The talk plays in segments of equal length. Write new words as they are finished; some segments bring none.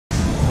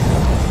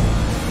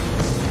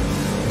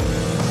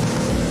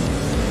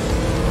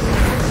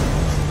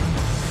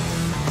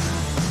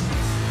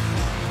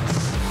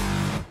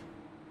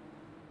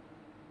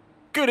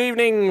Good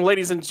evening,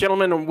 ladies and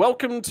gentlemen, and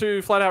welcome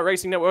to Flatout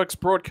Racing Network's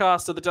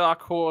broadcast of the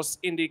Dark Horse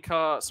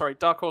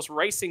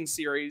Racing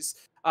Series.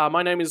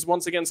 My name is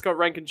once again Scott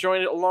Rankin.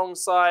 Joined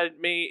alongside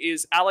me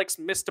is Alex,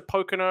 Mr.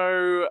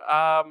 Pocono,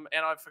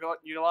 and I forgot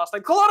your last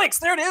name, Colonix.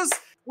 There it is.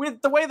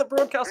 With the way the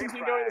broadcasting's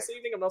been going this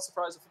evening, I'm not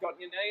surprised I've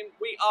forgotten your name.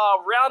 We are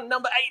round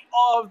number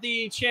 8 of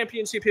the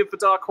championship here for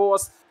Dark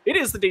Horse. It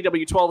is the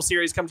DW12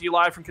 series, coming to you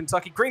live from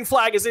Kentucky. Green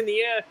flag is in the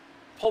air.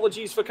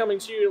 Apologies for coming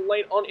to you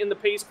late on in the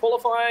piece.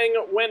 Qualifying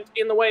went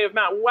in the way of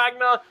Matt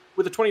Wagner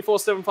with a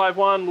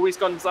 24.751, Luis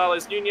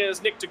Gonzalez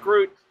Nunez, Nick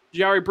DeGroot,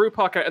 Jari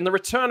Brupacker, and the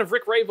return of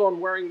Rick Ravon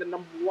wearing the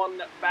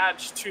 #1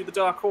 badge to the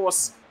Dark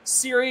Horse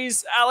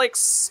series.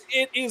 Alex,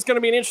 it is going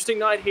to be an interesting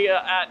night here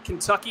at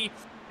Kentucky.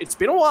 It's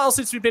been a while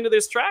since we've been to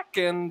this track,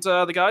 and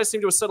the guys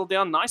seem to have settled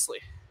down nicely.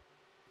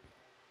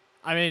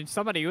 I mean,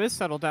 somebody who has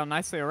settled down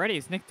nicely already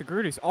is Nick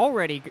DeGroot, who's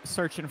already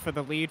searching for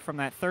the lead from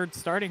that third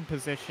starting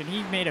position.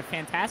 He made a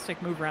fantastic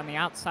move around the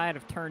outside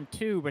of Turn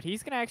 2, but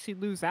he's going to actually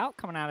lose out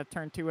coming out of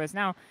Turn 2, as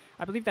now,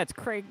 I believe that's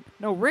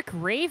Rick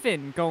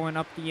Raven going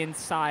up the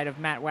inside of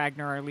Matt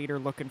Wagner, our leader,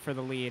 looking for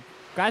the lead.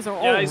 Guys are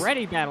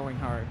already battling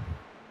hard.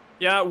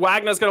 Yeah,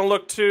 Wagner's going to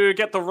look to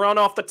get the run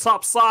off the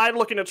top side,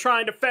 looking to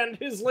try and defend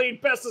his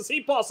lead best as he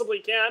possibly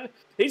can.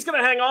 He's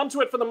going to hang on to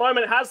it for the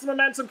moment, has the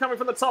momentum coming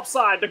from the top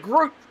side.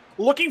 DeGroot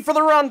looking for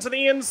the run to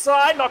the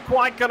inside, not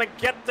quite going to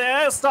get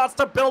there. Starts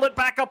to build it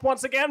back up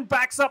once again,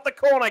 backs up the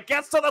corner,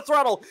 gets to the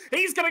throttle.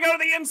 He's going to go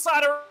to the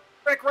inside of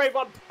Rick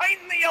Ravon,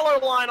 painting the yellow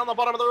line on the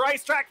bottom of the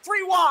racetrack.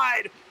 3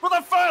 wide for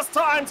the first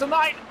time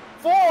tonight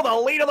for the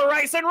lead of the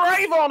race, and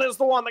Ravon is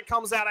the one that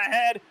comes out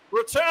ahead.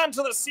 Return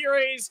to the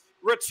series,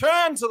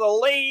 return to the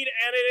lead,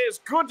 and it is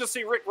good to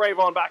see Rick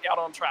Ravon back out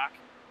on track.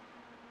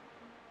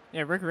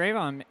 Yeah, Rick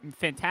Ravon,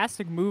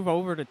 fantastic move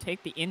over to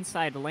take the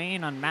inside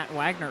lane on Matt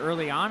Wagner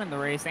early on in the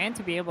race and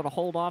to be able to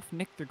hold off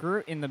Nick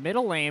DeGroot in the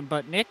middle lane,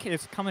 but Nick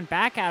is coming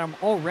back at him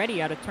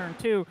already out of Turn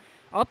 2,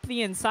 up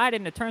the inside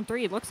into Turn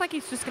 3. It looks like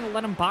he's just going to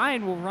let him by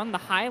and will run the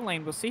high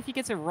lane. We'll see if he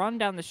gets a run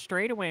down the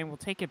straightaway and will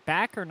take it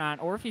back or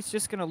not, or if he's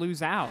just going to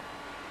lose out.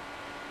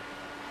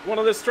 One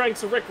of the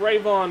strengths of Rick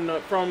Ravon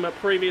from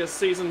previous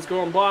seasons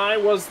gone by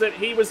was that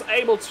he was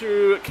able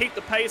to keep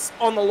the pace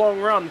on the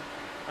long run.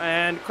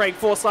 And Craig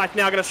Forsyth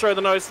now going to show the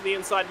nose to the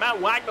inside.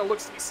 Matt Wagner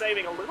looks to be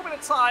saving a little bit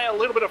of tyre, a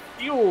little bit of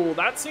fuel.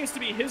 That seems to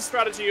be his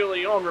strategy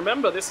early on.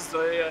 Remember, this is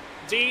a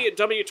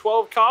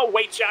DW12 car,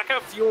 weight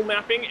jacker, fuel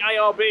mapping,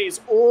 ARBs,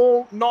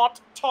 all not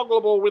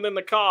toggleable within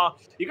the car.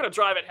 You've got to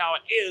drive it how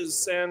it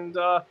is. And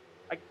I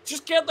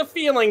just get the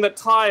feeling that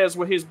tyres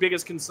were his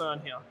biggest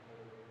concern here.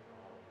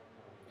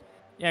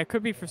 Yeah, it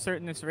could be for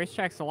certain. This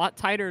racetrack's a lot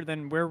tighter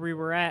than where we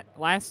were at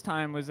last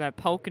time, was at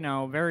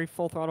Pocono. Very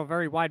full throttle,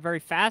 very wide, very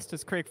fast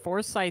as Craig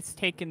Forsyth's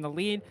taking the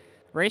lead.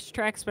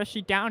 Racetrack,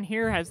 especially down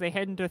here, as they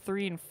head into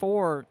 3 and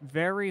 4,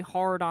 very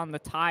hard on the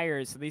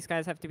tires. So these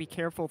guys have to be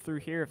careful through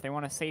here if they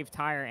want to save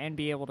tire and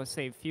be able to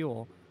save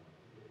fuel.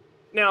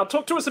 Now,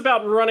 talk to us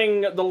about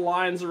running the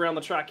lines around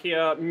the track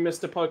here,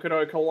 Mr.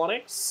 Pocono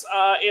Colonix.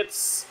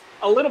 It's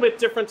a little bit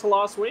different to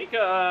last week.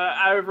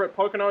 Over at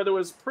Pocono, there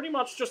was pretty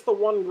much just the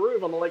one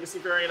groove on the legacy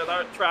variant of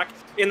that track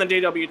in the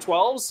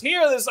DW12s.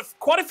 Here, there's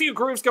quite a few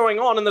grooves going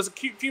on, and there's a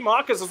few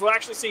markers as we'll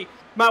actually see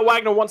Matt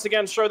Wagner once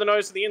again show the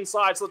nose to the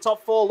inside. So the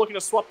top 4 looking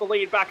to swap the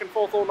lead back and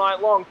forth all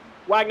night long.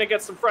 Wagner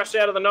gets some fresh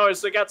air to the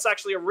nose, so he gets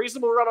actually a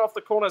reasonable run off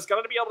the corner. He's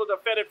going to be able to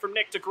defend it from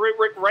Nick DeGroot.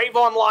 Rick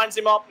Ravon lines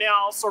him up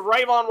now, so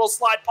Ravon will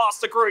slide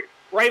past DeGroot.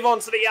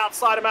 Ravon to the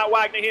outside of Matt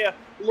Wagner here,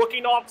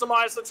 looking to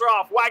optimize the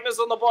draft. Wagner's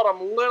on the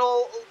bottom.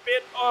 Little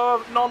bit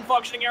of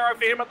non-functioning aero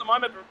for him at the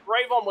moment, but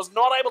Ravon was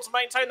not able to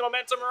maintain the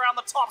momentum around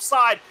the top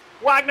side.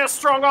 Wagner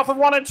strong off of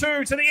 1 and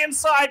 2 to the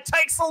inside,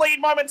 takes the lead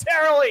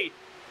momentarily.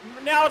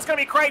 Now it's going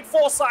to be Craig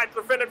Forsyth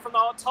defended from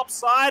the top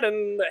side,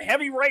 and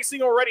heavy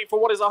racing already for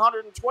what is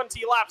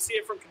 120 laps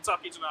here from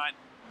Kentucky tonight.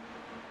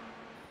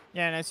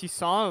 Yeah, and as you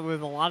saw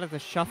with a lot of the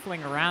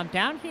shuffling around,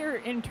 down here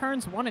in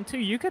turns 1 and 2,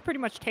 you could pretty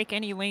much take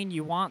any lane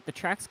you want. The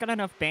track's got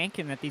enough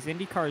banking that these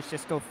Indy cars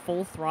just go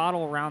full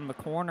throttle around the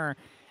corner,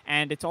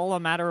 and it's all a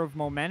matter of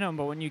momentum.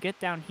 But when you get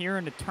down here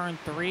into turn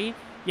 3,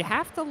 you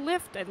have to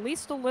lift at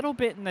least a little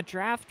bit in the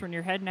draft when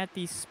you're heading at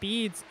these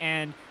speeds,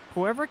 and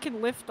whoever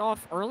can lift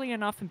off early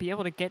enough and be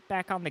able to get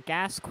back on the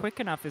gas quick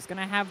enough is going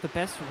to have the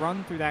best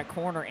run through that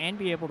corner and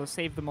be able to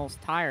save the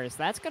most tires.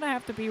 That's going to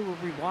have to be where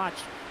we watch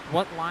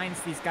what lines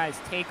these guys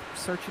take,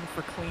 searching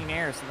for clean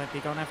air so that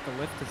they don't have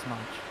to lift as much.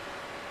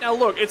 Now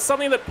look, it's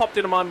something that popped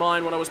into my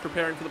mind when I was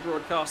preparing for the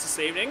broadcast this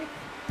evening,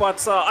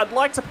 but I'd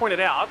like to point it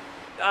out.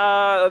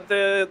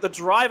 The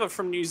driver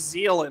from New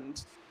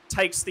Zealand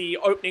takes the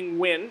opening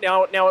win.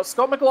 Now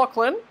Scott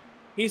McLaughlin,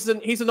 he's an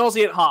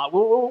Aussie at heart.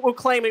 We'll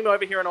claim him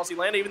over here in Aussie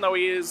land, even though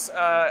he is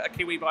a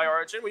Kiwi by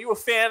origin. Were you a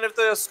fan of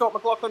the Scott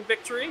McLaughlin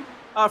victory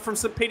from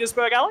St.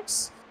 Petersburg,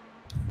 Alex?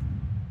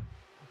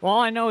 Well, all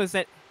I know is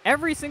that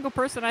every single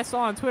person I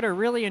saw on Twitter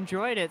really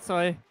enjoyed it, so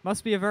I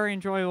must be a very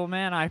enjoyable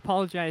man. I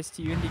apologize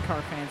to you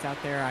IndyCar fans out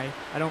there.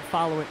 I don't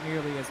follow it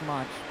nearly as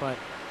much, but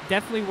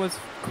definitely was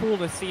cool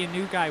to see a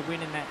new guy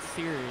win in that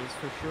series,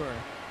 for sure.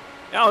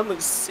 Now in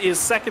his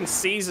second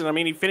season, I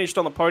mean, he finished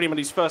on the podium at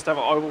his first ever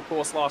oval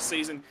course last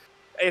season.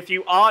 If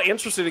you are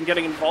interested in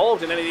getting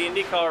involved in any of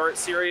the IndyCar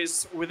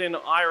series within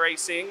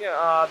iRacing,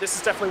 this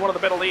is definitely one of the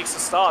better leagues to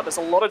start. There's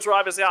a lot of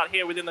drivers out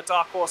here within the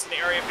Dark Horse and the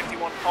Area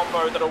 51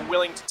 combo that are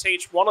willing to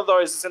teach. One of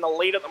those is in the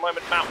lead at the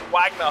moment. Matt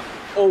Wagner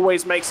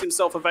always makes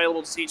himself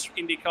available to teach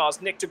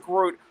IndyCars. Nick de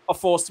Groot, a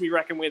force to be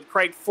reckoned with.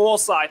 Craig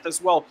Forsyth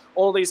as well.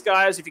 All these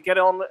guys, if you get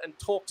on and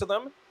talk to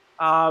them,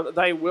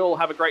 they will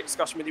have a great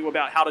discussion with you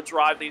about how to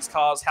drive these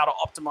cars, how to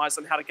optimize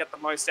them, how to get the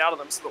most out of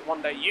them so that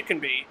one day you can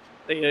be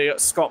the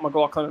Scott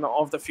McLaughlin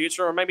of the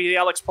future, or maybe the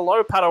Alex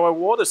Palou Pato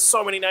Award. There's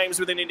so many names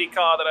within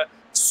IndyCar that are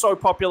so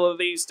popular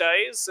these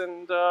days.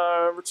 And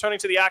returning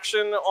to the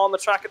action on the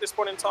track at this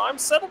point in time,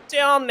 settle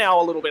down now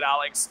a little bit,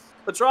 Alex.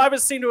 The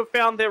drivers seem to have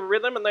found their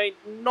rhythm, and they're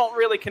not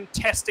really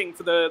contesting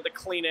for the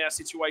clean air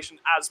situation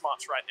as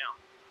much right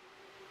now.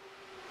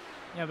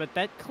 Yeah, but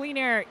that clean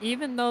air,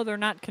 even though they're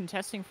not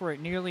contesting for it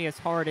nearly as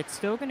hard, it's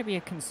still going to be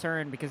a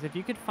concern, because if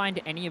you could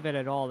find any of it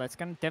at all, that's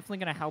definitely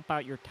going to help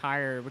out your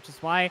tire, which is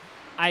why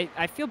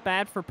I feel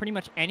bad for pretty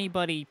much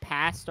anybody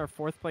past our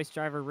fourth-place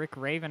driver, Rick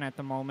Raven, at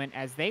the moment,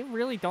 as they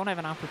really don't have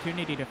an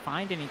opportunity to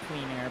find any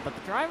clean air. But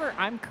the driver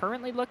I'm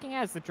currently looking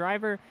at is the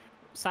driver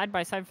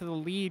side-by-side for the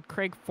lead,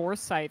 Craig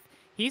Forsyth.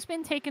 He's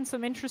been taking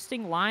some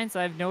interesting lines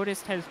I've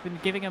noticed has been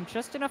giving him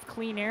just enough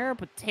clean air,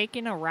 but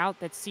taking a route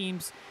that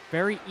seems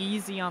very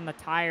easy on the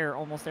tire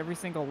almost every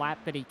single lap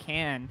that he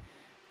can.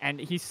 And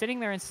he's sitting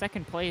there in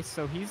second place,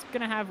 so he's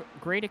going to have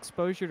great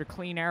exposure to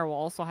clean air while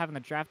also having the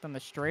draft on the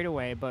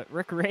straightaway. But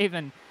Rick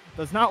Raven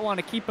does not want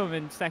to keep him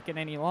in second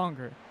any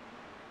longer.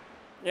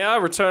 Yeah,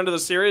 return to the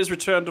series,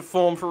 return to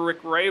form for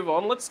Rick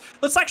Raven. Let's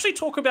actually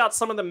talk about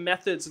some of the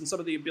methods and some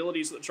of the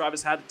abilities that the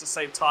drivers had to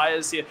save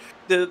tires here.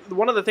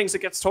 One of the things that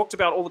gets talked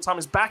about all the time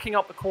is backing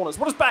up the corners.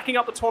 What does backing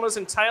up the corners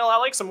entail,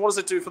 Alex, and what does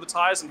it do for the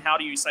tires, and how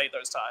do you save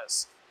those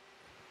tires?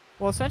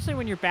 Well, especially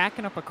when you're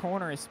backing up a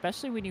corner,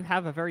 especially when you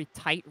have a very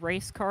tight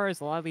race car,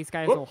 as a lot of these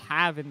guys will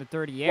have in the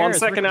dirty air. 1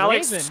 second,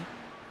 Alex.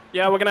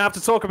 Yeah, we're going to have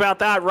to talk about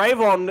that.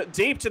 Raven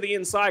deep to the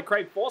inside.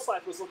 Craig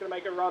Forsyth was looking to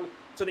make a run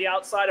to the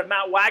outside of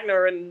Matt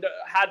Wagner and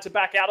had to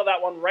back out of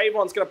that one.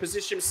 Raven's going to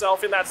position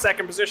himself in that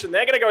second position.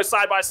 They're going to go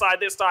side by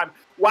side this time.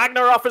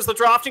 Wagner offers the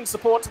drafting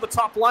support to the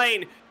top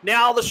lane.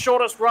 Now the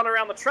shortest run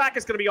around the track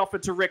is going to be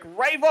offered to Rick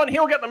Raven.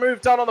 He'll get the move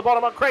done on the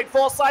bottom on Craig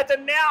Forsyth.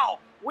 And now,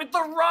 with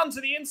the run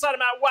to the inside of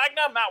Matt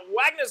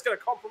Wagner's going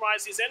to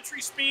compromise his entry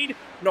speed,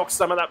 knock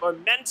some of that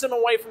momentum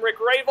away from Rick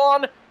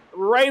Raven.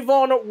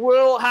 Raven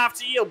will have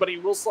to yield, but he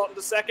will slot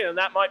into second, and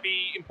that might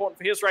be important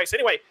for his race.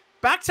 Anyway,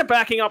 back to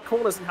backing up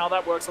corners and how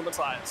that works on the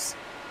tires.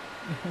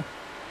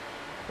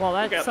 Well,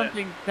 that's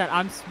something that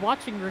I'm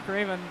watching Rick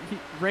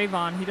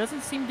Raven. He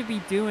doesn't seem to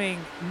be doing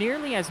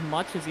nearly as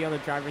much as the other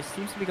drivers. He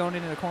seems to be going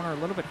into the corner a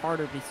little bit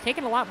harder, but he's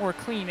taking a lot more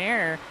clean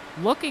air,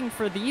 looking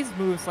for these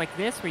moves like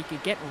this where he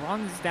could get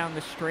runs down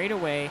the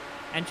straightaway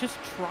and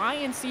just try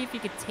and see if he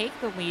could take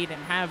the lead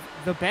and have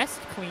the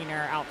best clean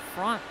air out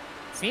front.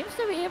 Seems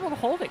to be able to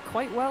hold it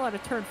quite well out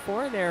of turn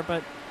 4 there,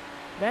 but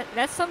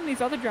that's something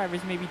these other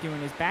drivers may be doing,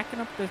 is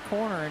backing up the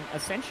corner, and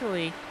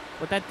essentially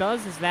what that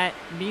does is that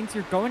means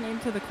you're going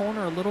into the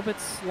corner a little bit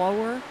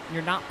slower,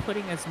 you're not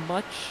putting as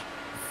much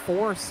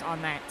force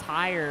on that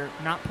tire,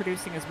 not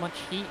producing as much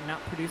heat, not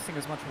producing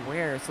as much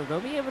wear, so they'll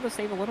be able to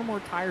save a little more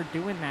tire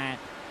doing that.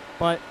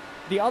 But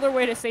the other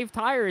way to save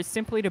tire is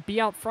simply to be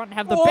out front and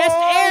have the best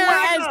air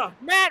as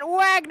Matt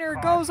Wagner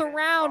goes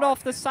around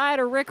off the side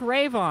of Rick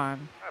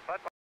Raven.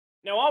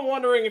 Now, I'm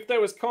wondering if there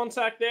was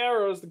contact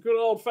there or was the good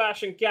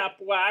old-fashioned gap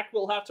whack.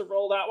 We'll have to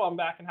roll that one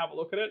back and have a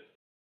look at it.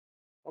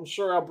 I'm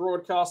sure our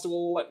broadcaster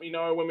will let me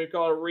know when we've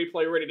got a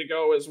replay ready to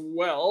go as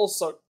well,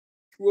 so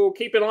we'll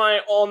keep an eye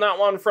on that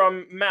one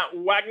from Matt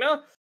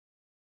Wagner.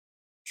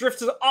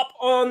 Drifted up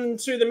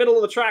onto the middle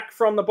of the track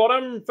from the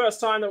bottom.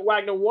 First time that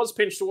Wagner was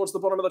pinched towards the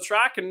bottom of the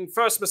track, and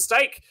first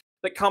mistake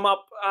that come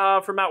up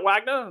from Matt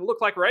Wagner. It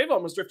looked like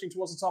Raven was drifting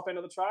towards the top end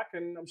of the track,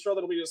 and I'm sure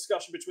there'll be a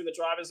discussion between the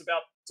drivers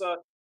about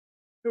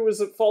who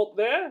was at fault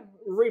there.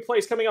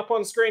 Replay's coming up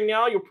on screen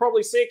now. You'll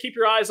probably see it. Keep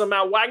your eyes on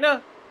Matt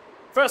Wagner.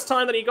 First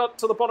time that he got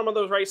to the bottom of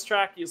the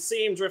racetrack, you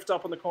see him drift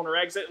up on the corner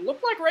exit. It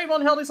looked like Raven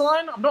held his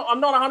line. I'm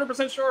not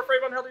 100% sure if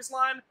Raven held his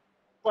line,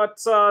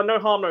 but no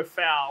harm, no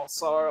foul.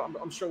 So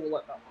I'm sure we'll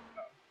let that one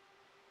go.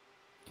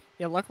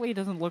 Yeah, luckily it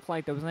doesn't look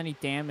like there was any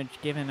damage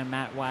given to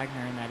Matt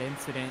Wagner in that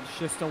incident. It's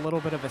just a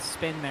little bit of a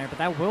spin there, but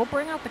that will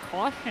bring out the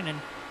caution and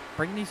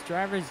bring these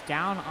drivers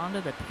down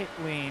onto the pit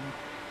lane.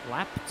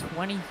 Lap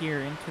 20 here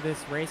into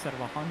this race out of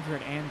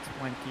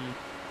 120.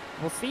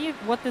 We'll see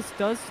what this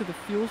does to the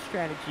fuel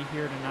strategy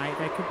here tonight.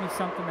 That could be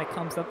something that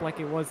comes up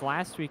like it was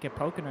last week at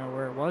Pocono,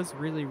 where it was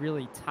really,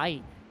 really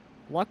tight.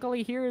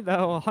 Luckily here,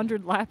 though,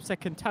 100 laps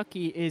at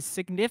Kentucky is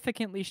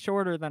significantly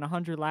shorter than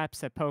 100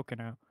 laps at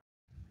Pocono.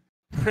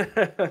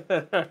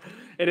 It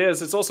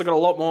is. It's also got a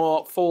lot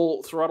more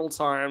full throttle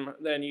time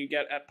than you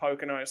get at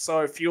Pocono.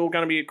 So fuel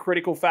going to be a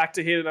critical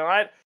factor here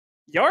tonight.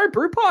 Yo,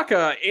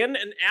 Brewparker in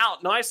and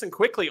out nice and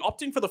quickly.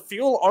 Opting for the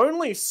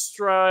fuel-only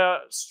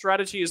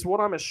strategy is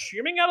what I'm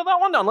assuming out of that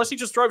one, unless he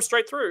just drove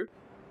straight through.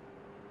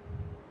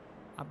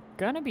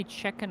 going to be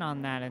checking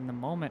on that in the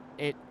moment.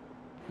 It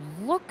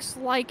looks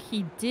like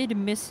he did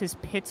miss his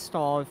pit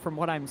stall from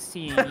what I'm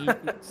seeing. He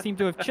seemed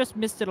to have just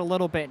missed it a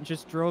little bit and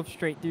just drove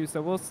straight through,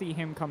 so we'll see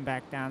him come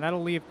back down.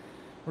 That'll leave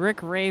Rick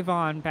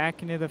Ravon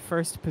back into the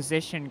first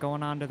position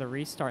going on to the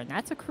restart, and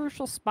that's a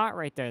crucial spot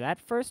right there.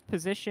 That first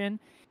position,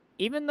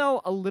 even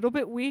though a little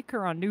bit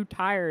weaker on new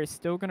tires, is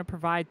still going to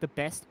provide the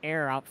best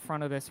air out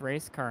front of this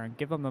race car and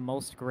give them the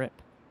most grip.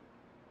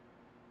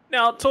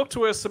 Now, talk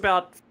to us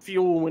about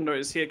fuel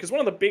windows here, because one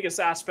of the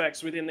biggest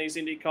aspects within these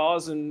Indy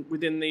cars and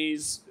within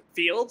these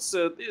fields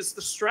is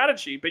the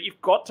strategy, but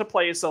you've got to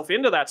play yourself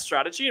into that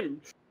strategy and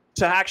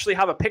to actually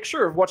have a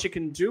picture of what you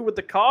can do with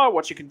the car,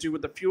 what you can do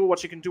with the fuel,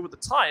 what you can do with the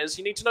tires.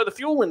 You need to know the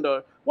fuel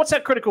window. What's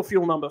that critical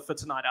fuel number for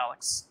tonight,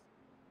 Alex?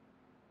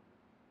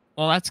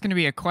 Well, that's going to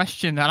be a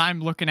question that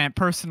I'm looking at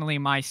personally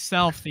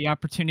myself. The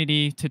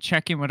opportunity to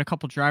check in with a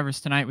couple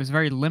drivers tonight was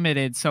very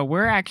limited, so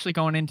we're actually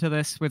going into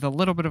this with a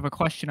little bit of a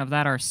question of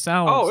that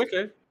ourselves. Oh,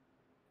 okay.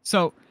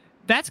 So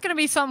that's going to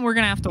be something we're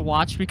going to have to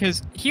watch,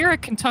 because here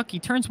at Kentucky,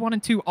 turns 1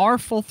 and 2 are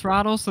full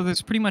throttle, so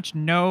there's pretty much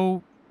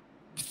no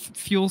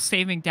fuel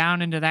saving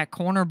down into that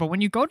corner. But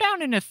when you go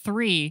down into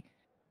 3,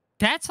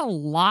 that's a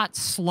lot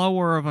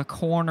slower of a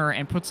corner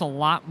and puts a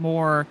lot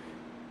more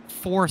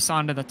force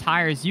onto the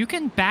tires. You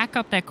can back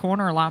up that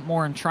corner a lot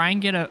more and try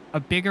and get a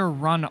bigger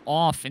run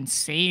off and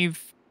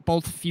save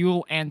both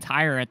fuel and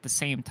tire at the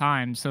same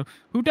time. So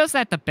who does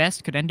that the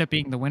best could end up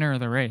being the winner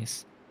of the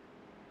race.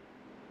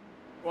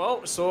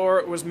 Well, we saw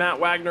it was Matt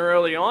Wagner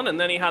early on, and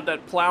then he had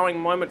that plowing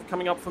moment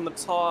coming up from the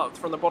top,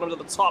 from the bottom to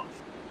the top,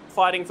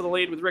 fighting for the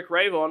lead with Rick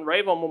Ravon.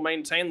 Ravon will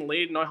maintain the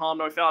lead, no harm,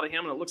 no foul to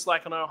him, and it looks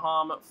like a no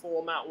harm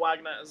for Matt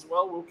Wagner as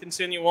well. We'll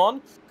continue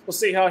on. We'll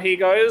see how he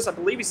goes. I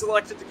believe he's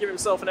elected to give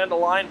himself an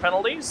end-of-line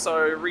penalty, so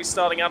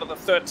restarting out of the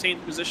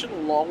 13th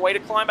position. Long way to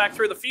climb back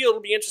through the field.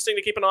 It'll be interesting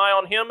to keep an eye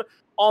on him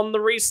on the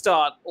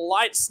restart.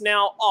 Lights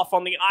now off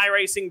on the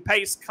iRacing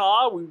pace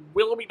car. We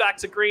will be back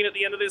to green at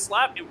the end of this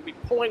lap. It will be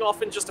pulling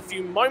off in just a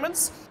few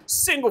moments.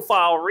 Single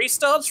file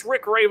restarts.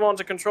 Rick Ravon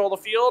to control the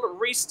field.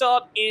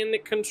 Restart in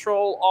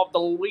control of the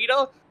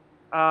leader.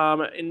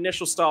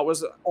 Initial start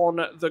was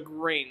on the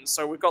green,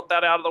 so we've got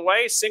that out of the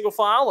way. Single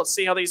file. Let's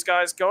see how these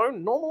guys go.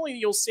 Normally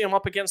you'll see them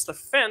up against the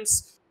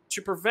fence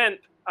to prevent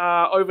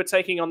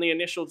overtaking on the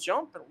initial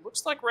jump, but it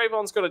looks like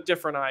Ravon's got a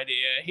different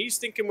idea. He's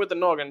thinking with the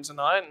noggin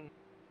tonight and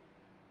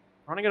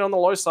running it on the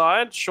low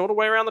side. Shorter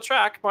way around the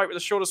track. Might be the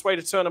shortest way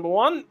to turn number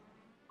 1.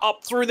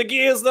 Up through the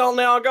gears they'll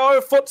now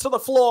go. Foot to the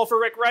floor for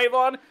Rick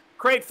Ravon.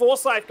 Craig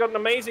Forsyth got an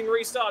amazing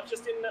restart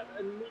just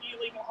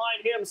immediately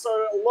behind him.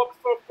 So look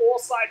for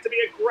Forsyth to be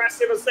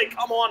aggressive as they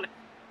come on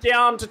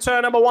down to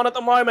turn number 1 at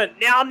the moment.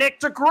 Now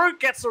Nick DeGroot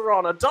gets a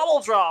run. A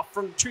double draft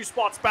from 2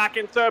 spots back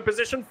in 3rd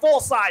position.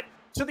 Forsyth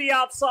to the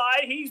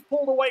outside. He's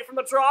pulled away from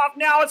the draft.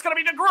 Now it's going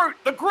to be DeGroot.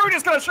 DeGroot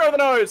is going to show the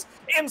nose.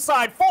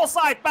 Inside.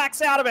 Forsyth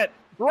backs out of it.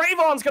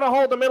 Ravon's going to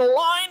hold the middle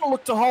line,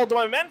 look to hold the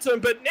momentum,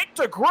 but Nick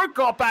DeGroot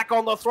got back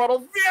on the throttle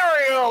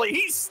very early.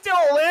 He's still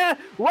there.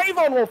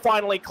 Ravon will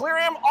finally clear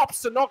him.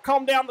 Opts to not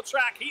come down the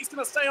track. He's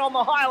going to stay on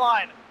the high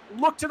line.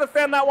 Look to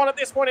defend that one at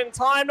this point in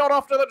time, not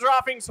after the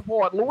drafting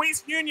support.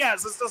 Luis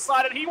Nunez has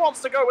decided he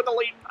wants to go with the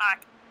lead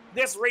pack.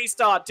 This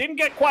restart didn't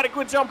get quite a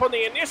good jump on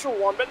the initial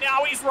one, but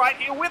now he's right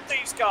here with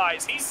these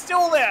guys. He's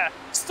still there,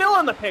 still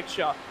in the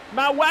picture.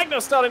 Matt Wagner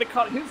starting to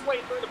cut his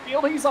way through the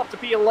field. He's up to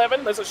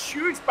P11. There's a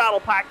huge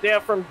battle pack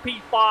there from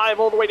P5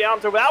 all the way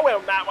down to about where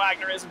Matt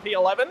Wagner is in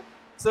P11.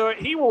 So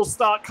he will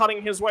start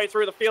cutting his way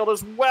through the field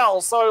as well.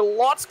 So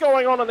lots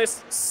going on in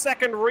this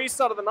second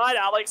restart of the night,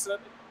 Alex. And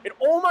it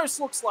almost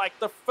looks like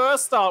the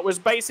first start was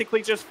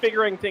basically just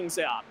figuring things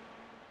out.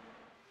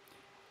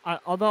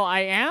 Although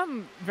I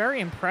am very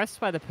impressed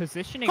by the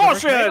positioning.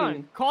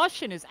 Caution!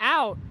 Caution is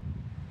out.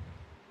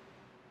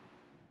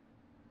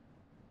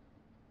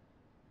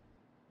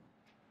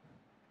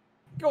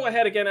 Go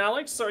ahead again,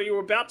 Alex. So you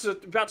were about to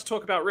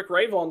talk about Rick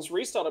Ravon's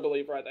restart, I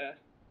believe, right there.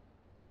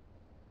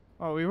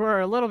 Well, we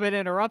were a little bit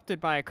interrupted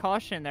by a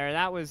caution there.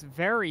 That was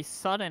very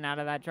sudden out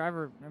of that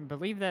driver. I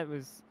believe that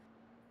was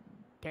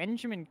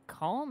Benjamin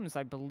Combs,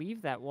 I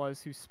believe that was,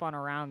 who spun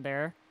around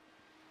there.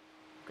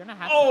 I'm gonna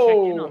have to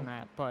check in on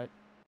that, but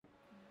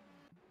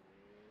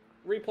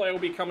replay will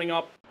be coming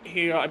up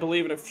here, I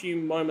believe, in a few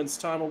moments'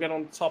 time. We'll get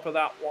on top of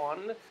that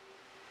one.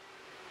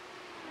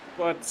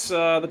 But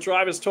the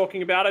driver's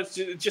talking about it.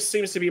 It just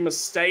seems to be a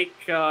mistake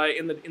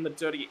in the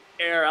dirty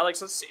air,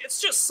 Alex.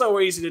 It's just so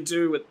easy to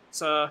do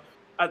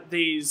at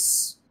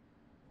these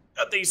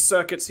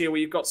circuits here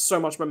where you've got so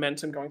much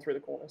momentum going through the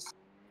corners.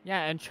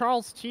 Yeah, and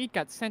Charles Cheat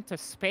got sent to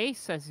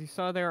space, as you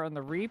saw there on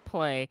the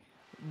replay,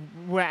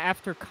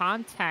 after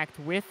contact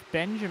with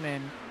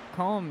Benjamin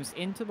Combs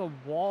into the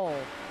wall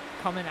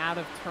coming out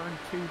of turn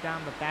 2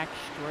 down the back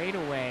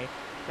straightaway.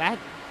 That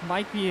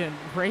might be a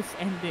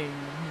race-ending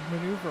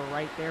maneuver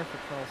right there for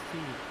Charles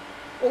Teed.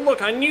 Well,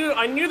 look, I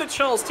knew that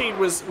Charles Teed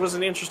was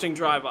an interesting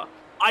driver.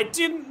 I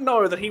didn't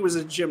know that he was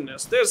a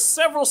gymnast. There's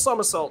several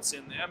somersaults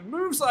in there,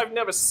 moves I've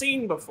never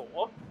seen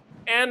before,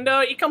 and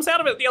he comes out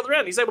of it at the other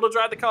end. He's able to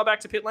drive the car back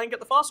to pit lane, get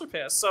the fast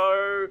repair.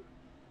 So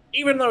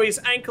even though his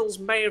ankles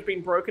may have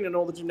been broken in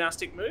all the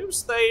gymnastic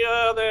moves,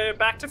 they're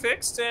back to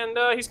fixed, and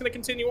he's going to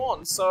continue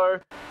on. So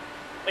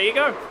there you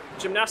go.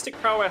 Gymnastic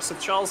prowess of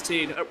Charles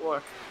Teed at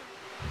work.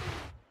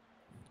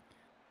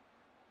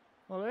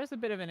 Well, there's a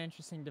bit of an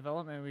interesting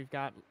development we've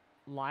got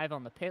live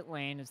on the pit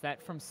lane, is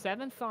that from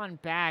 7th on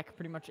back,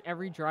 pretty much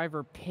every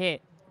driver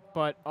pit,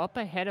 but up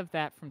ahead of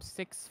that from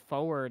 6th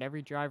forward,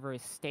 every driver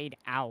has stayed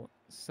out.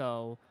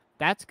 So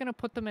that's going to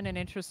put them in an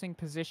interesting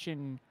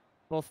position,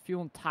 both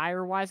fuel and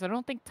tire-wise. I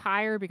don't think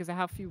tire, because of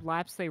how few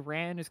laps they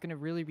ran, is going to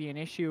really be an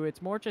issue.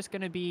 It's more just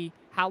going to be,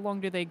 how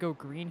long do they go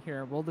green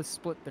here? Will this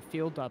split the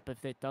field up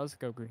if it does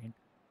go green?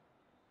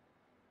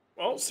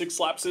 Well, 6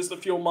 laps is the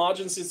fuel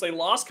margin since they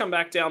last come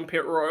back down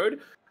pit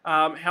road.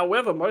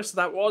 However, most of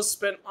that was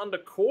spent under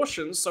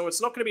caution, so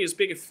it's not going to be as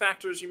big a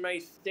factor as you may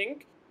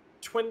think.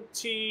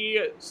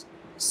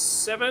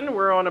 27,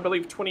 we're on, I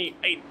believe,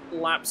 28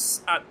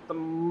 laps at the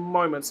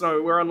moment.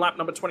 No, we're on lap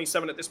number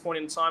 27 at this point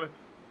in time,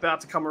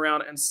 about to come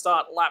around and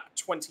start lap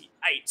 28.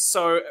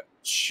 So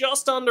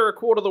just under a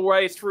quarter of the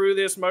way through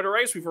this motor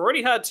race, we've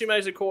already had 2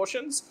 major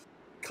cautions.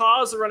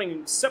 Cars are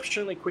running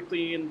exceptionally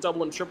quickly in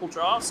double and triple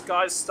drafts.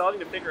 Guys starting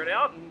to figure it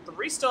out. And the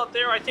restart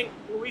there, I think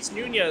Luis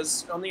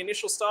Nunez on the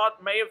initial start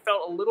may have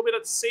felt a little bit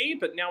at sea,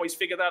 but now he's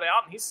figured that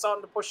out and he's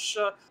starting to push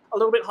a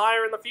little bit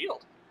higher in the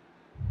field.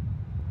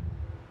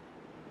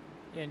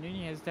 Yeah,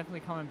 Nunez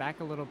definitely coming back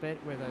a little bit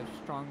with a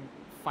strong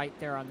fight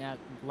there on that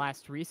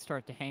last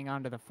restart to hang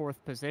on to the 4th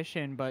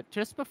position. But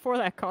just before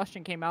that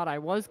caution came out, I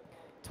was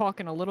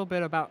talking a little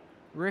bit about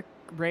Rick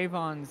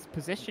Ravon's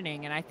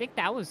positioning, and I think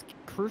that was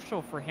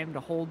crucial for him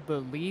to hold the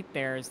lead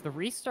there, as the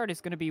restart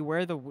is going to be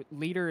where the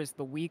leader is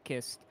the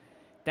weakest.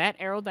 That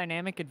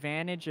aerodynamic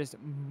advantage is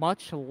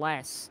much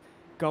less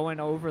going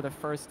over the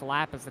first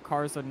lap, as the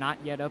cars are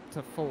not yet up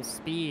to full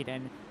speed,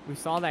 and we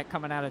saw that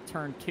coming out of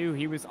turn 2.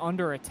 He was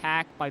under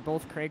attack by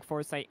both Craig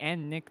Forsyth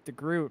and Nick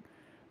DeGroot,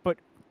 but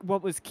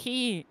what was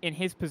key in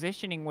his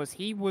positioning was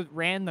he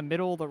ran the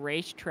middle of the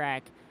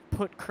racetrack,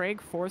 put Craig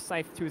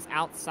Forsyth to his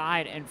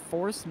outside, and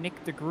forced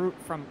Nick DeGroot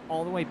from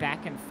all the way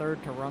back in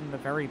 3rd to run the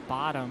very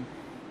bottom,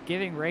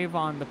 giving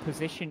Ravon the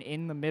position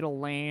in the middle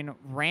lane,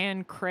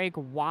 ran Craig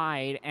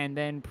wide, and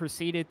then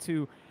proceeded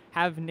to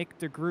have Nick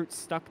DeGroot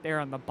stuck there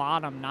on the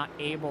bottom, not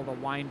able to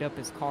wind up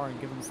his car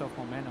and give himself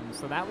momentum.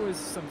 So that was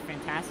some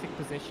fantastic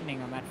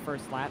positioning on that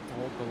first lap to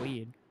hold the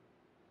lead.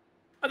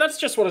 And that's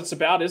just what it's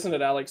about, isn't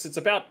it, Alex? It's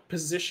about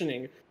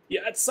positioning. Yeah,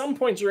 at some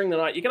point during the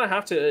night, you're going to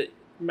have to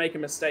make a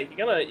mistake.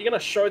 You're gonna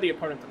show the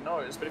opponent the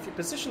nose, but if you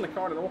position the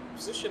car in an awkward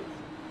position,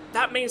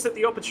 that means that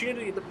the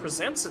opportunity that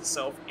presents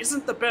itself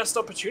isn't the best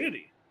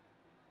opportunity.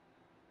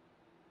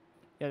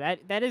 Yeah,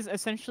 that is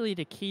essentially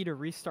the key to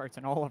restarts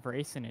in all of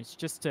racing, is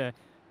just to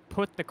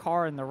put the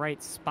car in the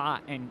right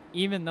spot, and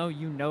even though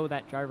you know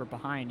that driver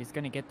behind is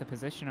going to get the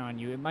position on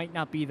you, it might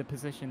not be the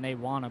position they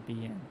want to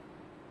be in.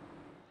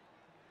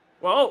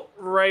 Well,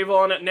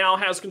 Ravon now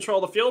has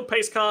control of the field.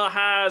 Pace car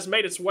has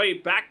made its way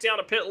back down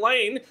to pit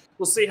lane.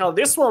 We'll see how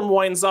this one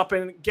winds up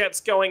and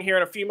gets going here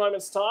in a few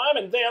moments' time.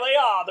 And there they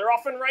are. They're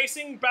off and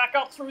racing back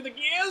up through the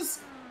gears.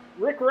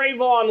 Rick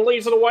Ravon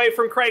leaves it away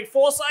from Craig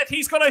Forsyth.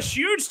 He's got a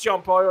huge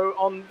jump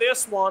on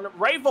this one.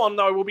 Ravon,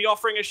 though, will be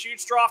offering a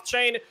huge draft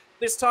chain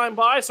this time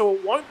by, so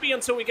it won't be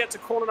until we get to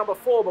corner number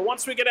 4. But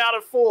once we get out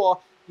of 4,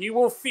 you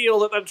will feel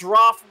that the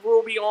draft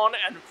will be on,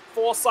 and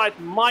Forsyth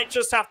might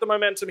just have the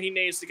momentum he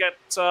needs to get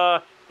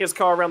his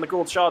car around the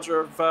Gould Charger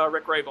of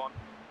Rick Ravon.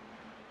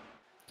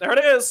 There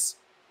it is.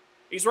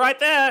 He's right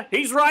there.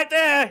 He's right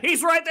there.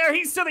 He's right there.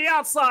 He's to the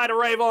outside of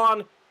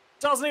Ravon.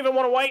 Doesn't even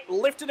want to wait.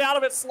 Lifted out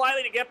of it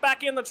slightly to get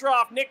back in the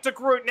draft. Nick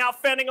DeGroot now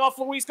fending off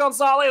Luis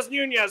Gonzalez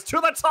Nunez to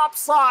the top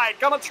side.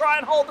 Gonna try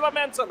and hold the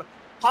momentum.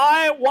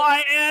 High,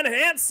 wide, and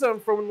handsome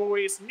from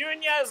Luis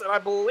Nunez, and I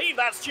believe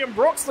that's Jim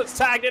Brooks that's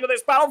tagged into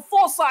this battle.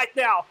 Forsyth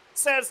now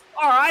says,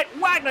 all right,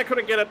 Wagner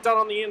couldn't get it done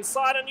on the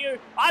inside on you.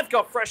 I've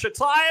got fresher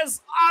tires.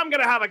 I'm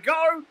going to have a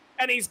go,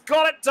 and he's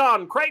got it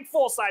done. Craig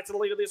Forsyth to the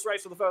lead of this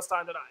race for the first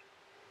time tonight.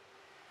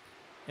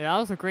 Yeah,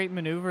 that was a great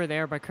maneuver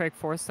there by Craig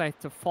Forsyth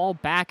to fall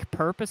back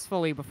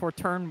purposefully before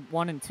turn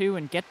 1 and 2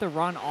 and get the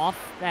run off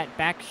that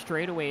back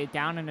straightaway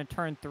down into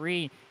turn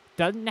 3.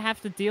 Doesn't have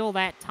to deal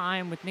that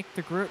time with Nick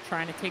DeGroot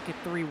trying to take it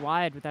 3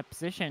 wide with that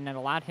position, and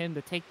allowed him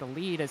to take the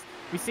lead. As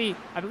we see,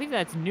 I believe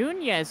that's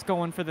Nunez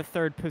going for the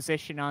 3rd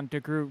position on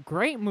DeGroot.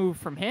 Great move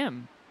from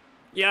him.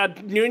 Yeah,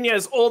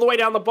 Nunez all the way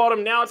down the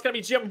bottom. Now it's going to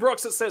be Jim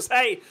Brooks that says,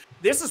 hey,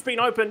 this has been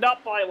opened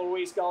up by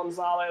Luis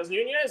Gonzalez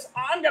Nunez.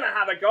 I'm going to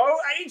have a go.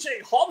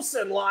 AJ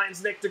Hobson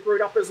lines Nick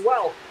DeGroot up as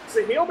well.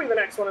 So he'll be the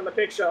next one in the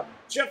picture.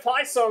 Jeff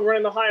Heisong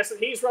running the highest that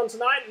he's run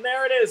tonight. And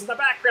there it is in the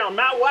background.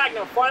 Matt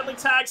Wagner finally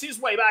tags his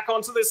way back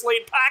onto this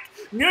lead pack.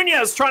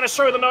 Nunez trying to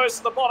show the nose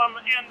to the bottom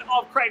end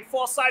of Craig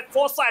Forsyth.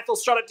 Forsyth will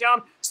shut it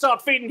down,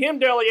 start feeding him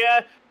dirty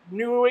air.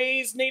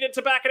 Nuiz needed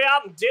to back it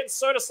out and did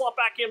so to slot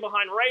back in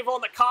behind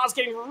Ravon. The car's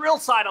getting real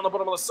tight on the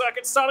bottom of the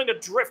circuit, starting to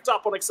drift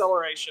up on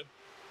acceleration.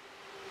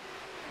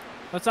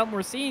 But something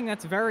we're seeing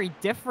that's very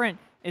different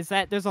is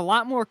that there's a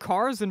lot more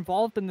cars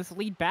involved in this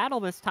lead battle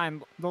this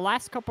time. The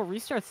last couple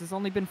restarts, there's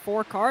only been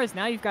 4 cars.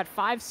 Now you've got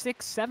 5,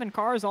 6, 7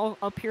 cars all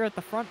up here at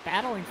the front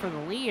battling for the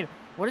lead.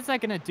 What is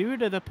that going to do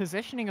to the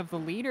positioning of the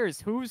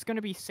leaders? Who's going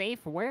to be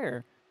safe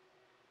where?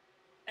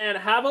 And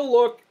have a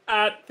look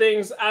at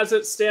things as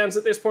it stands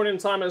at this point in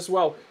time as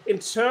well. In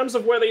terms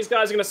of where these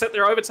guys are going to set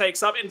their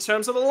overtakes up, in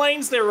terms of the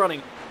lanes they're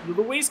running.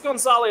 Luis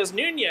Gonzalez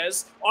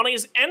Nunez, on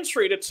his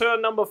entry to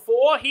turn number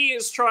 4, he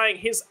is trying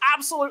his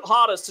absolute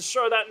hardest to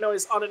show that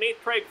noise underneath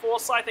Craig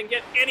Forsyth and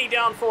get any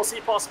downforce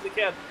he possibly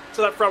can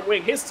to that front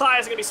wing. His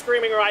tires are going to be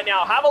screaming right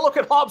now. Have a look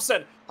at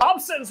Hobson.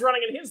 Hobson's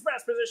running in his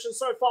best position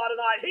so far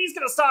tonight. He's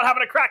going to start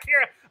having a crack here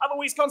at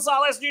Luis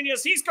Gonzalez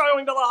Nunez. He's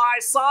going to the high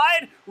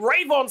side.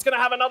 Rayvon's going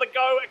to have another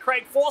go at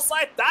Craig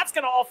Forsyth. That's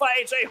going to offer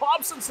AJ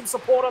Hobson some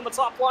support on the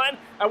top line.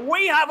 And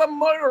we have a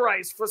motor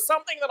race for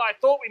something that I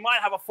thought we might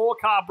have a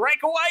 4-car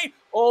breakaway.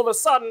 All of a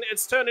sudden,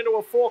 it's turned into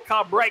a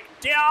 4-car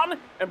breakdown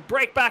and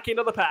break back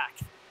into the pack.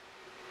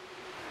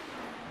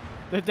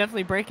 They're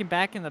definitely breaking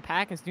back in the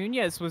pack as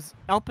Nunez was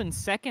up in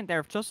second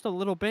there just a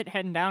little bit,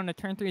 heading down to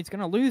turn 3. He's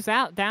going to lose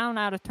down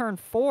out of turn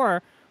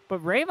 4,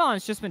 but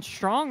Rayvon's just been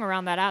strong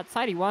around that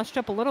outside. He washed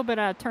up a little bit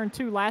out of turn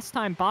 2 last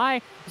time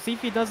by. We'll see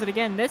if he does it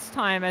again this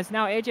time, as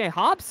now AJ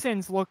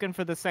Hobson's looking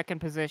for the second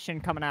position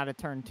coming out of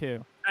turn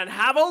 2. And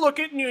have a look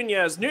at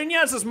Nunez.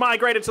 Nunez has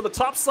migrated to the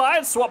top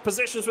side, swapped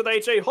positions with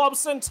AJ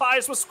Hobson.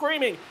 Tires were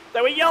screaming.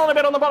 They were yelling a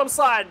bit on the bottom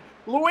side.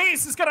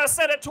 Luis is going to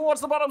set it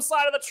towards the bottom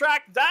side of the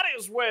track. That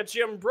is where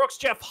Jim Brooks,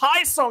 Jeff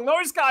Highsong,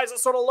 those guys are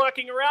sort of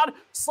lurking around.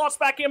 Slots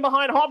back in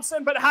behind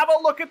Hobson, but have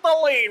a look at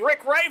the lead.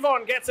 Rick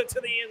Rayvon gets it to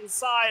the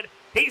inside.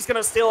 He's going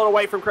to steal it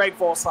away from Craig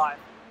Forsyth.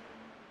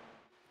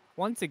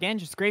 Once again,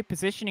 just great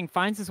positioning.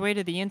 Finds his way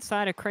to the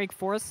inside of Craig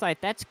Forsyth.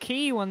 That's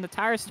key when the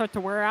tires start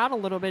to wear out a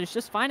little bit. It's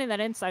just finding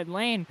that inside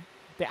lane.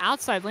 The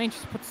outside lane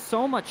just puts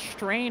so much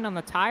strain on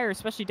the tire,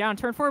 especially down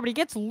turn 4, but he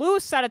gets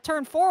loose out of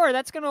turn 4.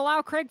 That's going to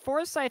allow Craig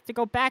Forsyth to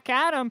go back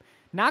at him.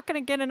 Not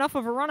going to get enough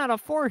of a run out of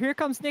 4. Here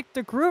comes Nick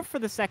DeGroot for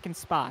the second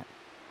spot.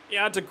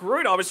 Yeah,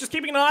 DeGroot, I was just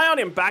keeping an eye on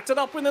him. Backed it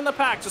up within the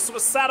pack. Just sort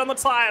of sat on the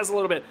tires a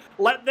little bit.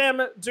 Let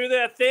them do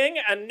their thing,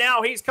 and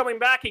now he's coming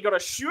back. He got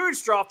a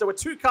huge draft. There were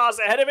 2 cars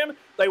ahead of him.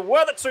 They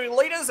were the 2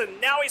 leaders, and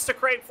now he's to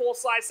Craig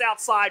Forsyth's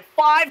outside.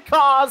 5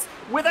 cars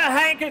with a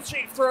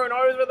handkerchief thrown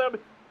over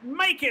them.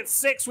 Make it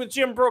 6 with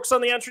Jim Brooks on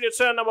the entry to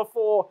turn number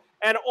 4.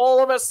 And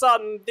all of a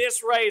sudden,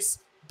 this race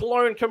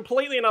blown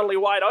completely and utterly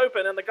wide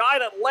open. And the guy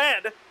that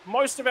led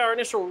most of our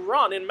initial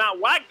run in Matt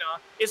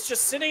Wagner is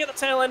just sitting at the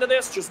tail end of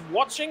this, just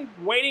watching,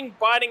 waiting,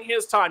 biding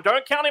his time.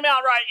 Don't count him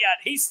out right yet.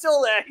 He's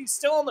still there. He's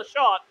still on the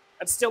shot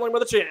and still in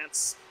with a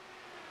chance.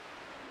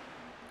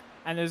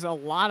 And there's a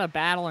lot of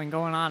battling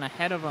going on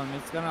ahead of him.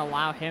 It's going to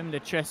allow him to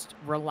just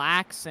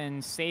relax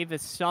and save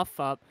his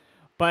stuff up.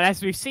 But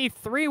as we see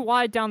 3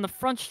 wide down the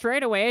front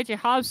straightaway, AJ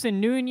Hobson,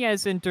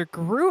 Nunez, and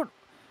DeGroot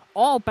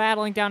all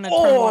battling down in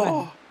turn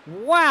 1.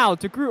 Wow,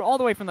 DeGroot all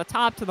the way from the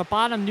top to the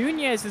bottom.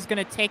 Nunez is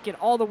going to take it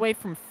all the way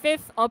from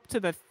 5th up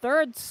to the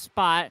 3rd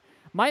spot.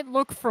 Might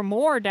look for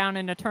more down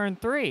into turn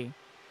 3.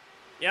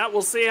 Yeah,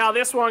 we'll see how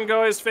this one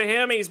goes for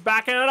him. He's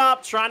backing it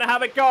up, trying to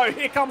have it go.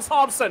 Here comes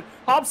Hobson.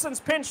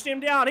 Hobson's pinched him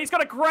down. He's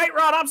got a great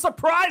run. I'm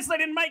surprised they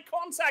didn't make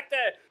contact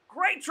there.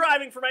 Great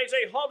driving from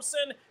AJ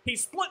Hobson. He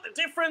split the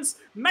difference,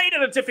 made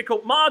it a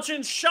difficult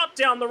margin, shut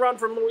down the run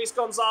from Luis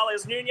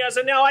Gonzalez Nunez,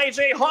 and now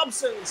AJ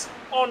Hobson's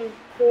on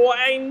for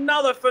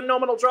another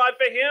phenomenal drive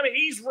for him.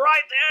 He's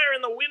right there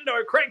in the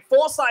window. Craig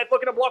Forsyth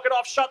looking to block it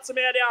off, shuts him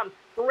air down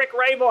for Rick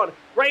Rayvon.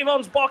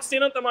 Rayvon's boxed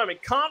in at the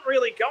moment, can't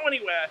really go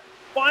anywhere.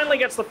 Finally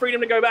gets the freedom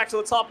to go back to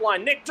the top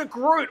line. Nick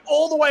DeGroot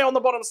all the way on the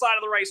bottom side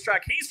of the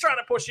racetrack. He's trying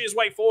to push his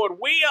way forward.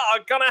 We are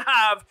going to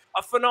have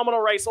a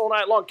phenomenal race all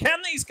night long. Can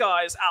these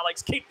guys,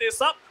 Alex, keep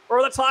this up, or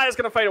are the tires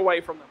going to fade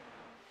away from them?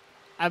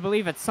 I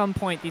believe at some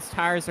point these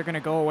tires are going to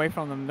go away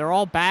from them. They're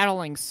all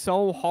battling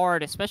so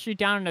hard, especially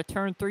down into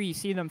turn 3. You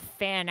see them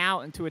fan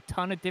out into a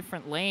ton of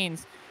different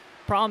lanes.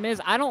 Problem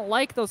is, I don't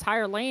like those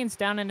higher lanes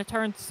down into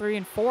turns 3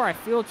 and 4. I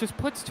feel it just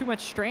puts too much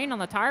strain on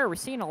the tire. We're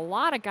seeing a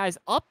lot of guys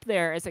up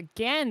there as,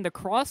 again, the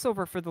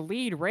crossover for the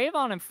lead.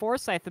 Rayvon and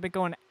Forsyth have been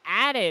going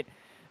at it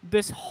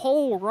this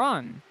whole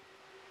run.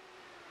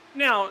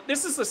 Now,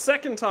 this is the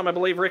second time I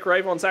believe Rick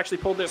Rayvon's actually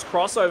pulled this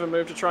crossover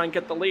move to try and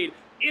get the lead.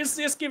 Is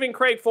this giving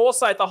Craig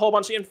Forsyth a whole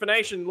bunch of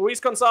information? Luis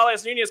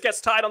Gonzalez Nunez gets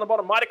tied on the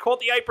bottom. Might have caught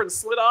the apron,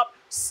 slid up,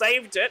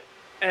 saved it.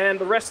 And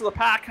the rest of the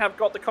pack have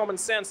got the common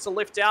sense to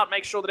lift out,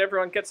 make sure that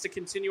everyone gets to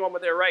continue on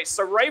with their race.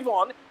 So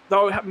Rayvon,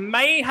 though,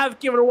 may have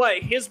given away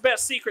his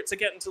best secret to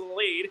get into the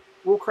lead.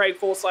 Will Craig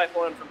Forsyth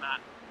learn from that?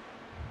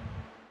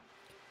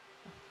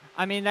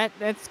 I mean,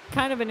 that's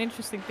kind of an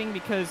interesting thing,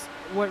 because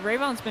what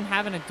Rayvon's been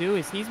having to do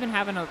is he's been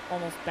having to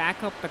almost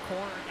back up the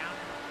corner down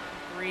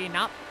in 3,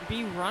 not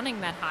be running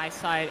that high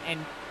side, and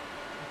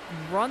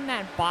run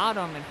that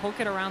bottom and hook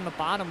it around the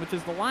bottom, which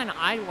is the line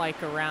I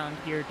like around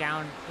here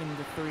down in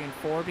the 3 and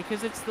 4,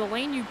 because it's the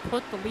lane you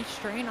put the least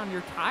strain on your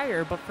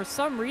tire. But for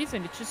some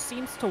reason, it just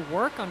seems to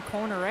work on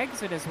corner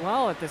exit as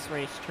well at this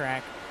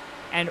racetrack.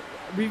 And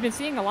we've been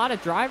seeing a lot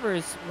of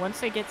drivers, once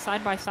they get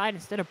side by side,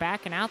 instead of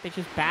backing out, they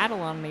just battle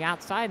on the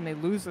outside and they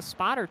lose a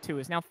spot or two.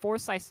 Is now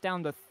Forsyth's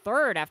down to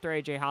third after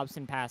AJ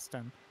Hobson passed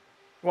him.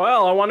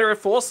 Well, I wonder if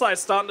Forsyth's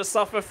starting to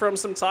suffer from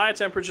some tire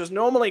temperatures.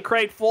 Normally,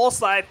 Craig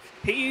Forsyth,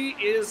 he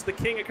is the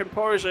king of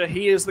composure.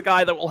 He is the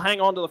guy that will hang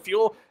on to the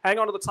fuel, hang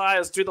on to the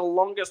tires, do the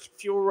longest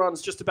fuel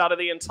runs just about of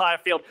the entire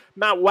field.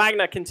 Matt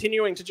Wagner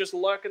continuing to just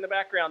lurk in the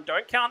background.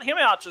 Don't count him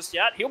out just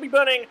yet. He'll be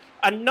burning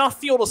enough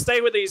fuel to stay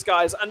with these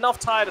guys, enough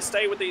tire to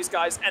stay with these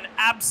guys, and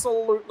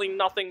absolutely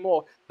nothing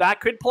more.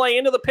 That could play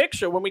into the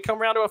picture when we come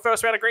around to a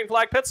first round of green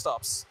flag pit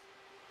stops.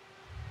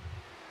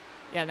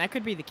 Yeah, and that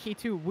could be the key,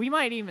 too. We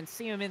might even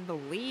see him in the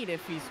lead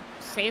if he's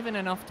saving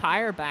enough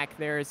tire back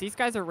there, as these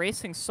guys are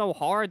racing so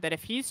hard that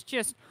if he's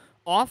just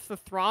off the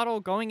throttle,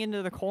 going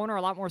into the corner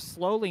a lot more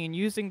slowly and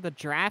using the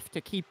draft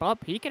to keep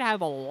up, he could have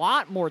a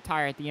lot more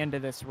tire at the end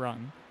of this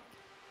run.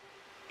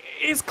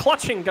 Is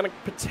clutching going to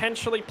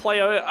potentially play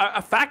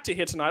a factor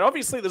here tonight?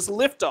 Obviously, there's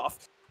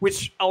liftoff,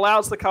 which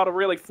allows the car to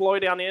really flow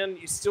down in.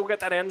 You still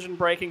get that engine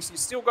braking, so you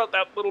still got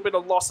that little bit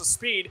of loss of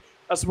speed,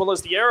 as well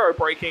as the aero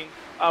braking,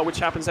 which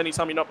happens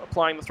anytime you're not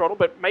applying the throttle.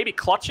 But maybe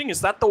clutching,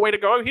 is that the way to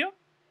go here?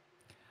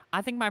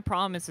 I think my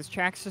problem is this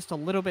track's just a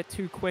little bit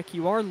too quick.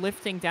 You are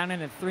lifting down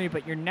into 3,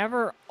 but you're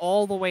never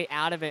all the way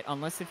out of it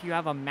unless if you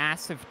have a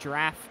massive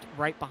draft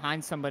right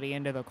behind somebody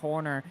into the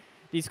corner.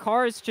 These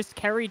cars just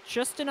carry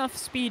just enough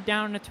speed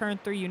down to turn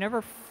 3. You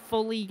never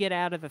fully get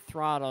out of the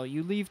throttle.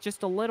 You leave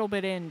just a little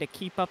bit in to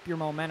keep up your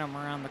momentum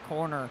around the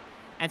corner.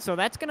 And so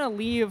that's going to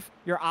leave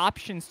your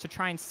options to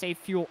try and save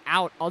fuel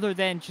out other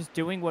than just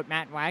doing what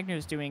Matt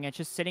Wagner's doing and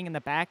just sitting in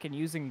the back and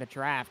using the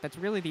draft. That's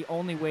really the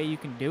only way you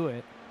can do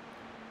it.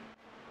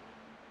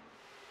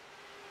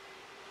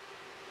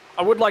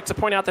 I would like to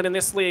point out that in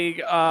this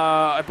league,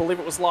 I believe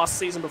it was last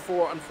season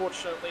before,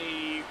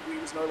 unfortunately, we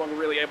was no longer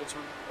really able to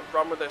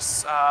run with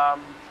this.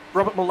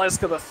 Robert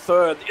Molesca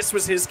III, this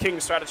was his king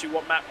strategy,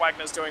 what Matt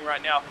Wagner's doing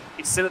right now.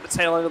 He'd sit at the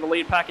tail end of the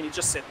lead pack and he'd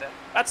just sit there.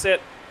 That's it.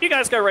 You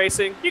guys go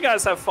racing. You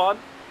guys have fun.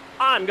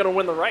 I'm going to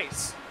win the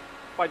race.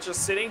 By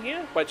just sitting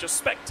here, by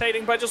just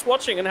spectating, by just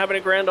watching and having a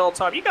grand old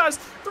time. You guys,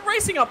 the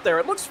racing up there,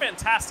 it looks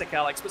fantastic,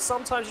 Alex, but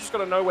sometimes you just got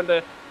to know when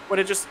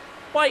to just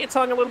bite your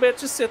tongue a little bit,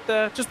 just sit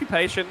there, just be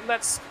patient.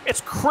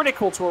 It's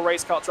critical to a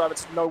race car driver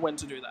to know when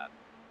to do that.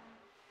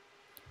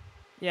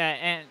 Yeah,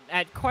 and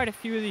at quite a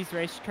few of these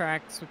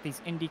racetracks with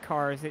these Indy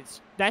cars,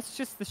 that's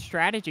just the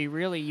strategy,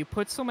 really. You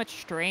put so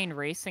much strain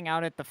racing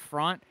out at the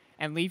front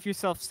and leave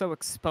yourself so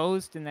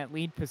exposed in that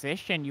lead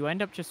position, you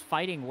end up just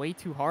fighting way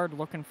too hard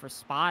looking for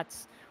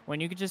spots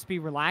when you could just be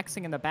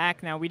relaxing in the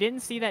back. Now, we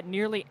didn't see that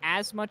nearly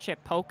as much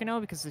at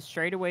Pocono because the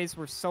straightaways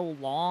were so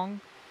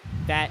long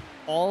that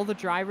all the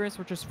drivers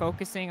were just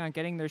focusing on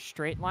getting their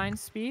straight line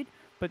speed.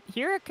 But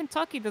here at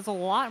Kentucky, there's a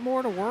lot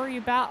more to worry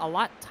about, a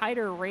lot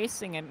tighter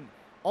racing, and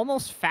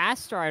almost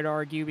faster, I'd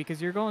argue,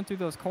 because you're going through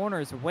those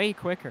corners way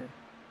quicker.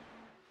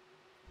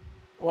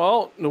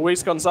 Well,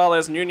 Luis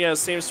Gonzalez Nunez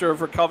seems to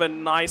have recovered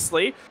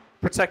nicely,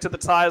 protected the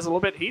tires a little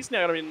bit. He's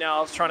now going to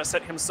be trying to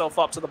set himself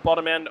up to the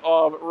bottom end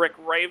of Rick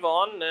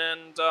Ravon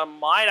and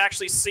might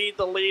actually cede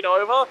the lead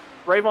over.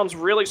 Ravon's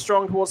really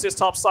strong towards this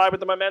top side with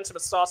the momentum.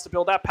 It starts to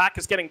build. That pack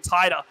is getting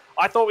tighter.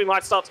 I thought we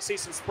might start to see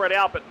some spread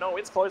out, but no,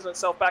 it's closing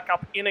itself back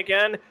up in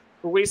again.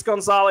 Luis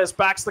Gonzalez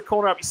backs the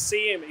corner up. You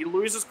see him. He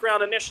loses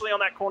ground initially on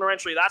that corner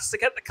entry. That's to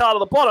get the car to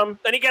the bottom.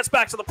 Then he gets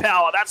back to the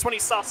power. That's when he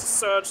starts to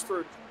surge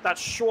through. That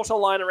shorter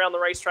line around the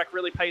racetrack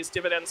really pays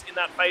dividends in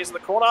that phase of the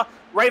corner.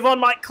 Ravon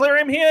might clear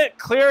him here.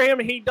 Clear him.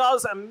 He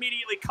does.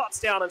 Immediately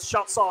cuts down and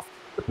shuts off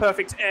the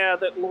perfect air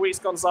that Luis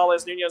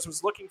Gonzalez Nunez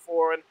was looking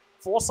for. And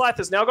Forsyth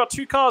has now got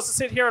 2 cars to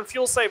sit here and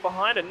fuel save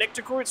behind. And Nick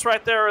de Groot's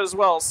right there as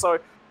well. So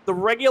the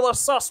regular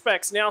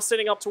suspects now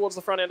sitting up towards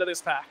the front end of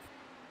this pack.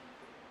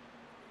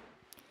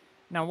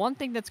 Now, one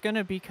thing that's going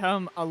to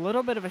become a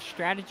little bit of a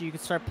strategy you can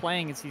start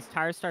playing as these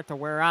tires start to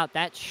wear out,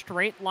 that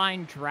straight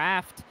line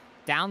draft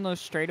down those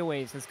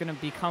straightaways is going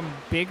to become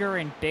bigger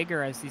and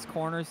bigger as these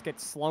corners get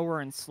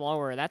slower and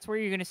slower. That's where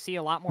you're going to see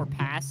a lot more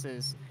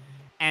passes.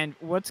 And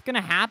what's going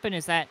to happen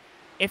is that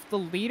if the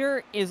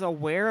leader is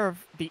aware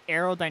of the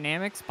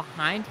aerodynamics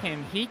behind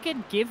him, he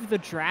can give the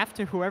draft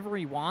to whoever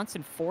he wants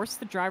and force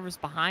the drivers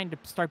behind to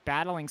start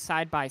battling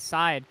side by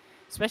side.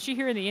 Especially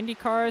here in the Indy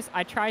cars,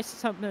 I tried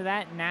something of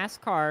that in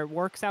NASCAR. It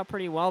works out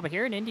pretty well, but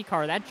here in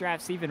IndyCar, that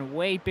draft's even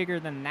way bigger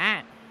than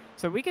that.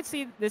 So we could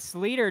see this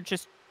leader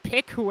just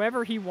pick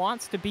whoever he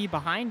wants to be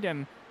behind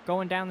him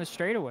going down the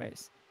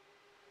straightaways.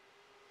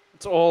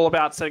 It's all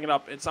about setting it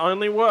up. It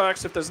only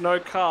works if there's no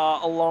car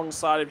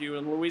alongside of you,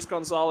 and Luis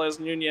Gonzalez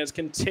Nunez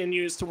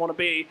continues to want to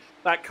be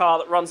that car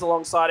that runs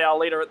alongside our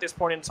leader at this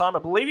point in time. I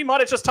believe he might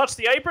have just touched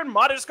the apron,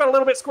 might have just got a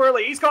little bit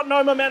squirrely. He's got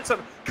no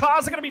momentum.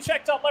 Cars are going to be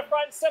checked up left,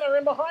 right, and center,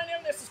 and behind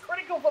him, this is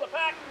critical for the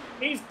pack.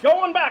 He's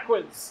going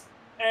backwards,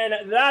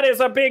 and that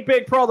is a big,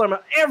 big problem.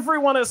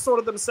 Everyone has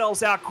sorted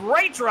themselves out.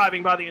 Great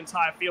driving by the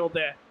entire field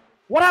there.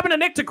 What happened to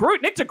Nick de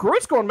Groot? Nick de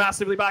Groot's gone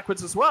massively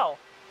backwards as well.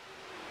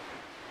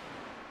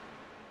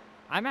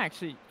 I'm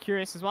actually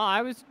curious as well.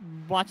 I was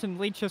watching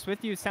the lead just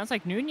with you. It sounds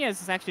like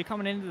Nunez is actually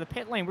coming into the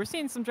pit lane. We're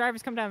seeing some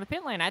drivers come down the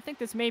pit lane. I think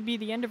this may be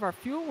the end of our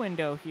fuel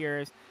window here,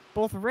 as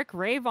both Rick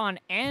Ravon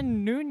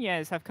and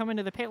Nunez have come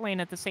into the pit lane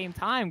at the same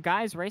time,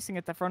 guys racing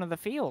at the front of the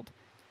field.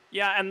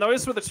 Yeah, and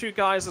those were the two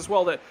guys as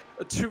well, that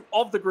two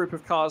of the group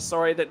of cars,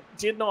 sorry, that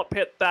did not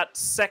pit that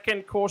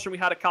second caution we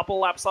had a couple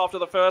laps after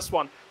the first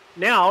one.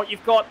 Now,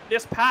 you've got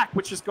this pack,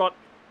 which has got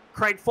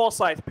Craig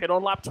Forsyth, pit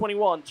on lap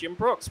 21. Jim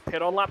Brooks,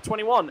 pit on lap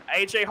 21.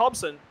 AJ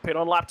Hobson, pit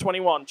on lap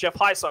 21. Jeff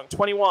Heisung,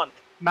 21.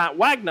 Matt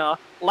Wagner,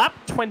 lap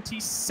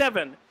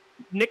 27.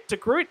 Nick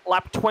DeGroot,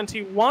 lap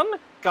 21.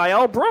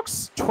 Gael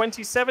Brooks,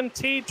 27.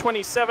 T,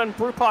 27.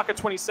 Brew Parker,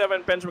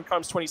 27. Benjamin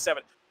Combs,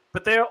 27.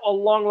 But they're a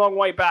long, long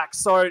way back.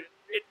 So,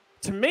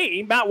 to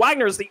me, Matt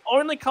Wagner is the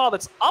only car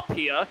that's up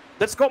here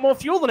that's got more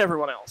fuel than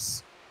everyone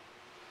else.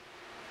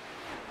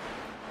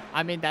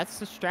 I mean, that's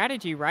the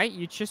strategy, right?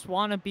 You just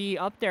want to be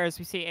up there, as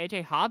we see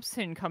AJ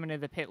Hobson coming into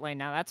the pit lane.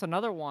 Now, that's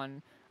another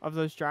one of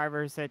those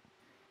drivers that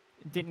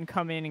didn't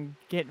come in and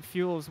get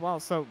fuel as well.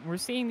 So we're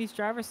seeing these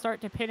drivers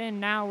start to pit in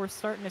now. We're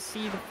starting to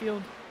see the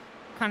field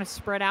kind of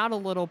spread out a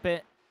little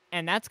bit,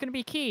 and that's going to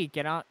be key.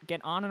 Get on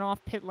and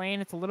off pit lane.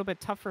 It's a little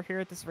bit tougher here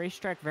at this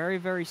racetrack. Very,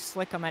 very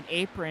slick on that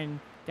apron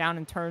down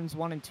in turns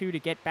 1 and 2 to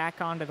get back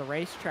onto the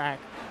racetrack.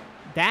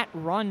 That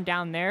run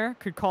down there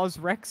could cause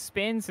wreck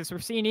spins, as we're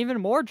seeing even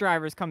more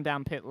drivers come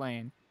down pit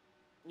lane.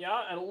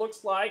 Yeah, and it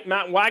looks like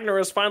Matt Wagner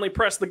has finally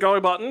pressed the go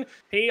button.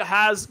 He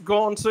has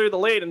gone to the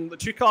lead, and the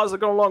two cars that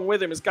go along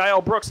with him is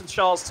Gael Brooks and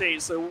Charles T.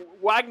 So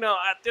Wagner,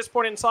 at this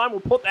point in time, will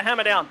put the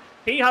hammer down.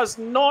 He has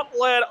not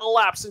led a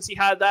lap since he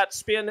had that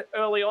spin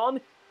early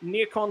on,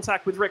 near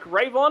contact with Rick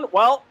Ravon.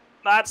 Well,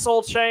 that's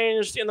all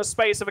changed in the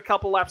space of a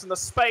couple laps, in the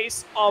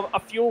space of a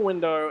fuel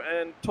window.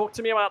 And talk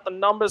to me about the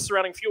numbers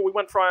surrounding fuel. We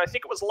went from, I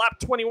think it was lap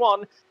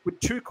 21 with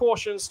 2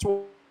 cautions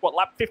to, what,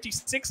 lap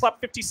 56, lap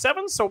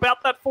 57? So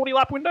about that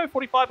 40-lap window,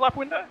 45-lap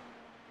window?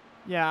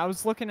 Yeah, I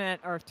was looking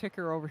at our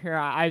ticker over here.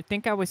 I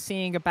think I was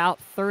seeing about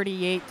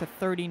 38 to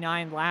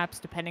 39 laps,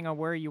 depending on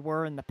where you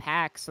were in the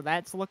pack. So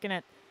that's looking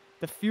at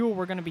the fuel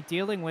we're going to be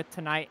dealing with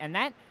tonight. And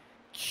that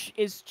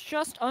is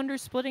just under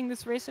splitting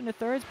this race into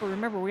thirds, but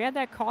remember, we had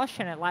that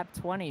caution at lap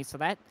 20, so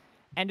that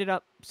ended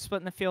up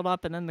splitting the field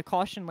up, and then the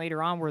caution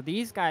later on where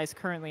these guys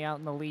currently out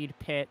in the lead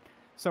pit.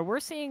 So we're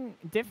seeing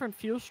different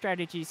fuel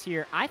strategies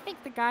here. I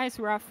think the guys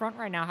who are out front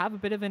right now have a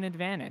bit of an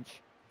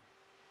advantage.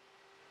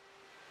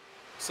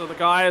 So the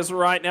guys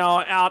right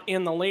now out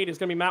in the lead is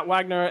going to be Matt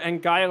Wagner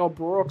and Gael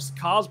Brooks.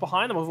 Cars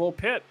behind them have all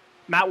pit.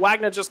 Matt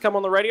Wagner just come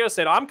on the radio,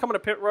 said, I'm coming to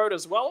pit road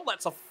as well.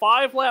 That's a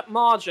 5-lap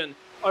margin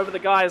over the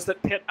guys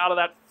that pit out of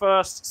that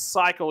first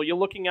cycle. You're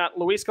looking at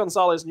Luis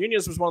Gonzalez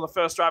Nunez was one of the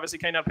first drivers who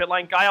came down pit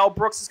lane. Gael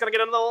Brooks is going to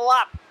get another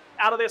lap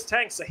out of this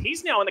tank. So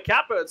he's now in the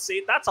catbird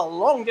seat. That's a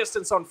long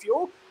distance on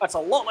fuel. That's a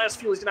lot less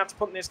fuel he's going to have to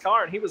put in this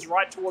car. And he was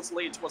right towards the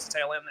lead, towards the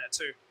tail end there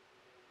too.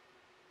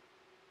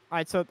 All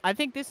right, so I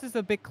think this is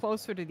a bit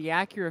closer to the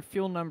accurate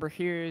fuel number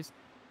here. Is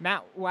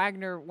Matt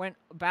Wagner went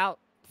about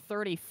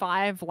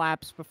 35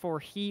 laps before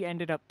he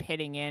ended up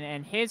pitting in,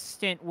 and his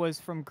stint was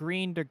from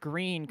green to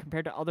green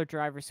compared to other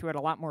drivers who had a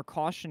lot more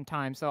caution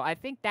time. So I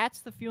think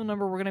that's the fuel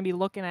number we're going to be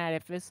looking at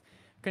if this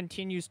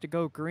continues to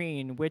go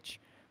green, which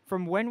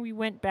from when we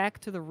went back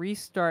to the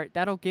restart,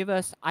 that'll give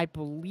us, I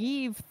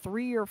believe,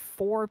 3 or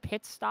 4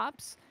 pit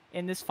stops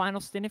in this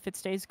final stint if it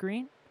stays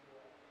green.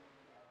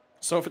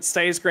 So if it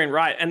stays green,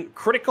 right. And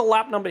critical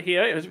lap number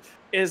here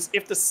is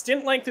if the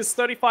stint length is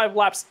 35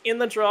 laps in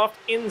the draft,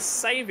 in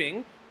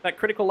saving, that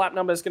critical lap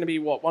number is going to be,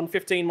 what,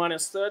 115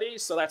 minus 30?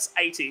 So that's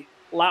 80.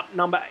 Lap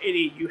number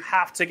 80 you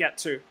have to get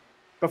to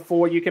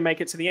before you can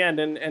make it to the end.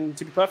 And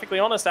to be perfectly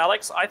honest,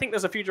 Alex, I think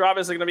there's a few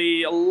drivers that are going to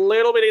be a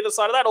little bit either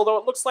side of that, although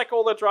it looks like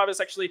all the drivers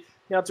actually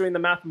now doing the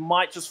math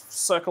might just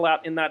circle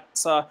out in that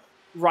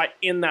right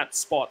in that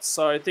spot.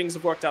 So things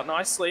have worked out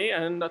nicely.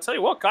 And I'll tell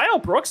you what, Gael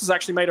Brooks has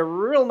actually made a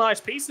real nice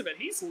piece of it.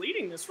 He's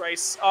leading this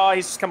race.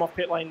 He's just come off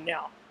pit lane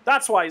now.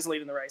 That's why he's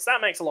leading the race.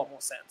 That makes a lot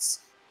more sense.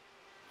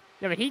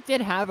 Yeah, but he did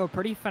have a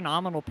pretty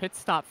phenomenal pit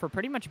stop for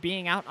pretty much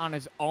being out on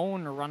his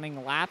own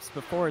running laps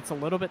before. It's a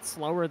little bit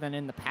slower than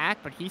in the pack,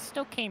 but he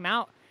still came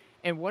out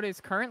in what is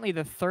currently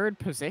the 3rd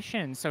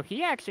position. So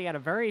he actually had a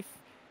very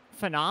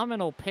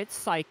phenomenal pit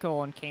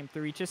cycle and came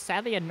through. He just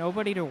sadly had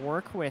nobody to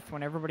work with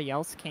when everybody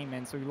else came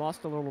in, so he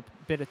lost a little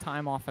bit of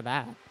time off of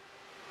that.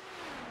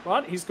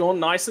 But he's gone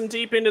nice and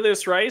deep into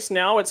this race.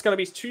 Now it's going to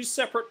be 2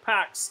 separate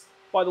packs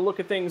by the look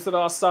of things that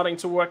are starting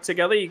to work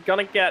together. You're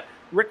going to get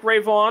Rick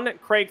Ravon,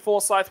 Craig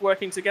Forsyth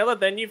working together.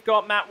 Then you've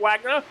got Matt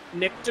Wagner,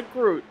 Nick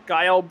DeGroot,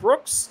 Gael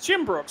Brooks,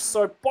 Jim Brooks.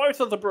 So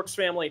both of the Brooks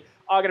family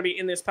are going to be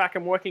in this pack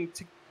and working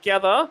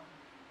together.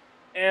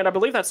 And I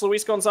believe that's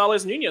Luis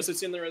Gonzalez Nunez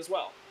that's in there as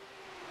well.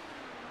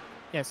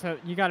 Yeah, so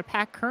you got a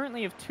pack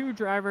currently of 2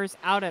 drivers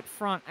out at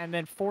front and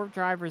then 4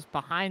 drivers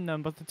behind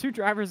them. But the 2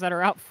 drivers that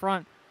are out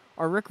front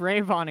are Rick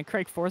Ravon and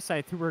Craig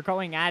Forsyth, who were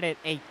going at it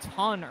a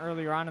ton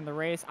earlier on in the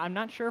race. I'm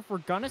not sure if we're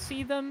going to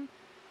see them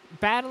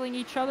battling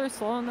each other,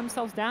 slowing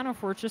themselves down, or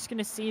if we're just going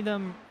to see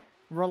them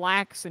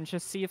relax and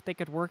just see if they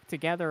could work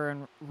together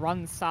and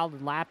run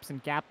solid laps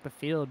and gap the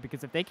field,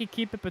 because if they could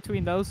keep it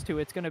between those two,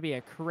 it's going to be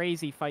a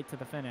crazy fight to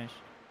the finish.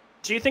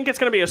 Do you think it's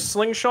going to be a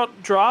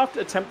slingshot draft,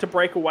 attempt to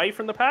break away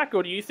from the pack,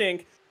 or do you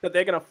think that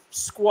they're going to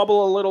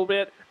squabble a little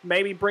bit,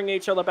 maybe bring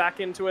each other back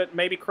into it,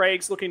 maybe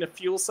Craig's looking to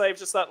fuel save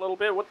just that little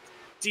bit? What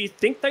do you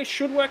think they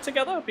should work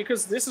together?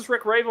 Because this is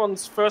Rick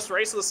Ravon's first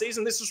race of the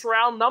season. This is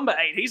round number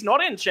 8. He's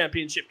not in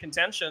championship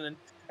contention,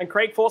 and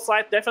Craig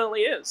Forsyth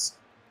definitely is.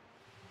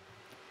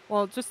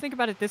 Well, just think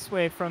about it this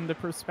way from the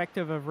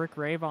perspective of Rick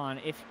Ravon.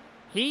 If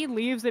he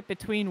leaves it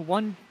between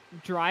one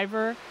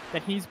driver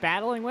that he's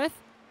battling with,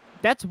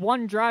 that's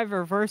one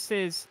driver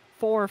versus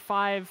 4,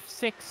 5,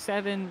 6,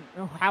 7,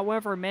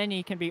 however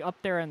many can be up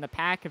there in the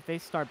pack if they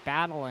start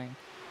battling.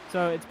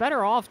 So it's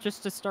better off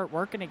just to start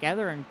working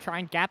together and try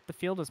and gap the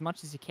field as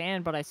much as you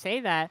can. But I say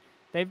that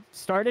they've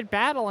started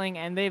battling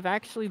and they've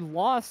actually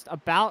lost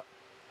about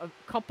a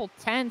couple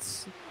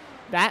tenths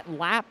that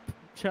lap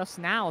just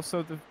now.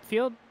 So the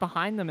field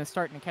behind them is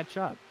starting to catch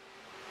up.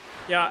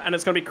 Yeah, and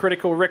it's going to be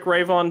critical. Rick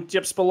Ravon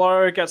dips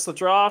below, gets the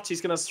draft.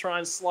 He's going to try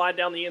and slide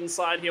down the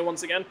inside here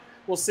once again.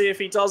 We'll see if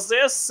he does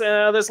this.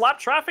 There's lap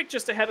traffic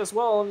just ahead as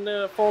well in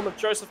the form of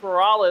Joseph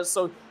Morales.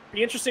 So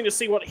be interesting to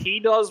see what he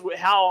does,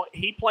 how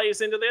he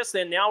plays into this.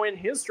 They're now in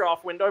his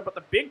draft window, but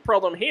the big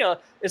problem here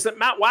is that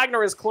Matt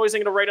Wagner is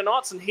closing at a rate of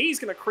knots, and he's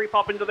going to creep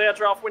up into their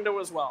draft window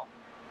as well.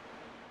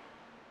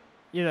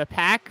 Yeah, the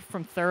pack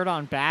from third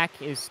on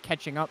back is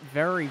catching up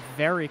very,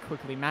 very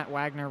quickly. Matt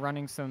Wagner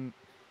running some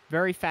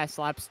very fast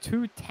laps,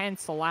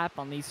 2/10 a lap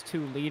on these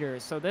two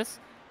leaders. So this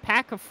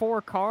pack of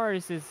 4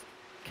 cars is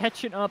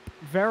catching up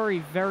very,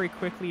 very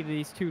quickly to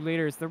these two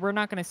leaders. We're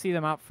not going to see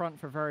them out front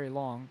for very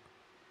long.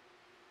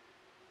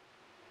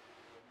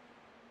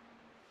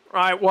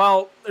 Right,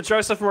 well,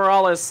 Joseph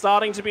Morales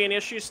starting to be an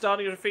issue,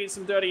 starting to feed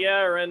some dirty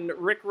air, and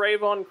Rick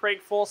Ravon and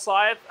Craig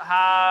Forsyth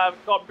have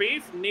got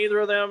beef. Neither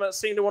of them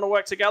seem to want to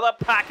work together.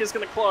 Pack is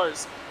going to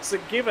close. So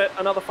give it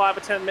another 5 or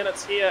 10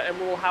 minutes here, and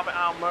we'll have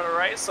our motor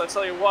race. So I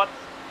tell you what,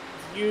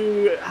 if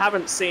you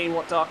haven't seen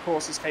what Dark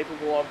Horse is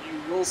capable of,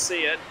 you will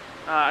see it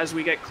as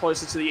we get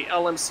closer to the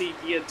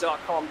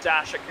LMCgear.com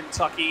Dash at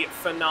Kentucky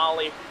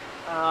finale.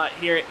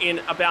 Here in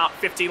about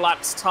 50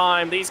 laps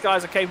time. These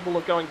guys are capable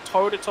of going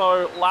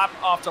toe-to-toe, lap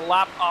after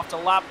lap after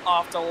lap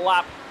after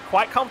lap,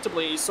 quite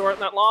comfortably. You saw it in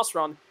that last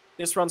run.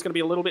 This run's going to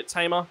be a little bit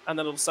tamer, and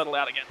then it'll settle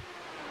out again.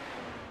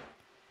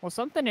 Well,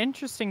 something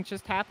interesting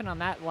just happened on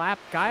that lap.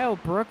 Guile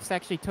Brooks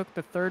actually took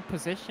the 3rd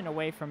position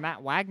away from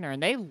Matt Wagner,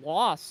 and they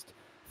lost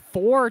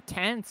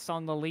 4/10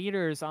 on the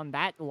leaders on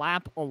that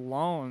lap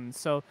alone.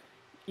 So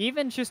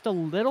even just a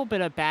little bit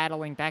of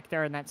battling back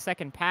there in that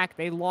second pack,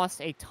 they lost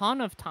a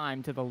ton of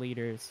time to the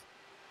leaders.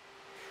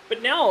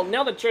 But now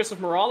that Joseph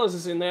Morales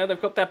is in there,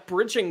 they've got that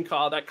bridging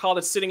car, that car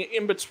that's sitting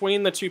in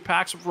between the two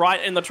packs,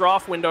 right in the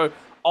draft window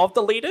of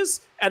the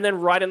leaders, and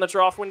then right in the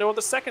draft window of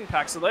the second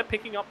pack. So they're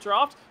picking up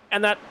draft,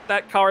 and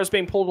that car is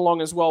being pulled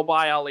along as well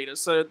by our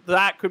leaders. So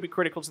that could be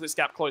critical to this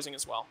gap closing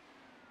as well.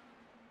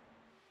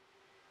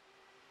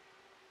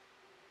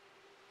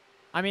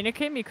 I mean, it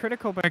can be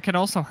critical, but it could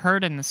also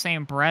hurt in the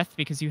same breath,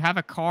 because you have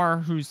a car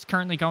who's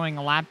currently going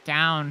a lap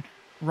down,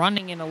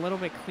 running in a little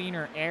bit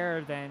cleaner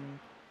air than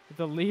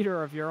the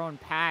leader of your own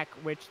pack,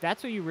 which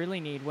that's what you really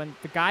need. When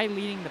the guy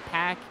leading the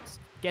pack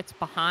gets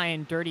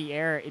behind dirty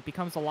air, it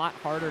becomes a lot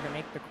harder to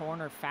make the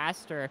corner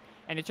faster,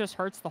 and it just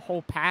hurts the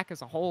whole pack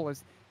as a whole.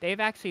 As they've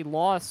actually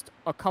lost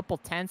a couple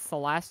tenths the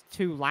last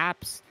 2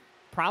 laps,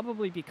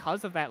 probably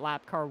because of that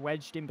lap car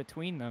wedged in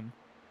between them.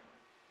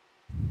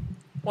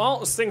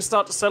 Well, as things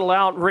start to settle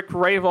out, Rick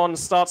Ravon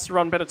starts to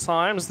run better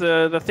times.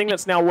 The thing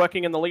that's now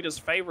working in the leader's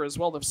favor as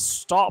well, they've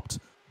stopped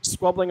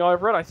squabbling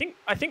over it. I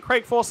think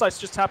Craig Forsyth's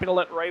just happy to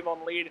let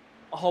Ravon lead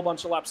a whole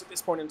bunch of laps at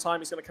this point in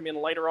time. He's going to come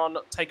in later on,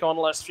 take on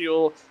less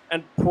fuel,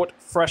 and put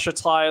fresher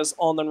tires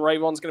on than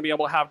Ravon's going to be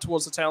able to have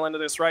towards the tail end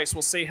of this race.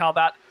 We'll see how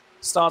that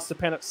starts to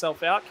pen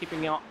itself out,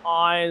 keeping our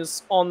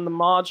eyes on the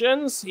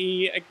margins.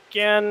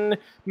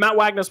 Matt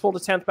Wagner's pulled a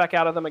 10th back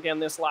out of them again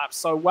this lap.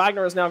 So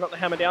Wagner has now got the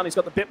hammer down. He's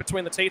got the bit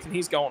between the teeth, and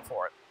he's going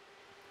for it.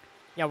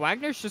 Yeah,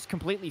 Wagner's just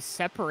completely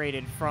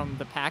separated from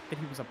the pack that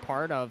he was a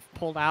part of,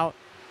 pulled out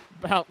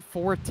about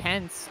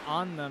 4/10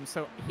 on them.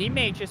 So he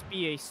may just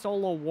be a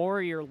solo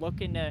warrior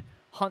looking to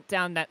hunt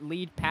down that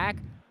lead pack.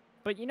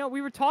 But, you know,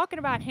 we were talking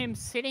about him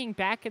sitting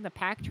back in the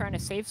pack trying to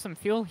save some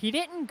fuel. He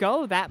didn't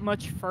go that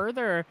much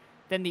further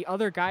than the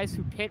other guys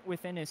who pit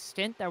within his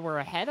stint that were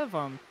ahead of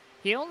him.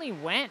 He only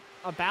went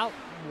about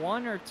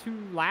 1 or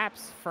 2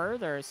 laps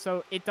further.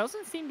 So it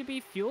doesn't seem to be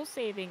fuel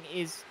saving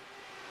is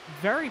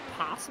very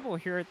possible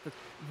here at the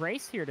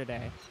race here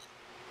today.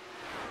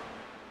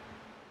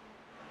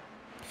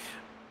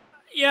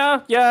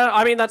 Yeah.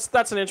 I mean,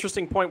 that's an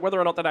interesting point,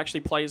 whether or not that actually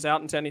plays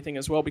out into anything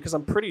as well, because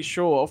I'm pretty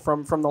sure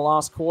from the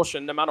last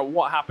caution, no matter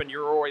what happened,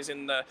 you're always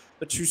in the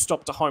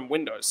 2-stop to home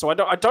window. So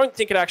I don't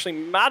think it actually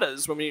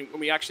matters when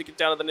we actually get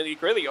down to the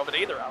nitty-gritty of it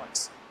either,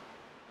 Alex.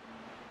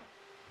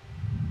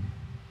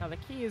 Now, the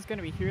key is going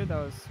to be here,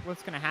 though, is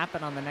what's going to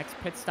happen on the next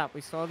pit stop.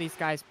 We saw these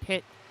guys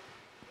pit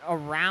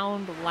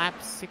around lap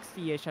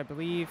 60-ish, I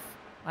believe.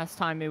 Last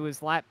time it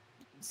was lap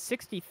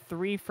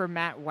 63 for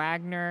Matt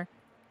Wagner.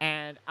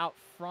 And out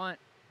front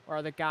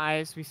are the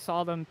guys. We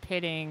saw them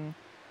pitting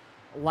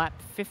lap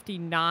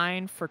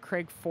 59 for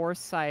Craig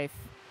Forsyth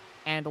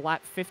and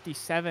lap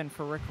 57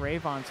 for Rick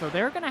Ravon. So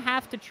they're going to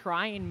have to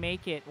try and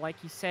make it, like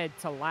you said,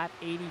 to lap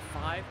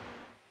 85.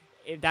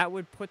 That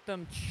would put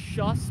them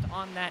just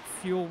on that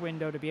fuel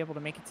window to be able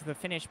to make it to the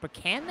finish. But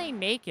can they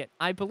make it?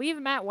 I believe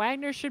Matt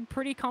Wagner should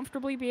pretty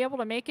comfortably be able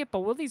to make it. But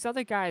will these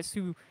other guys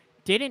who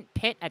didn't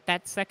pit at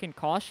that second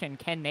caution,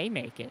 can they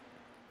make it?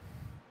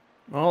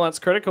 Well, that's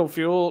critical.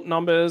 Fuel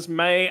numbers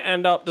may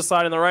end up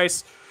deciding the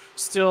race.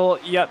 Still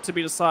yet to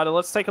be decided.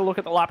 Let's take a look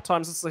at the lap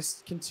times as they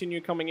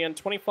continue coming in.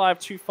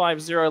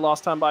 25.250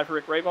 last time by for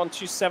Rick Ravon.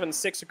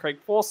 2.76 for Craig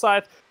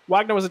Forsyth.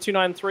 Wagner was a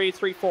 2.93,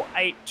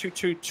 3.48,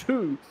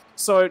 2.22.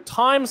 So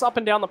times up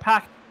and down the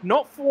pack,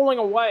 not falling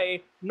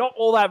away, not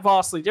all that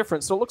vastly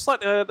different. So it looks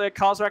like the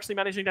cars are actually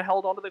managing to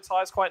hold onto their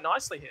tires quite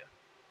nicely here.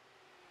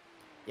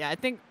 Yeah, I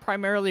think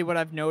primarily what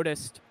I've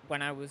noticed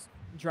when I was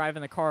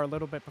driving the car a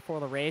little bit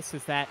before the race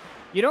is that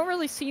you don't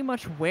really see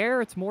much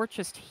wear. It's more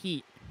just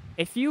heat.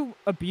 If you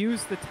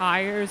abuse the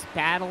tires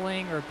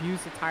battling or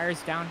abuse the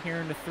tires down here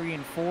into 3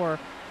 and 4,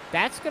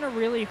 that's going to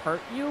really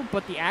hurt you,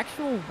 but the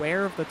actual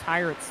wear of the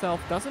tire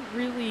itself doesn't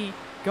really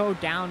go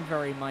down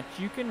very much.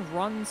 You can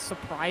run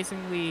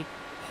surprisingly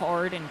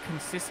hard and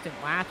consistent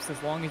laps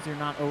as long as you're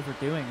not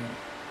overdoing it.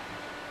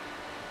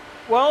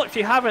 Well, if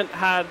you haven't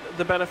had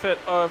the benefit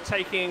of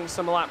taking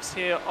some laps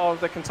here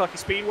of the Kentucky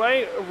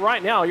Speedway,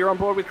 right now you're on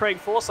board with Craig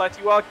Forsyth.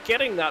 You are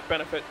getting that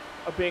benefit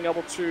of being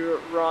able to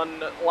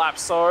run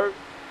laps. So,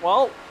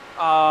 well,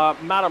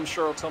 Matt, I'm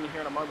sure will tell me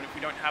here in a moment if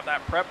we don't have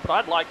that prep, but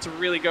I'd like to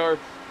really go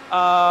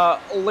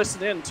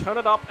listen in, turn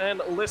it up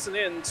and listen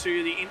in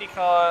to the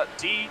IndyCar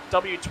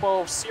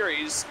DW12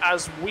 series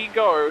as we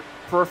go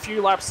for a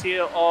few laps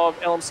here of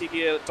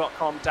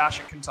lmcgear.com dash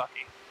at Kentucky.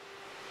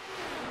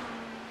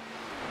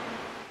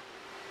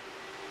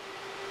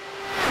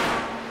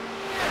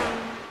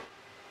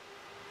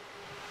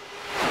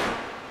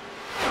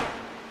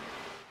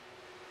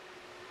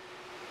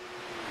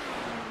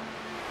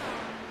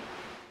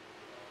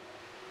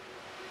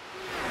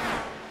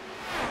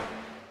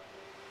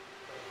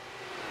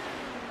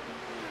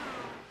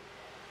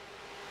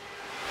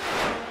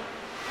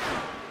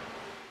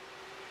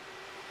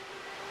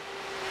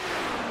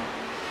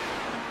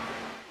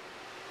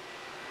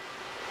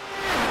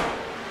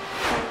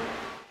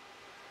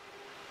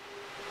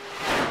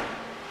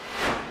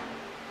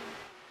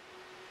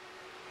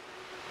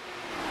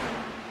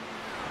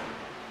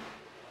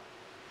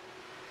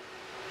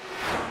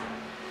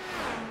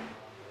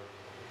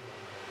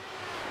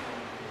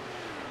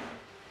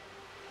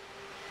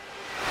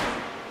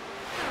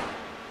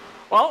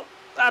 Well,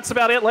 that's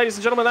about it, ladies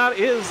and gentlemen. That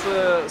is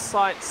the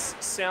sights,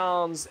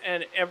 sounds,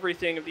 and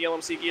everything of the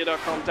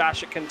lmcgear.com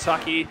dash at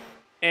Kentucky.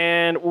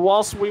 And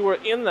whilst we were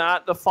in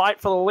that, the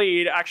fight for the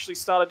lead actually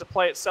started to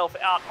play itself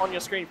out on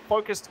your screen,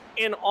 focused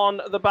in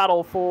on the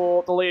battle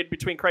for the lead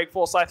between Craig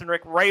Forsyth and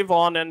Rick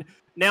Ravon. And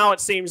now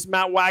it seems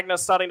Matt Wagner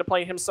starting to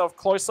play himself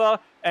closer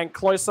and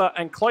closer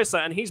and closer.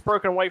 And he's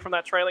broken away from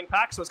that trailing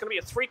pack. So it's going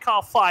to be a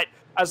 3-car fight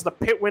as the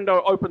pit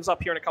window opens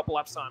up here in a couple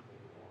laps' time.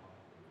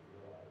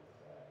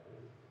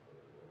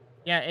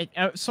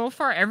 Yeah, so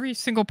far every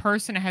single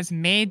person has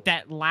made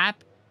that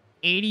lap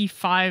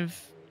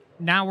 85.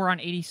 Now we're on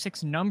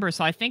 86 numbers,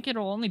 so I think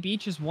it'll only be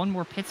just one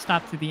more pit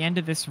stop to the end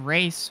of this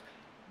race.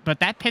 But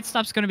that pit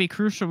stop's going to be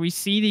crucial. We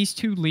see these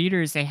two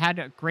leaders. They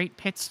had great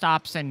pit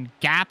stops and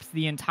gapped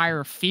the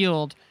entire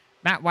field.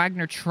 Matt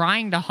Wagner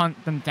trying to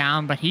hunt them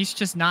down, but he's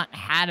just not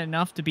had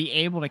enough to be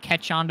able to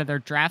catch on to their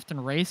draft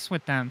and race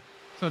with them.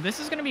 So this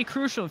is going to be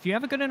crucial. If you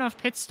have a good enough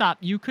pit stop,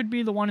 you could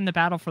be the one in the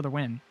battle for the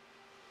win.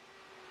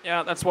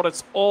 Yeah, that's what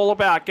it's all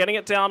about. Getting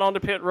it down onto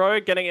pit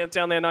road, getting it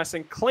down there nice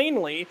and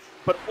cleanly,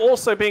 but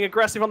also being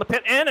aggressive on the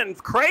pit end. And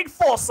Craig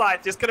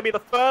Forsyth is going to be the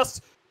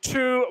first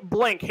to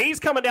blink. He's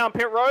coming down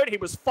pit road. He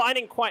was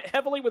fighting quite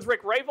heavily with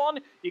Rick Ravon.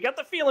 You get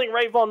the feeling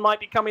Ravon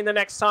might be coming the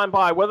next time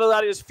by, whether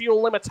that is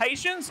fuel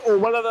limitations or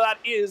whether that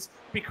is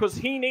because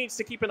he needs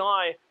to keep an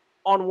eye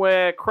on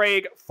where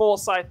Craig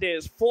Forsyth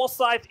is.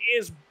 Forsyth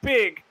is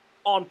big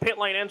on pit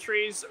lane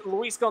entries.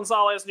 Luis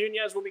Gonzalez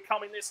Nunez will be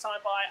coming this time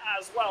by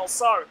as well.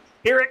 So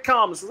here it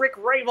comes. Rick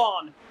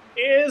Ravon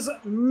is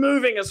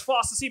moving as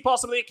fast as he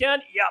possibly can.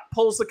 Yeah,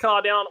 pulls the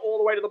car down all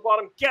the way to the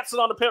bottom, gets it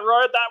onto pit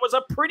road. That was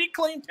a pretty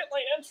clean pit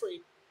lane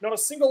entry. Not a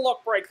single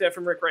lock break there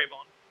from Rick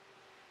Ravon.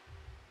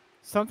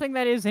 Something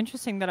that is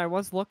interesting that I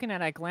was looking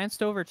at, I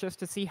glanced over just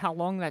to see how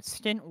long that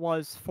stint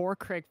was for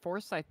Craig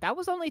Forsyth. That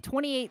was only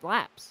 28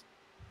 laps.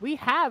 We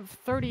have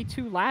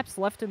 32 laps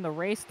left in the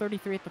race,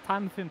 33 at the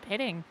time of him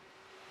pitting.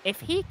 If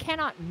he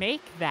cannot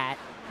make that,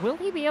 will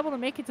he be able to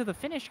make it to the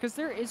finish? Because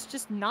there is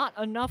just not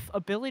enough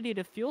ability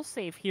to fuel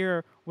save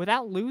here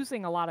without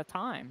losing a lot of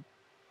time.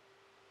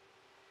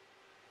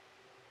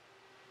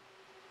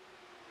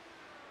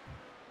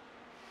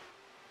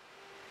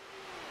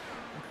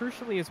 And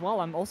crucially as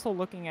well, I'm also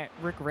looking at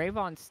Rick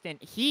Ravon's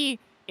stint. He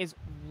is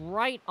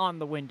right on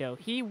the window.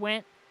 He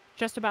went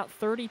just about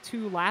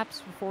 32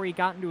 laps before he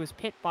got into his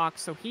pit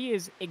box, so he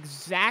is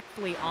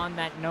exactly on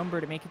that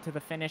number to make it to the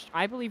finish.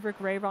 I believe Rick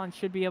Ravon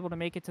should be able to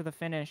make it to the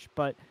finish,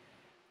 but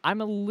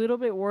I'm a little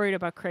bit worried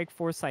about Craig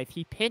Forsyth.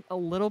 He pit a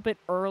little bit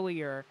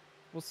earlier.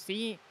 We'll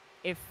see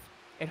if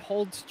it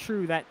holds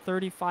true, that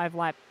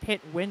 35-lap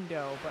pit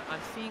window, but I'm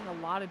seeing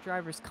a lot of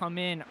drivers come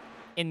in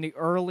the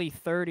early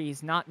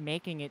 30s, not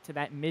making it to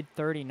that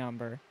mid-30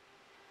 number.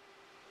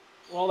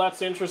 Well,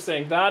 that's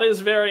interesting. That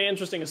is very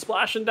interesting. A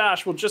splash and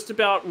dash will just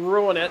about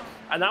ruin it,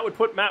 and that would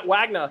put Matt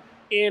Wagner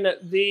in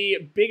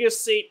the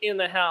biggest seat in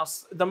the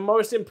house, the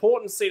most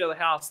important seat of the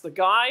house, the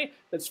guy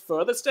that's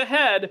furthest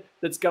ahead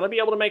that's going to be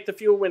able to make the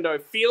fuel window.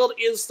 Field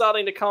is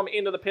starting to come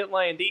into the pit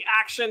lane. The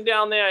action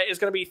down there is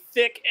going to be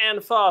thick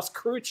and fast.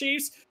 Crew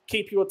chiefs,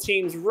 keep your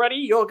teams ready.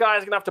 Your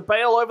guys are going to have to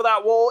bail over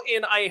that wall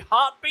in a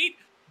heartbeat,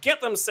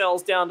 get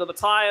themselves down to the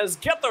tires,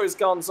 get those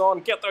guns on,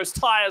 get those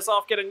tires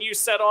off, get a new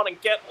set on, and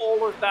get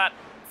all of that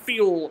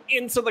fuel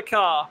into the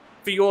car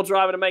for your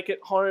driver to make it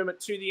home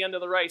to the end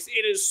of the race.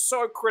 It is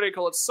so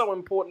critical. It's so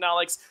important,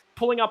 Alex.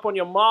 Pulling up on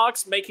your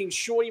marks, making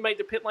sure you make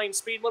the pit lane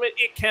speed limit.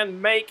 It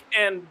can make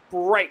and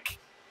break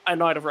a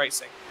night of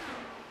racing.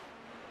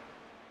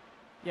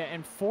 Yeah,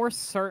 and for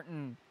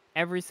certain,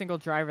 every single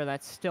driver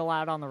that's still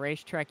out on the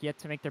racetrack yet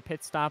to make their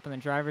pit stop, and the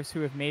drivers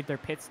who have made their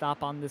pit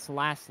stop on this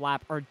last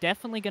lap are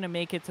definitely going to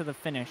make it to the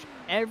finish.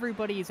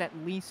 Everybody's at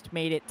least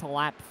made it to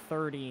lap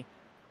 30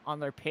 on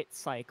their pit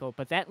cycle,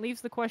 but that leaves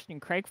the question.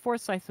 Craig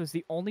Forsyth was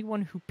the only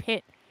one who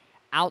pit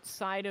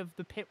outside of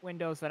the pit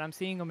windows that I'm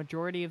seeing a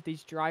majority of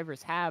these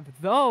drivers have,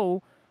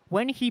 though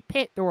when he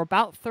pit, there were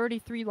about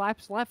 33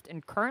 laps left,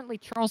 and currently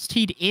Charles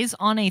Teed is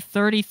on a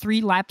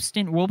 33-lap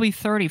stint, will be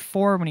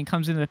 34 when he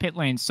comes into the pit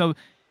lane, so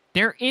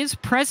there is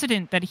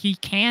precedent that he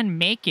can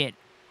make it,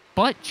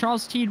 but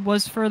Charles Teed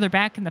was further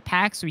back in the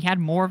pack, so he had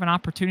more of an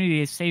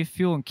opportunity to save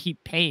fuel and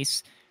keep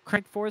pace.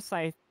 Craig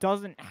Forsyth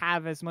doesn't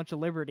have as much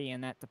liberty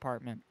in that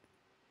department.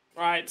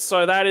 Right,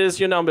 so that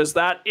is your numbers.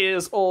 That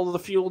is all the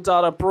fuel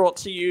data brought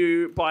to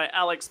you by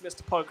Alex,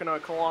 Mr. Pocono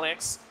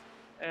Colonics.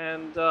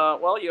 And,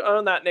 well, you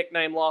earned that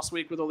nickname last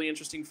week with all the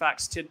interesting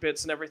facts,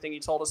 tidbits, and everything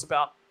you told us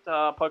about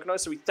Pocono.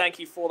 So we thank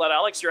you for that,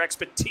 Alex. Your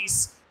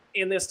expertise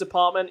in this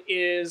department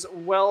is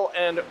well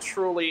and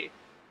truly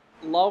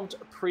loved,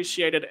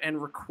 appreciated,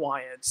 and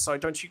required. So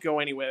don't you go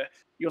anywhere.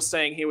 You're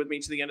staying here with me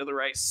to the end of the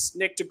race.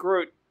 Nick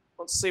DeGroot,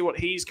 let's see what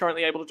he's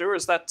currently able to do. Or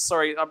is that,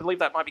 sorry, I believe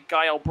that might be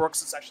Gael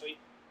Brooks. It's actually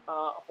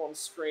up on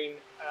screen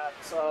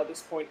at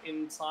this point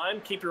in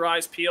time. Keep your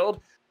eyes peeled.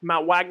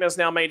 Matt Wagner's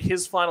now made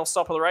his final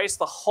stop of the race.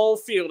 The whole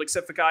field,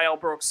 except for Gael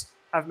Brooks,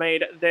 have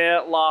made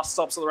their last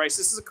stops of the race.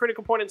 This is a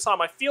critical point in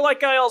time. I feel like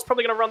Gael's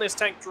probably going to run this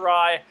tank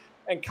dry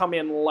and come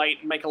in late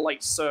and make a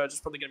late surge. It's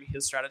probably going to be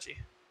his strategy.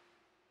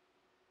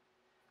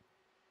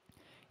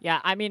 Yeah,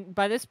 I mean,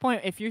 by this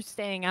point, if you're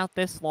staying out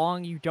this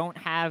long, you don't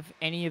have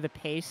any of the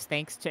pace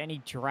thanks to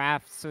any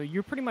draft. So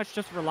you're pretty much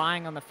just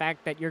relying on the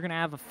fact that you're going to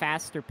have a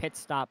faster pit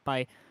stop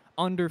by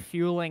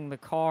under-fueling the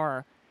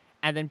car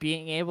and then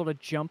being able to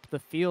jump the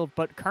field.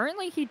 But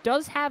currently, he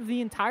does have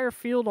the entire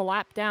field a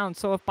lap down.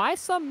 So if by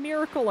some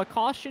miracle a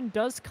caution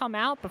does come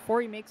out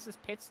before he makes his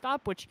pit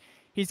stop, which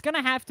he's going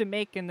to have to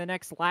make in the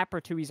next lap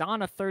or two, he's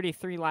on a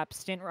 33-lap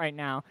stint right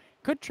now,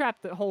 could trap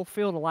the whole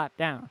field a lap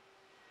down.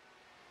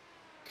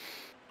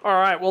 All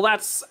right, well,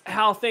 that's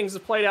how things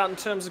have played out in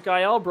terms of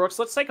Gael Brooks.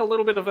 Let's take a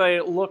little bit of a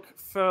look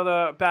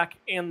further back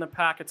in the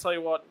pack. I tell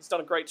you what, he's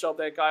done a great job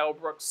there, Gael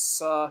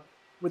Brooks,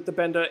 with the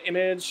Bender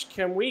image.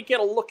 Can we get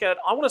a look at...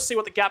 I want to see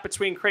what the gap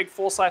between Craig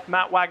Forsyth,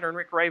 Matt Wagner, and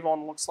Rick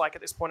Ravon looks like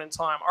at this point in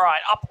time. All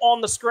right, up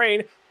on the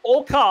screen,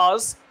 all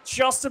cars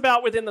just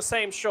about within the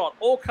same shot.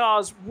 All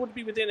cars would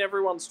be within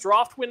everyone's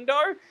draft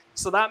window,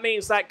 so that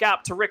means that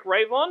gap to Rick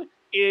Ravon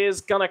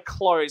is going to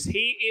close.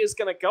 He is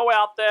going to go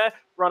out there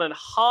running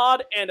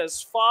hard and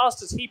as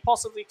fast as he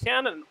possibly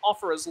can and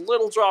offer as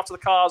little draft to the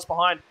cars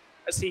behind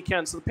as he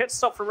can. So the pit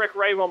stop from Rick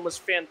Ravon was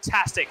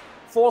fantastic.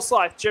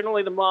 Forsyth,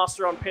 generally the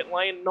master on pit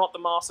lane, not the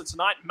master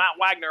tonight. Matt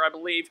Wagner, I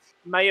believe,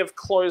 may have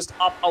closed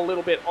up a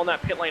little bit on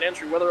that pit lane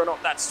entry, whether or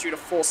not that's due to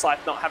Forsyth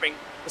not having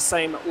the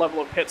same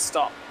level of pit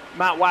stop.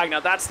 Matt Wagner,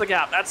 that's the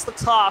gap. That's the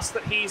task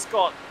that he's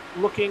got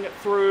looking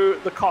through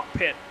the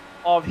cockpit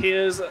of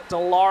his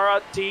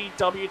Dallara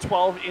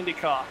DW12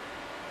 IndyCar.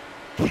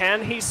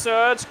 Can he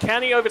surge?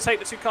 Can he overtake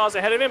the two cars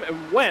ahead of him?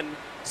 And when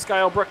does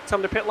Gael Brooks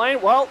come to pit lane?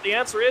 Well, the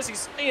answer is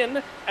he's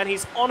in, and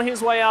he's on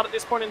his way out at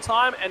this point in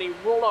time, and he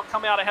will not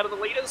come out ahead of the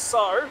leaders.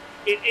 So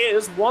it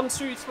is 1,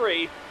 2,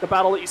 3, the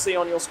battle that you see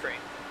on your screen.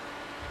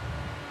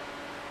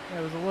 Yeah,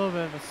 it was a little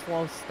bit of a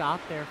slow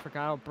stop there for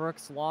Gael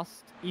Brooks.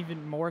 Lost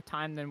even more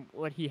time than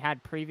what he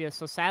had previous.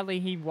 So sadly,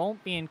 he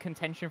won't be in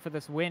contention for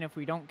this win if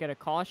we don't get a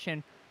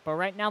caution. But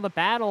right now, the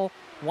battle,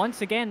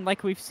 once again,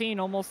 like we've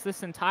seen almost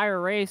this entire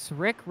race,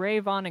 Rick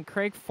Ravon and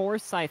Craig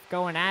Forsyth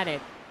going at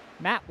it.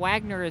 Matt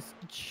Wagner is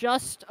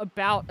just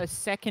about a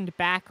second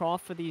back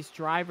off of these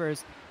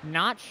drivers.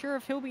 Not sure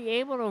if he'll be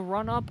able to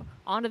run up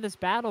onto this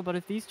battle, but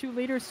if these two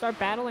leaders start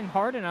battling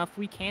hard enough,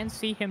 we can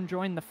see him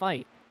join the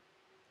fight.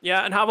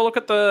 Yeah, and have a look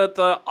at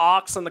the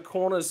arcs and the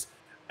corners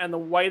and the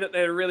way that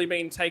they're really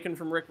being taken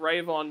from Rick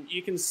Ravon.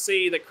 You can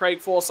see that Craig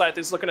Forsyth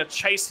is looking to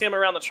chase him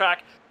around the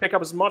track, pick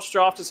up as much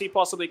draft as he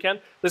possibly can.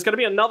 There's going to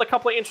be another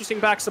couple of interesting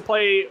backs to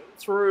play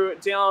through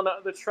down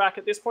the track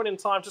at this point in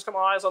time. Just got my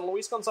eyes on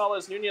Luis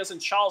Gonzalez Nunez and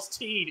Charles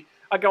Teed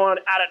are going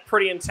at it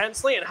pretty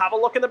intensely. And have a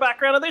look in the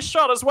background of this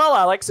shot as well,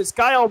 Alex. It's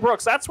Gael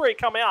Brooks. That's where he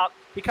come out.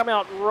 He come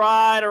out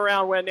right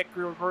around where Nick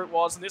de Groot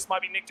was, and this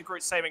might be Nick de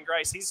Groot's saving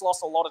grace. He's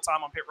lost a lot of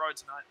time on pit road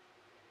tonight.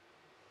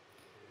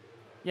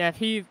 Yeah, if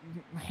he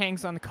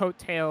hangs on the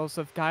coattails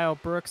of Gael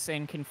Brooks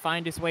and can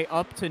find his way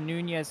up to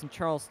Nunez and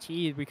Charles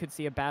Teed, we could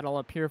see a battle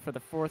up here for the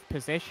 4th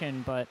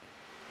position. But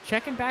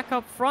checking back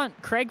up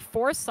front, Craig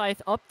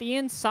Forsyth up the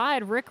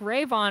inside. Rick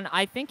Ravon,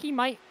 I think he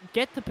might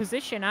get the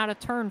position out of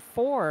turn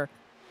 4.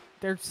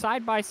 They're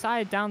side by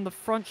side down the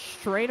front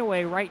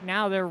straightaway right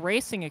now. They're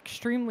racing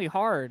extremely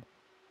hard.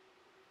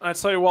 I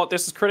tell you what,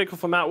 this is critical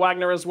for Matt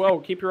Wagner as well.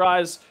 Keep your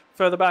eyes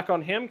further back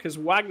on him because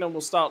Wagner will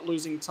start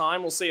losing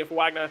time. We'll see if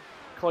Wagner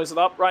close it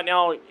up. Right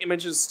now,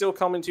 images still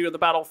coming to you of the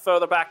battle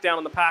further back down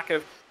in the pack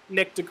of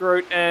Nick de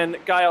Groot and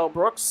Gael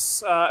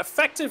Brooks,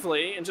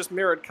 effectively in just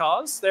mirrored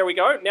cars. There we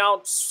go.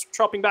 Now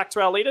dropping back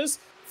to our leaders.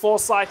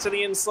 Forsyth to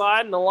the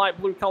inside in the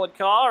light blue colored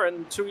car,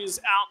 and to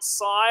his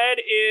outside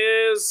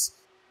is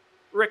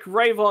Rick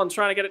Ravon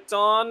trying to get it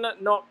done.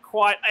 Not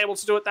quite able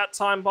to do it that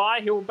time by.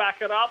 He'll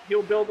back it up.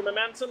 He'll build the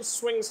momentum,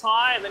 swings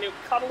high, and then he'll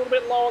cut a little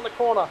bit low on the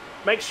corner.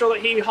 Make sure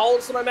that he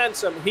holds the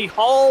momentum. He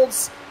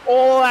holds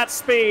all that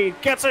speed.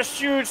 Gets a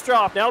huge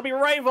drop. Now it'll be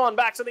Ravon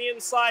back to the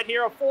inside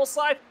here of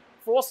Forsyth.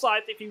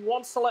 Forsyth, if he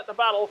wants to let the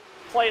battle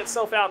play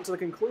itself out into the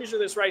conclusion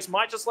of this race,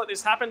 might just let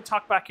this happen,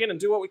 tuck back in,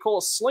 and do what we call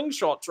a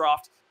slingshot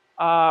draft.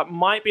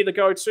 Might be the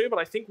go-to, but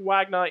I think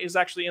Wagner is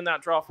actually in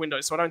that draft window,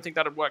 so I don't think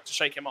that would work to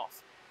shake him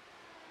off.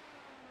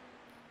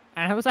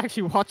 And I was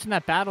actually watching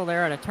that battle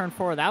there at a turn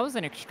 4. That was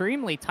an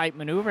extremely tight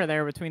maneuver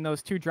there between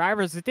those two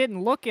drivers. It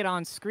didn't look it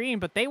on screen,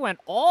 but they went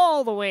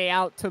all the way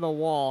out to the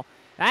wall.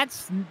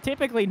 That's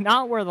typically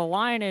not where the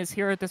line is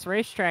here at this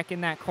racetrack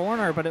in that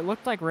corner, but it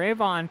looked like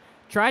Ravon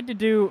tried to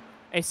do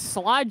a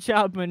slide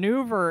job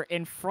maneuver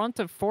in front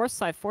of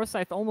Forsyth.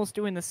 Forsyth almost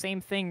doing the same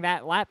thing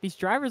that lap. These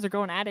drivers are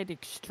going at it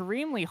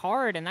extremely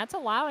hard, and that's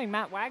allowing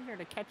Matt Wagner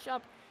to catch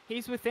up.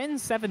 He's within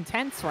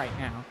 7/10 right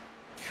now.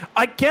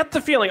 I get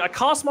the feeling. I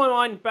cast my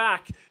mind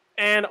back,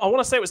 and I want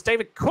to say it was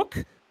David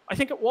Cook. I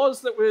think it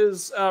was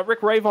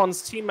Rick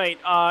Ravon's teammate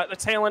at the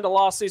tail end of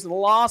last season. The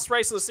last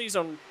race of the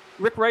season,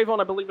 Rick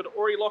Ravon, I believe, had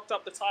already locked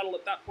up the title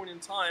at that point in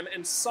time,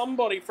 and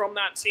somebody from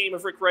that team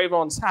of Rick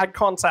Ravon's had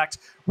contact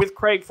with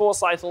Craig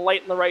Forsyth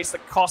late in the race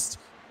that cost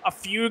a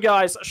few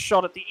guys a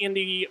shot at the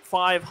Indy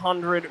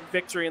 500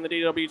 victory in the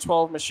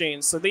DW12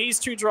 machine. So these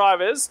two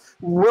drivers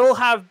will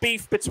have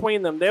beef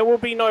between them. There will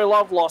be no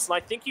love lost, and I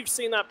think you've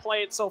seen that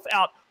play itself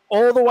out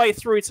all the way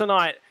through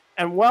tonight.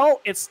 And,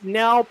 well, it's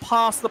now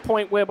past the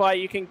point whereby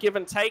you can give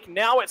and take.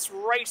 Now it's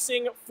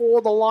racing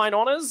for the line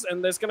honors,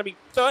 and there's going to be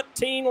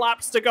 13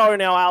 laps to go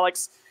now,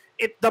 Alex.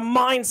 The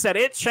mindset,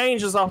 it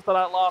changes after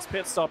that last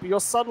pit stop.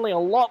 You're suddenly a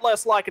lot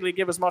less likely to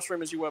give as much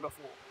room as you were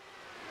before.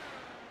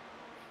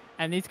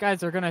 And these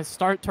guys are going to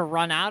start to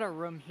run out of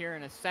room here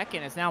in a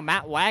second, as now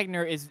Matt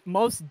Wagner is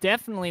most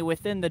definitely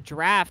within the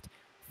draft.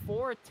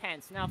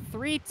 4/10, now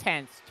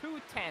 3/10,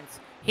 2/10.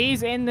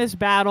 He's in this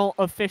battle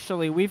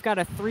officially. We've got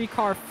a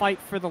 3-car fight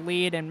for the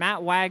lead, and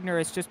Matt Wagner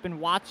has just been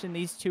watching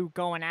these two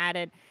going at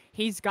it.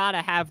 He's got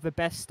to have the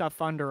best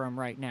stuff under him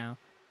right now.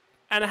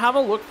 And have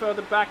a look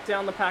further back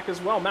down the pack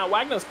as well. Matt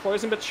Wagner's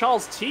closing, but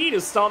Charles Teed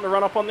is starting to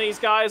run up on these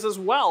guys as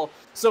well.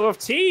 So if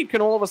Teed can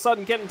all of a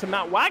sudden get into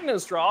Matt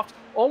Wagner's draft,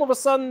 all of a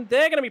sudden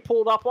they're going to be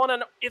pulled up on,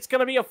 and it's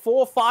going to be a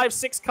 4, 5,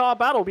 6-car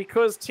battle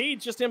because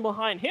Teed's just in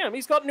behind him.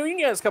 He's got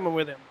Nunez coming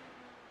with him.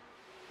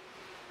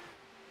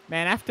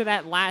 Man, after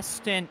that last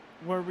stint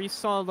where we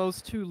saw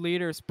those two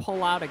leaders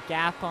pull out a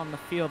gap on the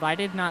field, I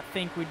did not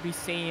think we'd be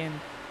seeing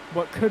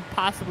what could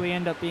possibly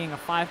end up being a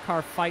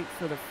 5-car fight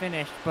for the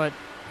finish, but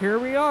here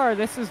we are.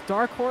 This is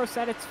Dark Horse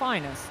at its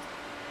finest.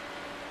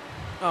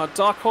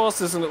 Dark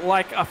Horse isn't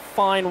like a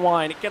fine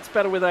wine. It gets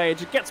better with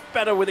age. It gets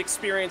better with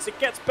experience. It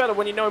gets better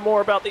when you know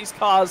more about these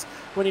cars,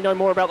 when you know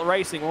more about the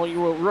racing. Well,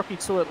 you were rookie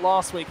to it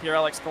last week here,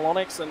 Alex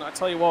Kolonix, and I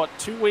tell you what,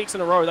 2 weeks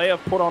in a row, they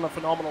have put on a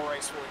phenomenal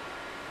race for you.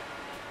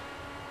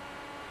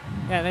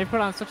 Yeah, they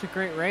put on such a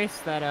great race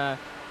that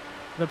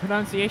the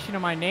pronunciation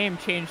of my name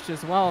changed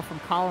as well from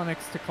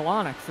Kolonix to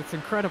Kolonix. It's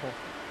incredible.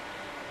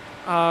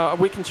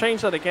 We can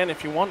change that again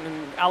if you want,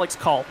 and Alex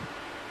Cole.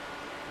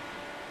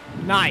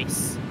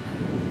 Nice.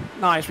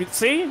 Nice.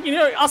 See, you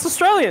know, us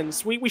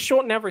Australians, we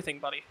shorten everything,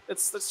 buddy.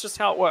 That's just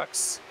how it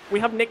works. We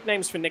have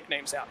nicknames for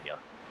nicknames out here.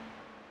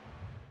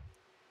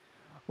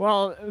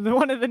 Well,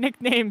 one of the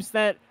nicknames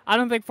that I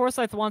don't think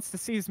Forsyth wants to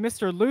see is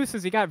Mr. Loose,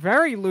 as he got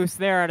very loose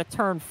there at a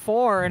turn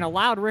 4 and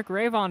allowed Rick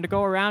Ravon to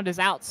go around his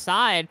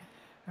outside.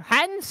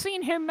 Hadn't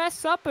seen him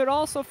mess up at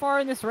all so far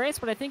in this race,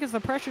 but I think as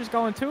the pressure's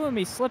going to him,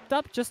 he slipped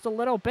up just a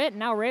little bit, and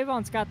now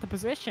Ravon's got the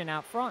position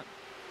out front.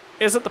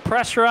 Is it the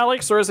pressure,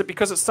 Alex, or is it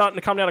because it's starting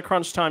to come down to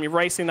crunch time? You're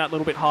racing that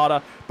little bit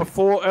harder.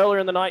 Before, earlier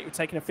in the night, you were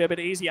taking a fair bit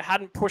easier. You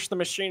hadn't pushed the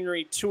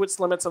machinery to its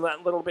limits and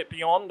that little bit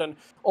beyond, and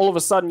all of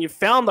a sudden you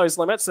found those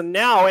limits, and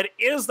now it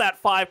is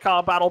that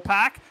 5-car battle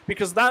pack,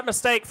 because that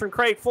mistake from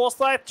Craig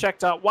Forsyth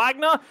checked out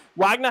Wagner.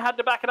 Wagner had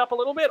to back it up a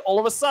little bit. All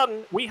of a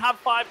sudden, we have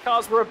 5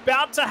 cars. We're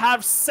about to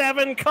have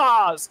 7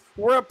 cars.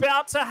 We're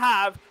about to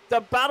have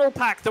the battle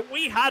pack that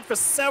we had for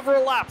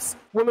several laps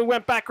when we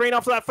went back green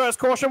after that first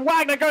caution.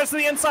 Wagner goes to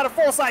the inside of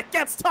Forsyth,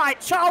 gets tight.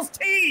 Charles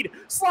Teed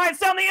slides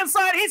down the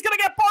inside. He's going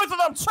to get both of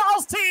them.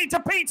 Charles Teed to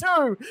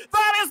P2.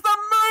 That is the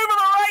move of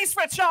the race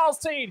for Charles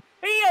Teed.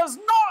 He has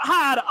not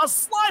had a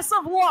slice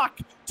of luck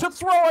to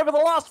throw over the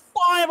last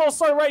 5 or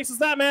so races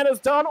that man has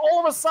done. All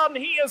of a sudden,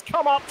 he has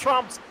come up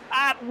trumps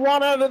at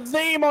one of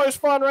the most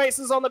fun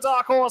races on the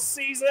Dark Horse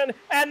season.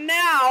 And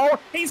now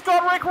he's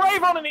got Rick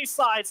Ravon in his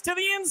sides. To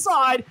the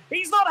inside,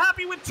 he's not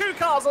happy with 2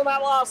 cars on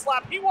that last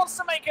lap. He wants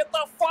to make it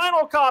the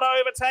final car to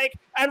overtake.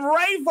 And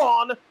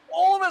Ravon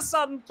all of a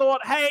sudden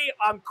thought, hey,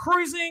 I'm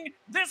cruising.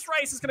 This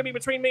race is going to be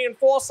between me and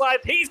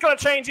Forsyth. He's going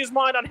to change his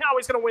mind on how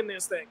he's going to win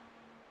this thing.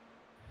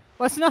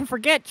 Let's not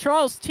forget,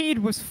 Charles Teed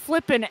was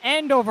flipping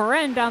end over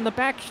end down the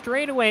back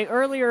straightaway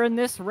earlier in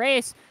this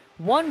race.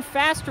 One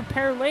fast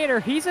repair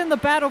later, he's in the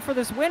battle for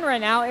this win right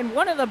now in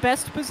one of the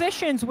best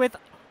positions with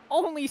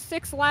only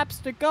 6 laps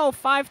to go,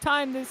 5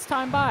 times this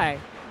time by.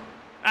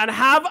 And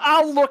have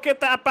a look at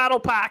that battle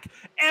pack.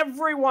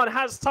 Everyone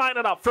has tightened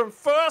it up from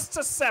 1st to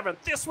 7th.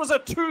 This was a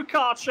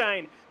 2-car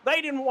chain. They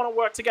didn't want to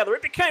work together.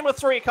 It became a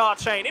 3-car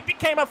chain. It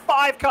became a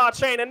 5-car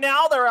chain. And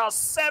now there are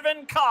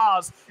 7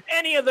 cars.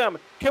 Any of them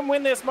can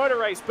win this motor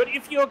race. But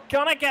if you're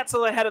going to get to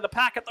the head of the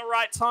pack at the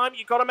right time,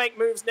 you've got to make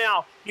moves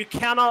now. You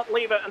cannot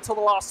leave it until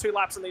the last 2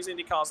 laps in these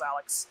Indy cars,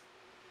 Alex.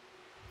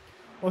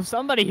 Well,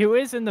 somebody who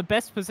is in the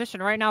best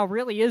position right now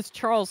really is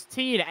Charles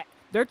Teed.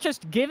 They're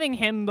just giving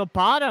him the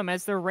bottom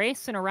as they're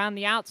racing around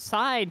the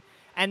outside.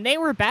 And they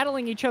were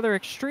battling each other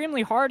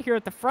extremely hard here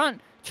at the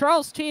front.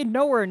 Charles Teed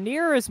nowhere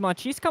near as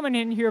much. He's coming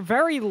in here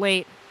very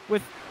late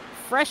with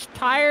fresh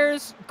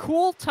tires,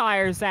 cool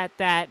tires at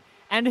that,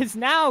 and is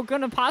now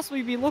going to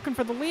possibly be looking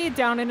for the lead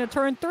down into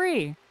turn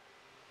 3.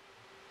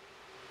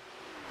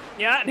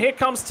 Yeah, and here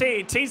comes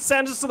Teed. Teed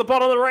sends us to the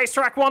bottom of the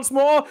racetrack once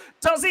more.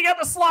 Does he get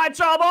the slide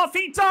job off?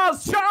 He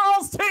does.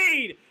 Charles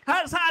Teed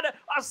has had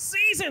a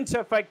season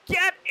to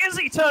forget. Is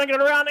he turning it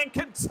around in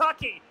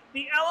Kentucky?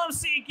 The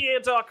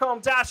LMCgear.com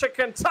dash at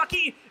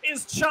Kentucky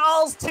is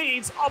Charles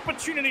Teed's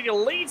opportunity to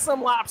lead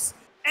some laps,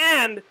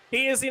 and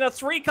he is in a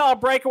 3-car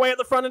breakaway at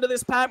the front end of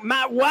this pack.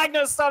 Matt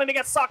Wagner's starting to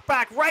get sucked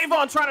back.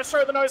 Ravon trying to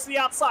show the nose to the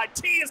outside.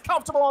 Teed is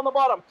comfortable on the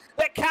bottom.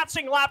 They're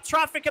catching lap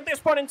traffic at this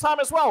point in time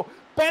as well.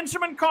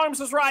 Benjamin Combs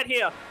is right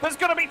here. There's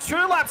going to be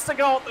 2 laps to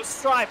go at the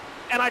stripe,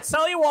 and I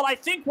tell you what, I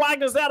think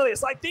Wagner's out of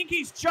this. I think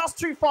he's just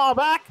too far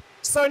back.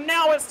 So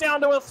now it's down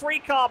to a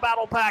 3-car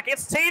battle pack.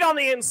 It's Teed on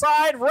the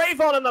inside,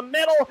 Ravon in the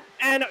middle,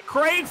 and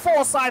Craig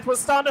Forsyth was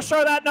starting to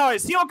show that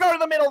nose. He'll go to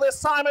the middle this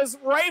time as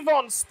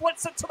Ravon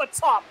splits it to the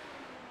top.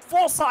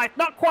 Forsyth,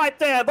 not quite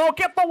there. They'll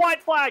get the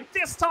white flag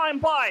this time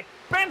by.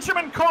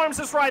 Benjamin Combs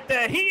is right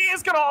there. He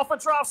is going to offer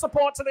draft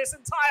support to this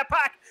entire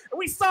pack.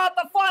 We start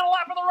the final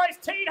lap of the race.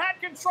 Teed had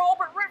control,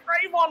 but Rick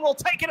Ravon will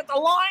take it at the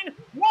line.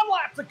 1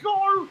 lap to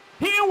go.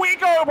 Here we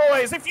go,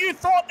 boys. If you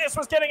thought this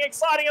was getting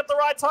exciting at the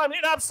right time,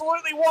 it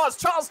absolutely was.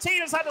 Charles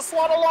Teed has had to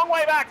slot a long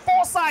way back.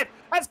 Forsyth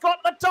has got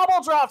the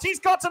double draft. He's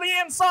got to the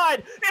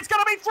inside. It's going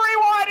to be 3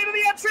 wide into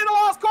the entry in the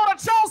last corner.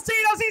 Charles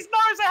Teed has his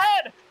nose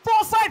ahead.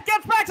 Forsyth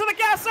gets back to the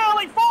gas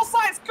early.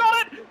 Forsyth's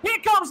got it.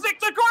 Here comes Nick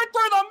de Groot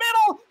through the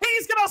middle.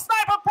 He's going to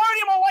snipe a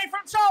podium away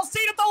from Charles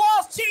Teed at the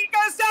last. He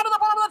goes down to the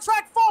bottom of the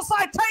track.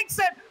 Forsyth takes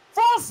it.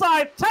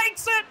 Forsyth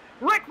takes it.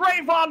 Rick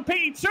Ravon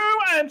P2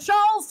 and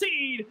Charles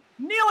Teed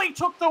nearly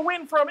took the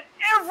win from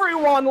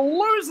everyone.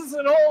 Loses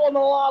it all on the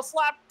last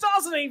lap.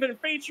 Doesn't even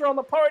feature on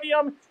the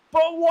podium.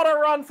 But what a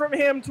run from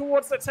him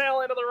towards the tail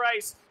end of the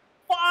race.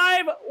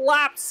 5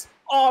 laps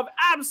of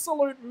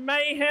absolute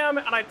mayhem,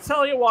 and I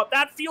tell you what,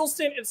 that fuel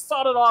stint, it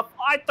started off,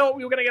 I thought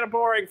we were going to get a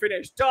boring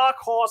finish. Dark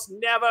Horse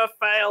never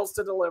fails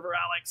to deliver,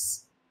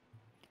 Alex.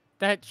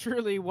 That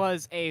truly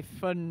was a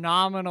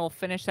phenomenal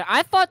finish there.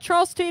 I thought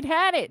Charles Teed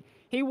had it.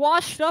 He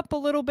washed up a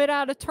little bit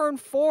out of turn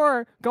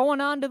 4, going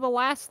on to the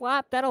last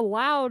lap. That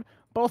allowed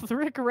both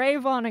Rick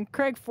Ravon and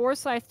Craig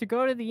Forsyth to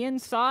go to the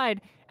inside,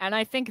 and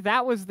I think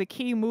that was the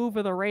key move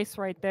of the race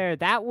right there.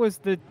 That was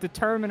the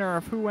determiner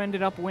of who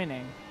ended up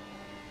winning.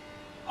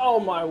 Oh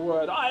my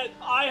word, I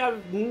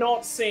have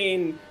not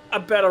seen a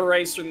better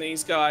race from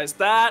these guys.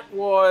 That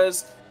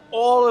was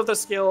all of the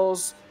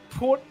skills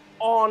put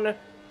on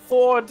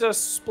for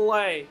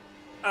display.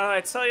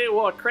 I tell you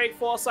what, Craig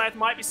Forsyth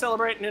might be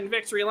celebrating in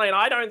victory lane.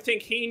 I don't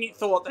think he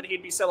thought that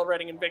he'd be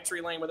celebrating in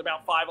victory lane with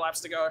about 5 laps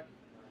to go.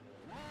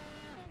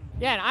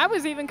 Yeah, and I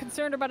was even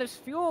concerned about his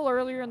fuel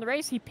earlier in the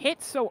race. He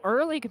pit so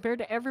early compared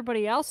to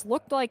everybody else.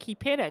 Looked like he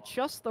pit at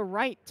just the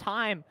right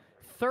time.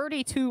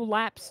 32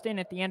 laps in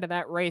at the end of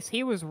that race.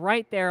 He was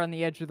right there on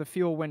the edge of the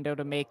fuel window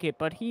to make it,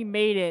 but he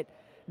made it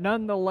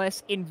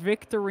nonetheless in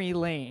victory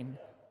lane.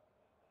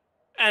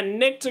 And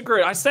Nick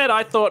DeGroot,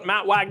 I thought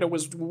Matt Wagner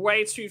was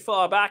way too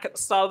far back at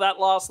the start of that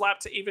last lap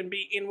to even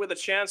be in with a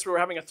chance. We were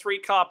having a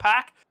 3-car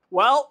pack.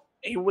 Well,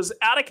 he was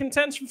out of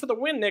contention for the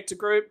win, Nick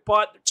DeGroot,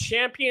 but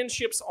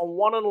championships are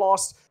won and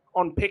lost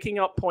on picking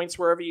up points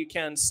wherever you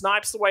can.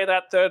 Snipes away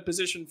that 3rd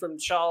position from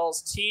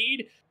Charles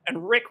Teed,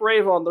 and Rick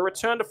Ravon, the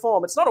return to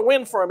form. It's not a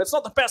win for him. It's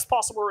not the best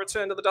possible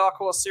return to the Dark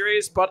Horse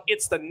Series, but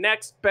it's the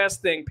next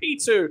best thing.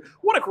 P2,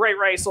 what a great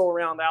race all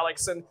around,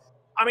 Alex. And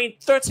I mean,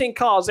 13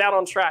 cars out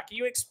on track.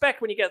 You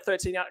expect when you get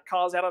 13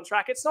 cars out on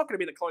track, it's not going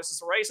to be the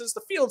closest of races.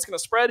 The field's going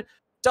to spread.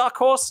 Dark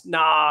Horse?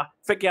 Nah,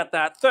 forget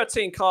that.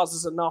 13 cars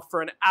is enough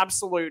for an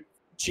absolute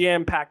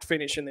jam-packed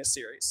finish in this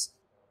series.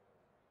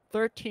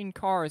 13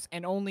 cars,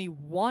 and only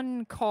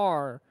 1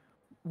 car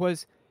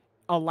was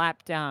a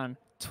lap down.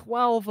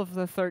 12 of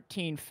the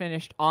 13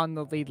 finished on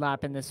the lead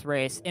lap in this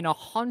race in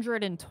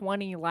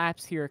 120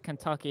 laps here at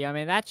Kentucky. I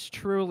mean, that's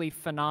truly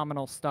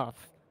phenomenal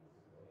stuff.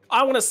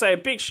 I want to say a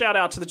big shout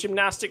out to the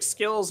gymnastic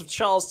skills of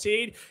Charles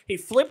Teed. He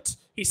flipped,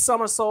 he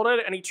somersaulted,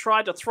 and he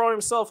tried to throw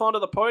himself onto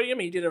the podium.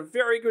 He did a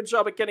very good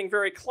job at getting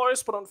very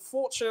close, but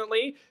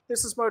unfortunately,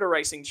 this is motor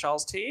racing,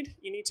 Charles Teed.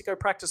 You need to go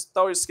practice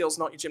those skills,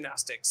 not your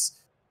gymnastics.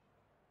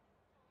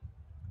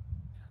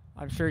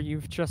 I'm sure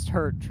you've just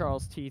hurt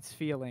Charles Teed's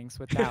feelings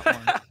with that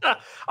one.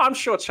 I'm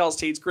sure Charles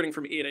Teed's grinning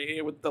from ear to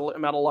ear with the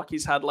amount of luck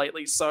he's had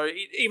lately, so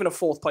even a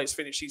 4th place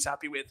finish he's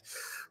happy with.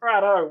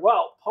 Righto,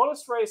 well,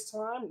 post-race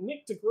time,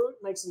 Nick DeGroot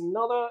makes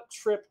another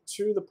trip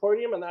to the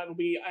podium, and that'll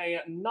be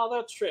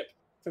another trip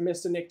for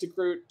Mr. Nick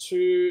DeGroot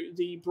to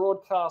the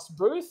broadcast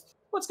booth.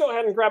 Let's go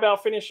ahead and grab our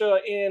finisher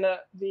in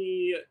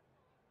the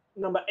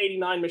number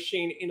 89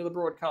 machine into the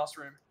broadcast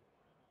room.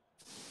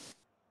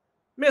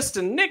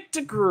 Mr. Nick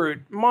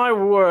DeGroot, my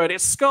word,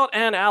 it's Scott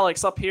and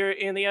Alex up here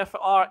in the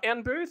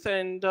FRN booth,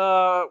 and,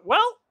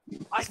 well,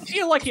 I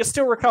feel like you're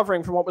still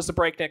recovering from what was the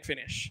breakneck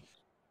finish.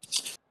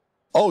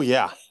 Oh,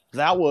 yeah,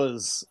 that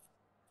was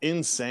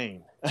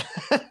insane.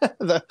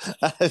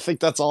 I think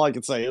that's all I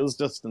could say. It was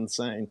just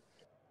insane.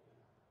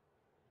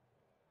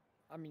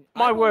 I mean,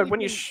 my word,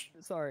 when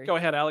sorry. Go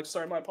ahead, Alex.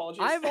 Sorry, my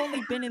apologies. I've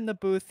only been in the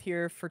booth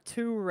here for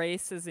 2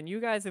 races, and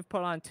you guys have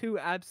put on 2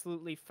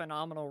 absolutely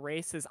phenomenal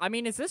races. I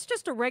mean, is this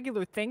just a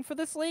regular thing for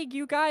this league?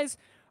 You guys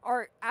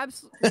are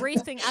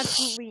racing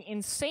absolutely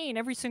insane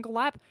every single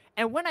lap,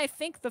 and when I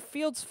think the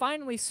field's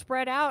finally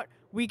spread out,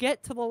 we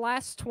get to the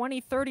last 20,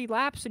 30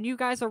 laps, and you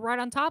guys are right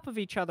on top of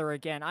each other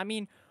again. I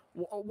mean,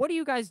 what are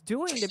you guys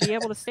doing to be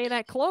able to stay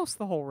that close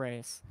the whole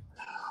race?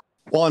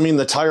 Well, I mean,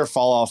 the tire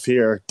fall off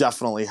here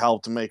definitely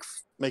helped make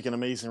an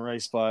amazing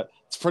race, but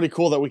it's pretty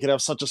cool that we could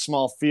have such a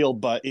small field,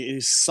 but it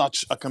is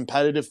such a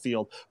competitive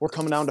field. We're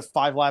coming down to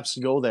 5 laps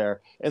to go there,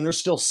 and there's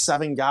still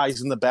 7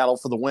 guys in the battle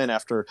for the win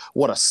after,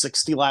 what, a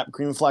 60-lap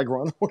green flag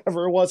run,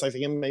 whatever it was. I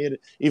think it may have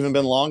even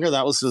been longer.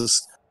 That was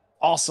just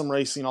awesome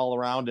racing all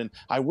around, and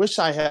I wish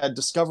I had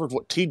discovered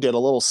what T did a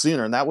little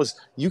sooner, and that was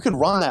you could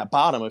run that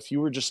bottom if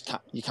you were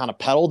you kind of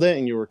pedaled it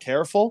and you were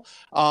careful.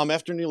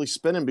 After nearly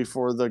spinning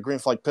before the green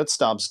flag pit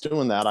stops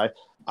doing that,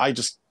 I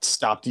just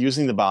stopped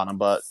using the bottom,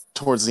 but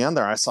towards the end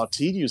there, I saw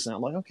T using it.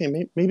 I'm like,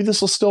 okay, maybe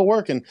this will still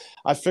work, and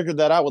I figured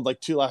that out with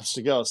like 2 laps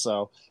to go,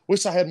 so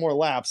wish I had more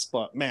laps,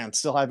 but man,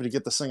 still happy to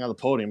get this thing on the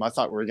podium. I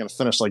thought we were going to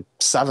finish like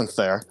 7th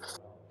there.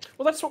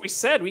 Well, that's what we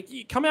said.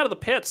 You come out of the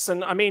pits,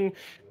 and I mean,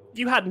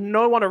 you had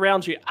no one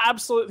around you,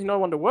 absolutely no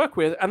one to work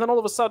with, and then all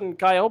of a sudden,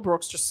 Gael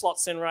Brooks just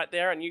slots in right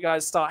there, and you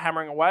guys start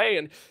hammering away,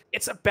 and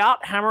it's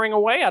about hammering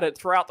away at it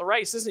throughout the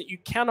race, isn't it? You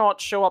cannot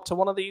show up to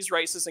one of these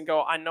races and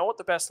go, I know what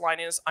the best line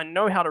is, I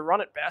know how to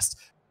run it best.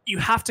 You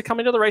have to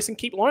come into the race and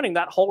keep learning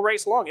that whole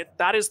race long.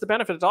 That is the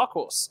benefit of Dark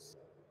Horse.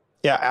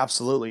 Yeah,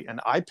 absolutely. And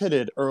I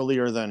pitted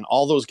earlier than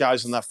all those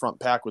guys in that front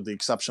pack with the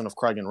exception of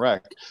Craig and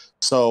Rick.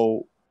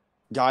 So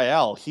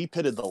Gael, he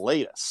pitted the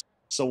latest.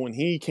 So when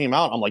he came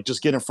out, I'm like,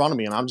 just get in front of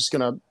me, and I'm just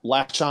going to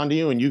latch on to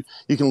you, and you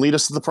can lead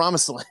us to the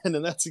promised land.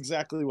 And that's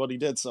exactly what he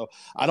did. So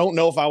I don't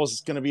know if I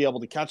was going to be able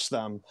to catch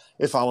them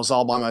if I was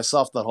all by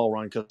myself that whole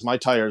run, because my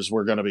tires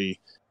were going to be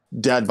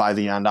dead by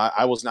the end.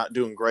 I was not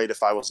doing great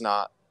if I was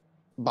not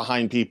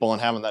behind people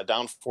and having that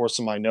downforce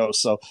in my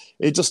nose. So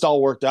it just all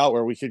worked out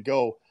where we could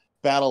go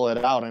battle it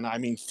out. And I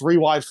mean, 3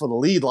 wide for the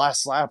lead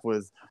last lap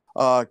with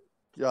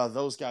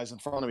those guys in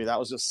front of me. That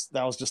was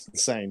just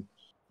insane.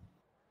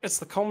 It's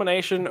the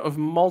culmination of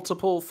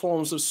multiple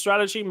forms of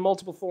strategy,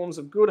 multiple forms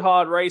of good,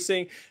 hard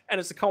racing, and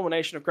it's a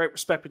culmination of great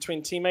respect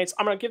between teammates.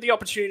 I'm going to give the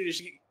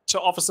opportunity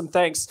to offer some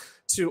thanks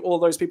to all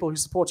those people who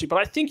support you, but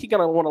I think you're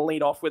going to want to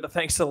lead off with a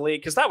thanks to the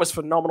league, because that was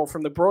phenomenal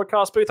from the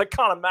broadcast booth. I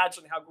can't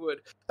imagine how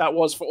good that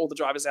was for all the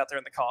drivers out there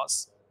in the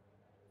cars.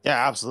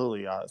 Yeah,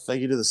 absolutely.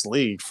 Thank you to this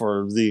league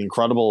for the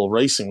incredible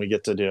racing we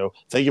get to do.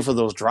 Thank you for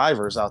those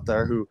drivers out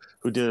there who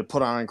did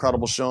put on an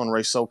incredible show and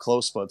race so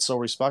close, but so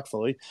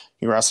respectfully.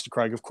 Congrats to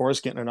Craig, of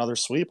course, getting another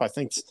sweep. I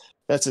think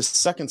that's his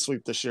 2nd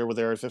sweep this year with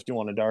Area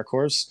 51 and Dark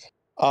Horse.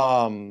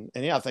 And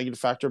yeah, thank you to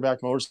Factorback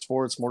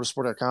Motorsports,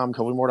 motorsport.com,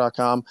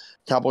 cowboymore.com,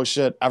 Cowboy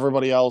Shit,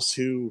 everybody else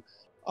who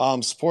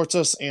supports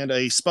us, and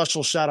a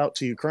special shout out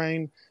to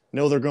Ukraine.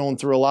 know they're going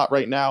through a lot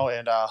right now,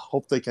 and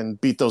hope they can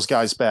beat those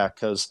guys back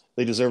because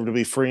they deserve to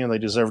be free and they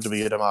deserve to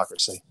be a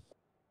democracy.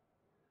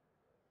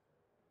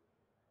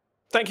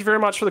 Thank you very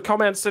much for the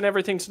comments and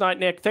everything tonight,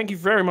 Nick. Thank you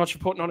very much for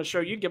putting on a show.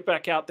 You get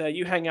back out there,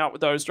 you hang out with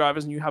those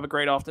drivers, and you have a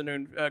great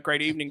afternoon,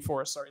 great evening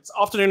for us. Sorry, it's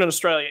afternoon in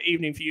Australia,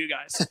 evening for you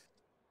guys.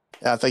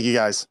 Yeah, thank you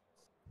guys.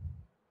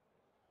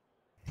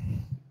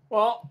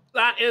 Well,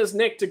 that is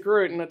Nick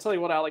DeGroot, and I tell you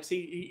what, Alex,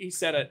 he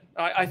said it.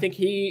 I think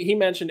he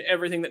mentioned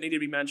everything that needed to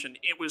be mentioned.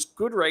 It was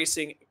good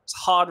racing, it was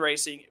hard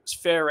racing, it was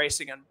fair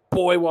racing, and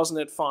boy, wasn't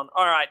it fun.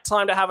 All right,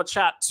 time to have a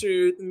chat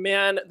to the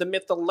man, the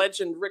myth, the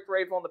legend, Rick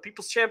Ravon, the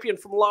People's Champion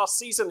from last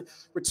season,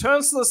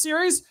 returns to the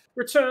series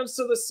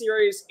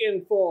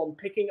in form,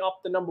 picking up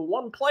the number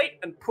 1 plate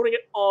and putting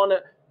it on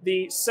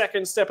the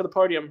second step of the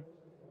podium.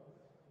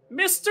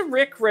 Mr.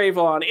 Rick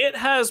Ravon, it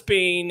has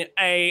been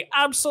an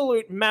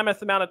absolute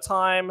mammoth amount of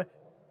time.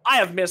 I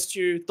have missed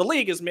you. The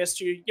league has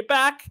missed you. You're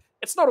back.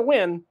 It's not a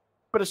win,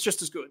 but it's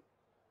just as good.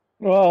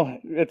 Well,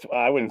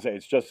 I wouldn't say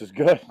it's just as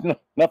good.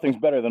 Nothing's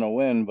better than a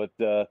win, but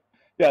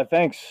yeah,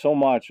 thanks so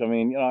much. I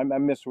mean, I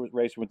miss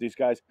racing with these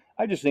guys.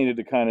 I just needed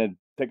to kind of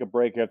take a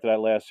break after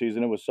that last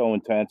season. It was so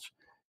intense,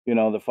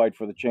 the fight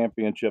for the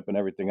championship and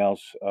everything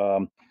else.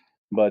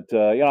 But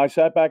I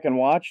sat back and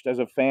watched as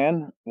a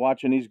fan,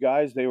 watching these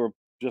guys. They were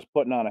just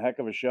putting on a heck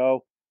of a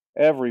show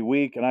every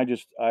week, and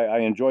I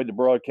enjoyed the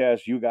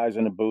broadcast. You guys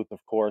in the booth, of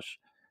course.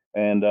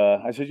 And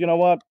I said, you know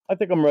what? I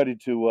think I'm ready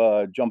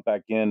to jump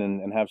back in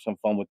and have some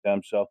fun with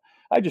them. So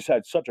I just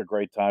had such a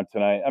great time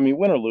tonight. I mean,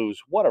 win or lose,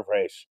 what a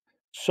race.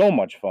 So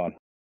much fun.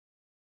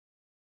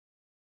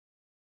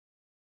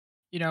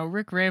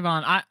 Rick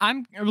Ravon,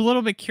 I'm a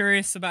little bit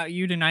curious about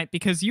you tonight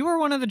because you were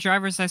one of the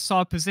drivers I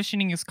saw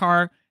positioning his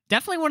car.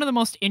 Definitely one of the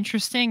most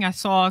interesting. I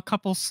saw a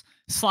couple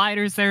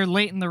sliders there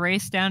late in the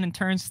race down in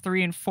turns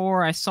 3 and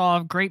 4. I saw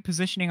great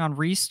positioning on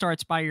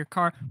restarts by your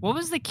car. What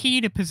was the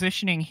key to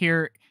positioning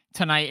here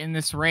tonight in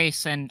this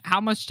race, and how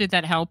much did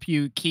that help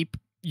you keep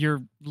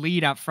your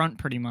lead out front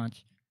pretty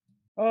much?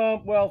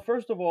 Well,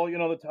 first of all,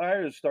 the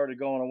tires started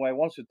going away.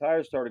 Once the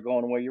tires started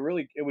going away,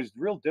 it was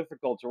real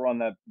difficult to run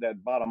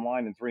that bottom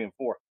line in 3 and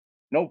 4.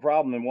 No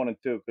problem in 1 and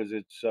 2 because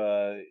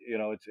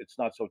it's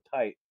not so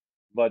tight.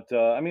 But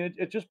I mean,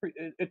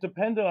 it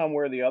depended on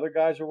where the other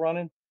guys were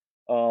running,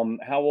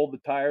 how old the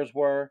tires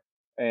were,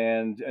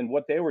 and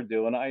what they were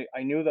doing. I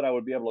knew that I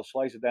would be able to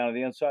slice it down to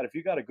the inside. If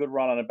you got a good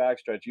run on a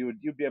backstretch, you'd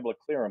be able to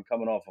clear them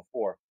coming off a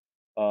 4.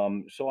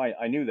 So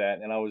I knew that,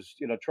 and I was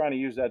trying to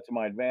use that to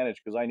my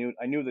advantage because I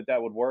knew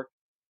that would work.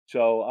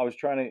 So I was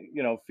trying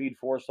to feed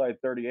Forsyth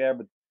 30 air,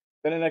 but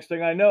then the next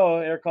thing I know,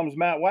 here comes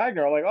Matt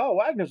Wagner. I'm like, oh,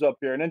 Wagner's up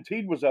here, and then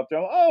Teed was up there.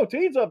 Oh,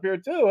 Teed's up here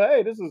too.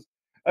 Hey, this is,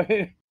 I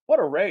mean, what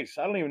a race!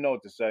 I don't even know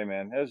what to say,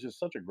 man. It was just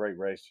such a great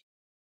race.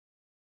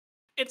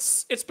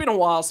 It's been a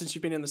while since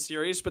you've been in the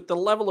series, but the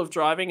level of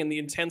driving and the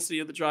intensity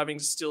of the driving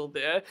is still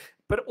there.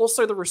 But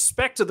also the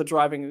respect of the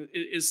driving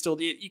is still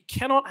there. You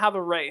cannot have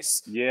a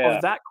race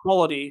of that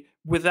quality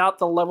without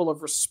the level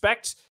of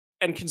respect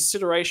and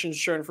consideration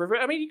shown for it.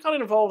 I mean, you got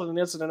involved in an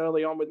incident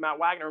early on with Matt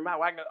Wagner, and Matt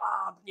Wagner,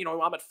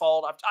 I'm at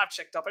fault. I've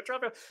checked up. I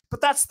drive it.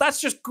 But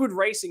that's just good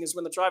racing. Is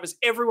when the drivers,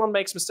 everyone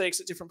makes mistakes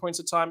at different points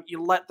of time.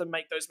 You let them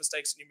make those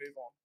mistakes and you move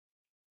on.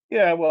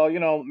 Yeah, well,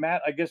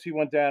 Matt, I guess he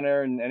went down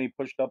there and he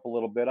pushed up a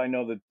little bit. I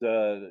know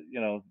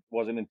that,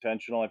 wasn't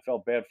intentional. I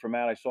felt bad for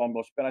Matt. I saw him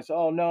go spin. I said,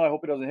 oh, no, I hope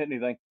he doesn't hit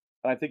anything.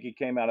 And I think he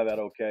came out of that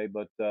okay.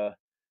 But,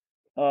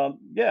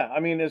 yeah, I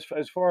mean,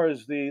 as far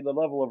as the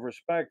level of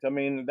respect, I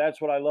mean,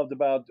 that's what I loved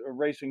about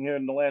racing here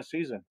in the last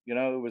season.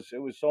 It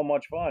was so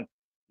much fun.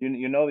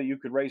 You know that you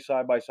could race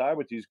side by side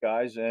with these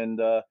guys, and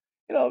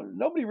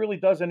nobody really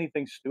does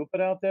anything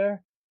stupid out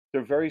there.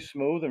 They're very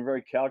smooth and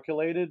very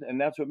calculated, and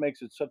that's what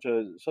makes it such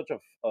a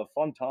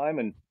fun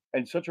time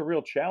and such a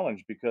real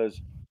challenge because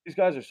these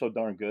guys are so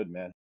darn good,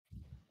 man.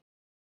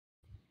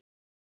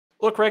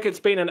 Look, Rick,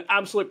 it's been an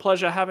absolute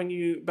pleasure having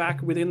you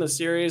back within the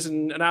series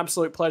and an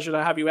absolute pleasure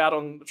to have you out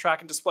on the track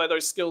and display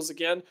those skills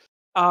again.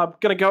 Going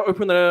to go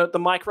open the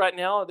mic right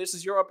now. This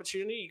is your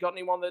opportunity. You got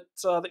anyone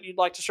that you'd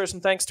like to show some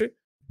thanks to?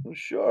 Well,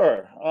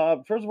 sure.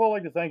 First of all,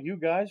 I'd like to thank you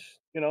guys,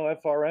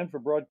 FRN for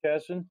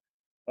broadcasting.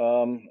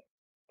 Um,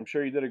 I'm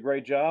sure you did a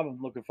great job.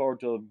 I'm looking forward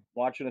to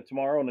watching it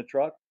tomorrow in the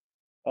truck.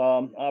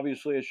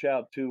 Obviously, a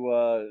shout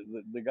to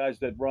the guys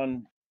that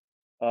run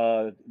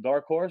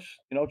Dark Horse,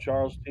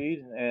 Charles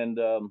Teed and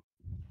the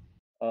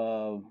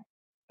other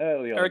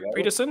Eric guy.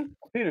 Peterson?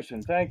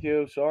 Peterson, thank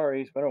you.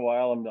 Sorry, it's been a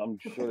while. I'm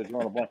sort of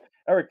drawing a blank.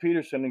 Eric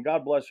Peterson, and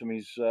God bless him.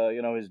 He's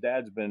his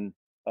dad's been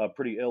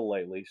pretty ill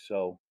lately,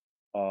 so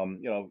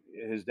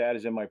his dad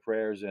is in my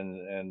prayers,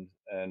 and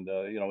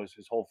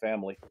his whole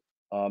family.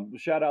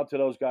 Shout out to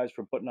those guys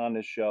for putting on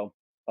this show.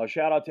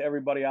 Shout out to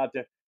everybody out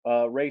there.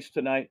 Race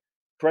tonight.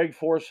 Craig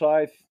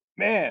Forsyth,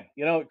 man,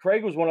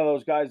 Craig was one of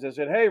those guys that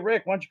said, "Hey,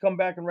 Rick, why don't you come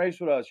back and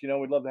race with us?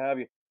 We'd love to have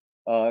you."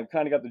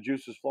 Kind of got the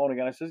juices flowing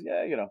again. I says,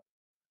 "Yeah,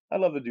 I'd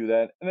love to do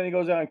that." And then he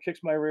goes out and kicks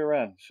my rear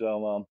end.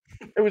 So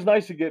it was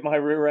nice to get my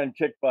rear end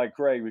kicked by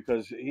Craig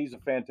because he's a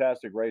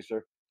fantastic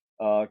racer.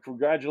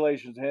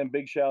 Congratulations to him.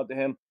 Big shout out to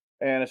him.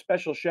 And a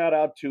special shout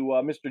out to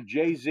Mr.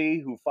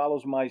 Jay-Z, who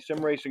follows my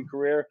sim racing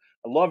career.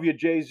 I love you,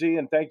 Jay-Z,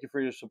 and thank you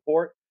for your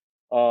support.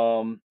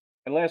 And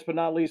last but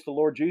not least, the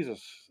Lord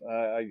Jesus.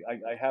 I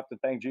have to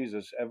thank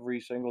Jesus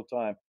every single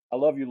time. I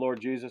love you,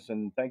 Lord Jesus,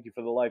 and thank you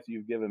for the life that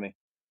you've given me.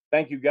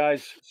 Thank you,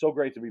 guys. So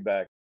great to be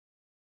back.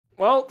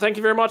 Well, thank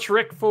you very much,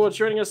 Rick, for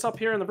joining us up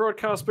here in the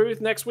broadcast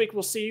booth. Next week,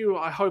 we'll see you,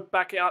 I hope,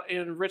 back out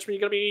in Richmond.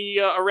 You're going to be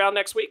around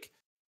next week?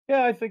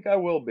 Yeah, I think I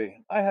will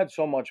be. I had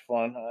so much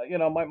fun.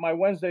 My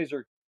Wednesdays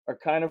are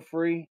kind of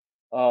free.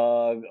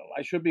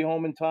 I should be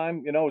home in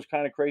time. It was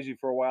kind of crazy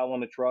for a while on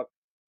the truck,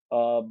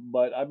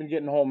 but I've been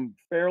getting home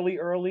fairly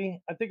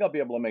early. I think I'll be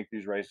able to make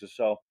these races,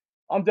 so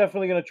I'm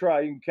definitely going to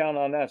try. You can count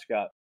on that,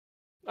 Scott.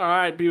 All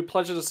right, it'd be a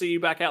pleasure to see you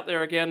back out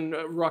there again,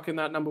 rocking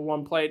that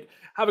 #1 plate.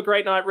 Have a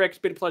great night, Rick. It's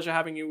been a pleasure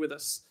having you with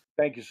us.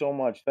 Thank you so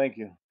much. Thank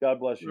you. God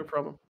bless you. No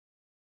problem.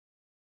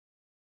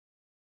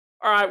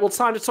 All right, well,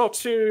 time to talk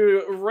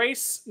to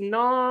race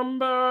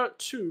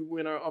 #2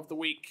 winner of the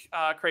week.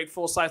 Craig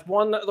Forsyth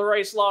won the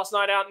race last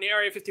night out in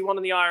Area 51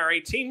 in the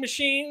IR18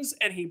 machines,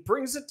 and he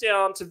brings it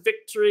down to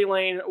victory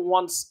lane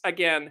once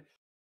again.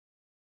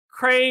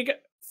 Craig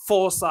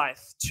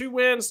Forsyth, 2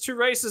 wins, 2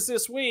 races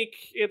this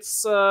week.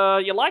 It's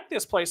you like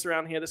this place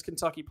around here, this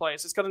Kentucky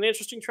place. It's got an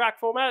interesting track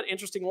format,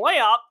 interesting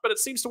layout, but it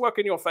seems to work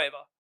in your favor.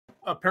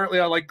 Apparently,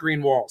 I like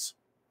green walls.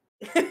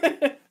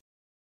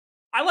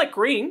 I like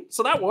green,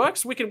 so that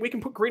works. We can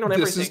put green on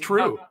everything. This is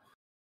true.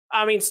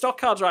 I mean, stock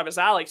car drivers,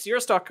 Alex, you're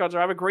a stock car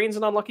driver. Green's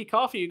an unlucky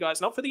car for you guys,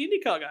 not for the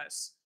IndyCar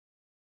guys.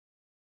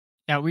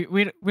 Yeah,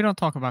 we don't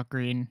talk about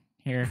green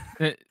here.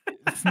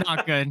 It's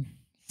not good.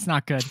 It's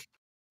not good.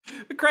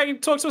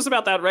 Craig, talk to us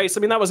about that race. I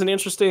mean, that was an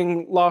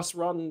interesting last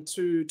run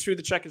to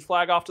the checkered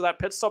flag after that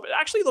pit stop. It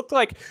actually looked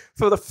like,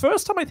 for the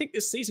first time, I think,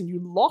 this season, you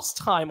lost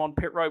time on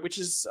pit road, which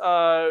is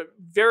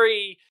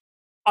very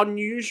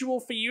unusual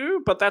for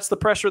you, but that's the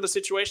pressure of the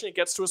situation. It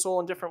gets to us all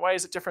in different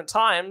ways at different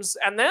times.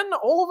 And then,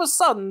 all of a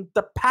sudden,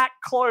 the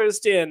pack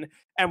closed in,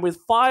 and with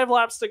 5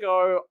 laps to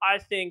go, I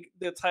think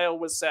the tail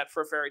was set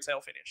for a fairy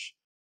tale finish.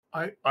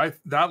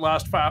 That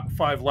last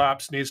 5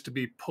 laps needs to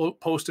be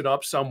posted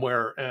up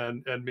somewhere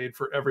and made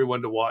for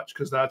everyone to watch,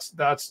 because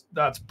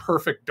that's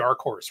perfect dark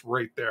horse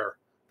right there.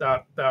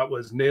 That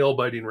was nail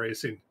biting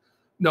racing.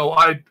 No,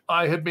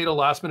 I had made a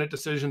last minute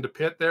decision to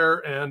pit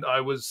there, and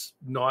I was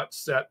not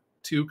set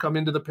to come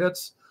into the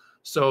pits.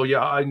 So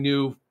yeah, I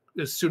knew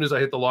as soon as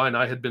I hit the line,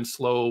 I had been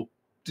slow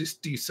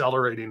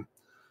decelerating.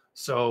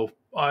 So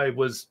I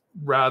was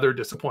rather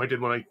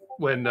disappointed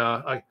when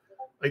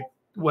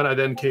I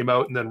then came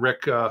out, and then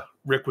Rick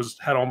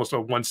had almost a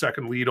 1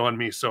 second lead on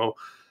me. So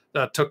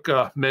that took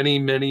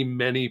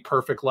many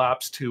perfect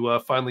laps to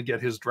finally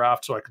get his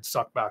draft so I could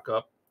suck back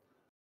up.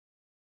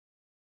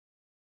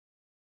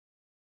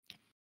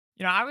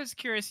 I was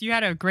curious. You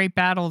had a great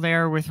battle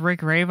there with Rick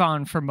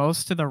Ravon for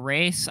most of the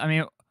race. I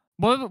mean,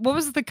 what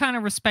was the kind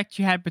of respect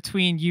you had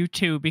between you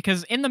two?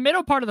 Because in the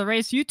middle part of the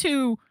race, you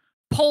two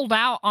pulled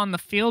out on the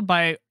field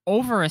by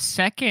over a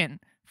second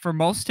for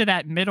most of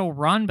that middle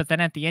run, but then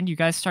at the end, you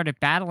guys started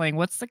battling.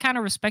 What's the kind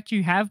of respect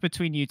you have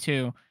between you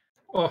two?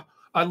 Oh,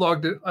 I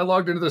logged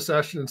into the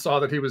session and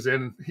saw that he was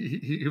in.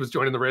 He was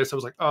joining the race. I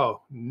was like,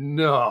 oh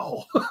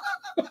no.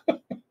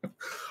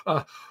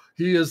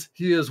 He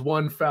is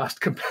one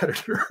fast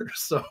competitor.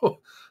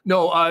 So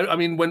no, I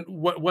mean,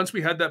 once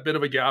we had that bit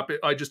of a gap,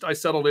 I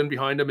settled in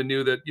behind him and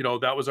knew that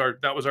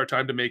that was our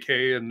time to make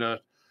hay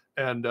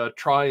and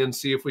try and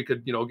see if we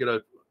could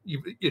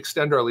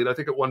extend our lead. I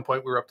think at one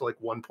point we were up to like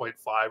 1.5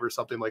 or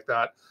something like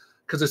that.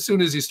 Because as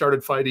soon as you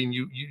started fighting,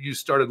 you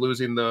started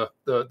losing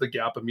the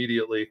gap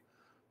immediately.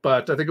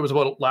 But I think it was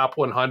about lap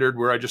 100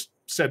 where I just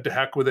said to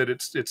heck with it.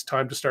 It's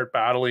time to start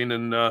battling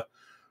and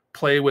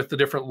play with the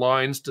different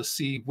lines to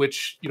see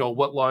which,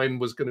 what line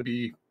was going to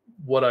be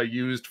what I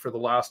used for the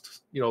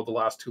last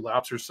 2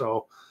 laps or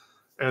so.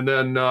 And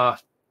then, I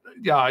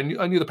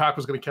knew the pack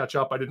was going to catch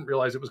up. I didn't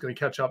realize it was going to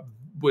catch up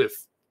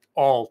with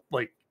all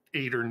like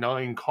 8 or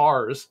 9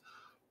 cars,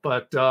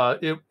 but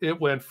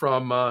it went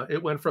from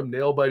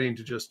nail biting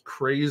to just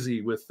crazy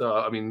with,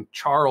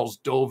 Charles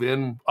dove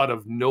in out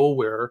of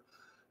nowhere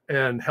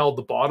and held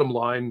the bottom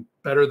line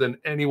better than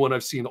anyone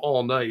I've seen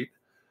all night.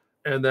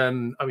 And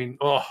then,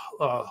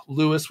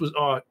 Lewis was,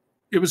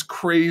 it was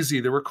crazy.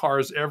 There were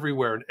cars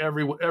everywhere, and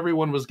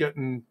everyone was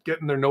getting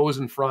their nose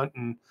in front,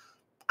 and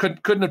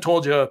couldn't have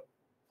told you.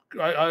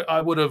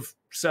 I would have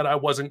said I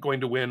wasn't going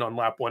to win on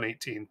lap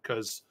 118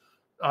 because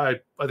I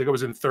think I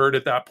was in 3rd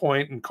at that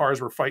point, and cars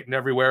were fighting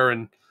everywhere.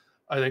 And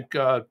I think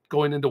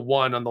going into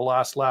 1 on the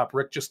last lap,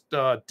 Rick just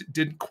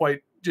didn't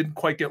quite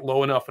get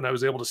low enough, and I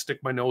was able to stick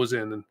my nose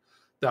in, and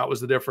that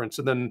was the difference.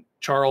 And then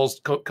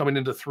Charles coming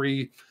into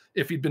 3.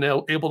 If he'd been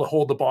able to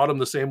hold the bottom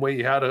the same way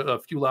he had a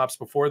few laps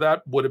before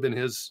that, would have been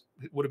his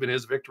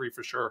victory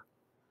for sure.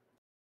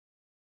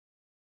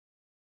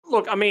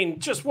 Look, I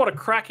mean, just what a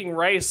cracking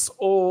race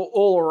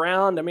all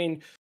around. I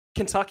mean,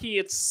 Kentucky,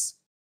 it's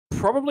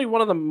probably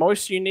one of the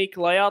most unique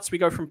layouts. We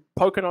go from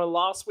Pocono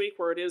last week,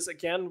 where it is,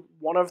 again,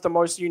 one of the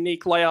most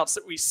unique layouts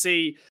that we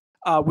see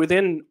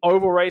within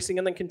oval racing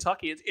and then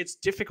Kentucky. It's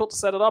difficult to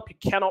set it up. You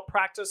cannot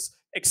practice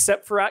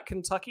except for at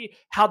Kentucky.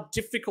 How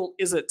difficult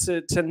is it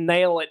to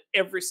nail it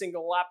every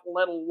single lap,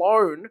 let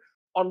alone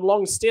on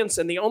long stints?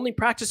 And the only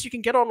practice you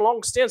can get on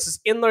long stints is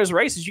in those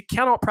races. You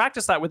cannot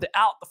practice that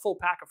without the full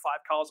pack of 5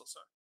 cars or so.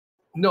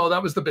 No,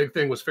 that was the big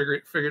thing, was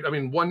figured. I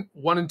mean,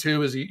 one and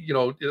two is,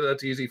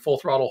 that's easy, full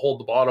throttle, hold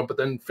the bottom, but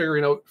then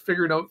figuring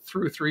out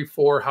through 3,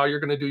 4 how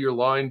you're going to do your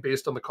line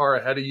based on the car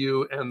ahead of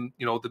you, and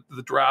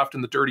the draft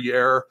and the dirty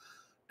air.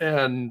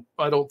 And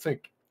I don't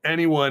think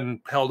anyone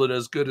held it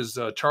as good as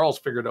Charles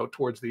figured out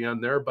towards the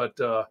end there. But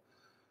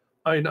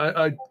I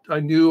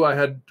knew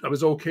I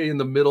was okay in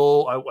the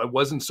middle. I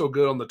wasn't so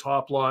good on the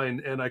top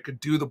line, and I could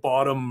do the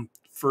bottom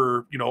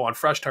for, on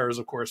fresh tires,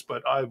 of course,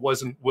 but I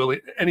wasn't willing.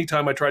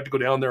 Anytime I tried to go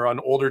down there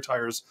on older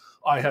tires,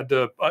 I had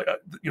to,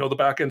 the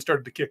back end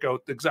started to kick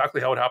out,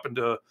 exactly how it happened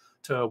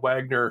to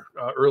Wagner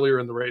earlier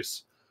in the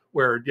race,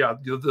 where,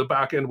 the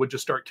back end would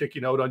just start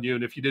kicking out on you.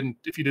 And if you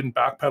didn't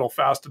backpedal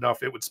fast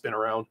enough, it would spin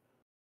around.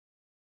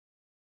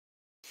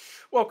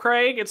 Well,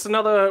 Craig, it's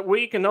another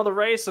week, another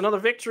race, another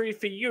victory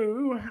for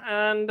you.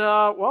 And,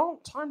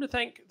 time to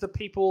thank the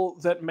people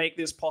that make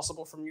this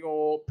possible from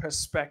your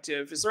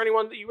perspective. Is there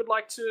anyone that you would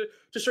like to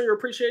show your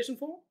appreciation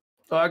for?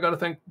 I got to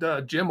thank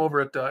Jim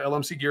over at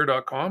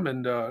lmcgear.com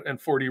and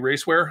 4D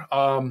Racewear.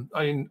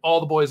 All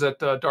the boys at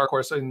Dark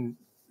Horse,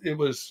 it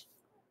was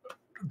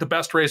the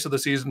best race of the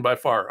season by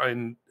far.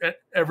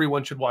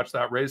 Everyone should watch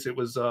that race. It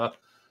was a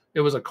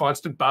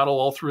constant battle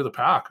all through the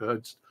pack.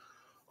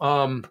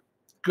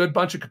 Good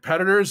bunch of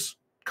competitors.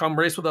 Come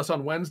race with us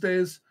on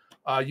Wednesdays.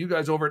 You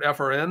guys over at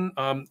FRN,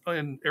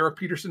 and Eric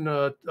Peterson,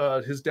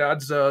 his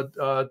dad's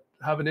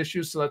having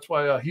issues, so that's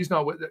why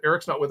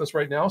Eric's not with us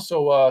right now.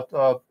 So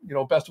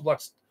best of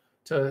luck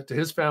to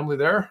his family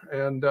there,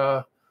 and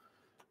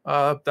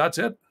that's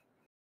it.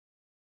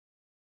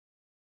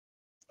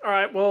 All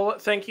right. Well,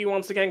 thank you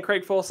once again,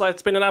 Craig Forsyth.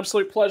 It's been an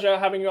absolute pleasure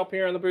having you up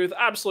here in the booth.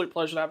 Absolute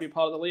pleasure to have you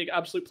part of the league.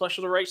 Absolute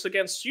pleasure to race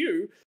against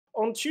you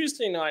on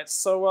Tuesday nights.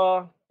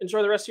 So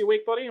enjoy the rest of your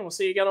week, buddy, and we'll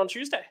see you again on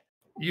Tuesday.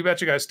 You bet,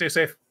 you guys. Stay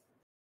safe.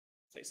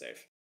 Stay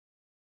safe.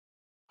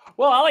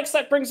 Well, Alex,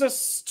 that brings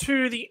us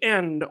to the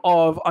end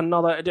of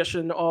another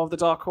edition of the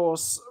Dark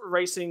Horse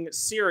Racing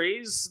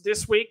Series.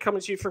 This week,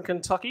 coming to you from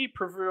Kentucky,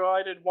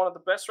 provided one of the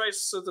best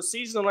races of the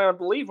season, and I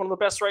believe one of the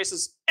best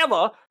races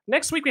ever.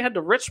 Next week, we head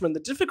to Richmond. The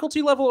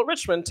difficulty level at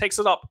Richmond takes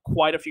it up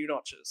quite a few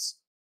notches.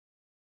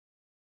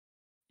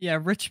 Yeah,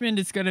 Richmond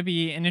is going to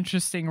be an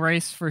interesting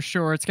race for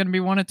sure. It's going to be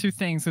one of two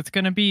things. It's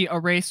going to be a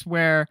race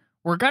where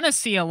we're going to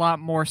see a lot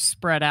more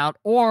spread out,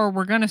 or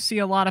we're going to see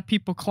a lot of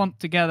people clumped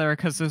together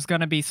because there's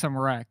going to be some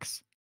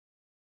wrecks.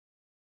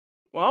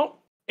 Well,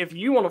 if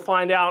you want to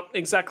find out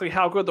exactly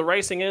how good the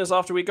racing is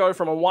after we go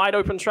from a wide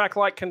open track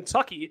like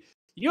Kentucky,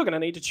 you're going to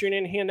need to tune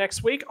in here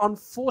next week.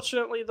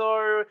 Unfortunately,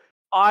 though,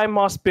 I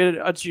must bid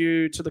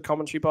adieu to the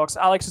commentary box.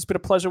 Alex, it's been a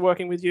pleasure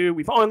working with you.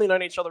 We've only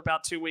known each other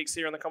about 2 weeks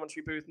here in the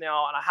commentary booth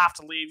now, and I have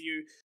to leave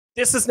you.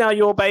 This is now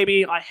your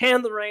baby. I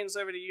hand the reins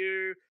over to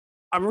you.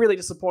 I'm really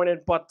disappointed,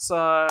 but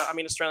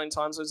Australian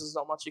time zones, there's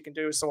not much you can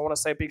do. So I want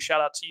to say a big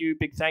shout out to you.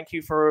 Big thank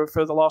you for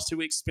the last 2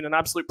 weeks. It's been an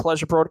absolute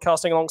pleasure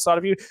broadcasting alongside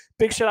of you.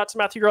 Big shout out to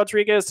Matthew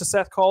Rodriguez, to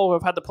Seth Cole, who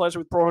I've had the pleasure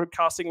with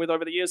broadcasting with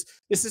over the years.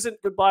 This isn't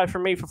goodbye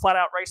from me for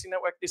Flatout Racing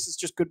Network. This is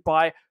just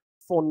goodbye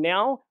for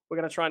now. We're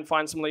going to try and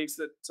find some leagues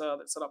that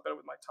set up better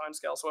with my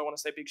timescale. So I want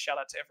to say big shout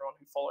out to everyone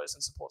who follows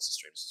and supports the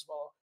streams as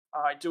well.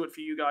 I do it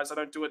for you guys. I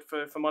don't do it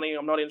for money.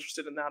 I'm not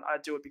interested in that. I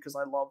do it because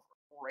I love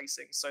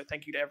racing. So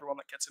thank you to everyone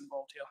that gets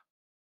involved here.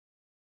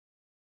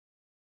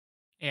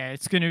 Yeah,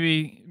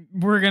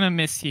 we're going to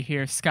miss you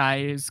here, Sky.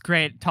 It was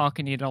great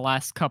talking to you the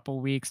last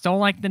couple weeks. Don't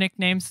like the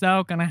nicknames,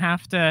 though. Going to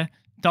have to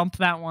dump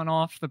that one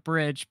off the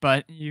bridge,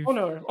 but you've... Oh,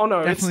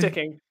 no, it's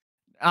sticking.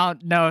 Oh,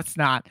 no, it's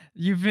not.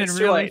 You've been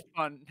really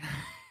fun.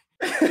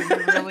 You've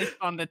been really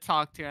fun to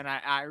talk to, and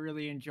I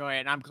really enjoy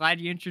it. And I'm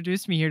glad you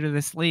introduced me here to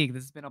this league.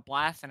 This has been a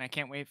blast, and I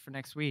can't wait for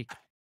next week.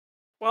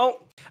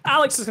 Well,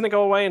 Alex is going to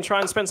go away and try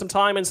and spend some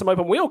time in some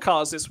open wheel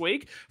cars this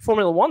week.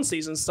 Formula One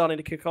season's starting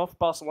to kick off.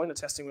 Barcelona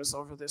testing was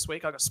over this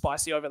week. I got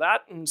spicy over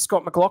that. And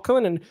Scott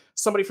McLaughlin and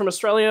somebody from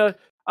Australia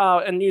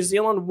and New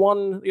Zealand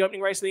won the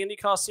opening race of the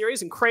IndyCar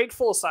Series. And Craig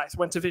Forsyth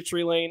went to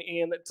victory lane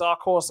in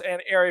Dark Horse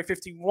and Area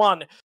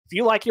 51. If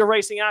you like your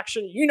racing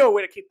action, you know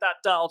where to keep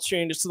that dial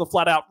tuned. It's to the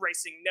Flatout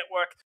Racing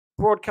Network,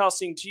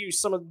 broadcasting to you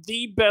some of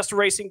the best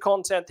racing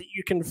content that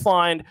you can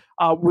find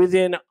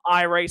within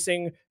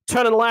iRacing.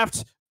 Turning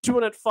left,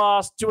 doing it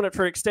fast, doing it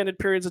for extended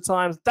periods of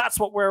time. That's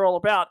what we're all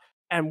about.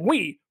 And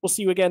we will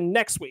see you again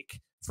next week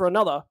for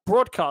another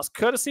broadcast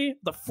courtesy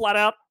the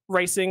Flatout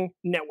Racing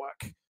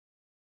Network.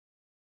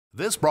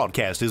 This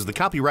broadcast is the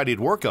copyrighted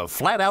work of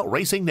Flatout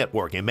Racing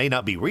Network and may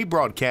not be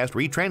rebroadcast,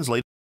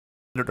 retranslated,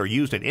 or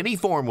used in any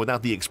form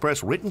without the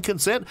express written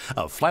consent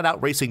of Flatout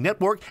Racing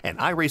Network and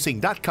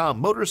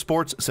iRacing.com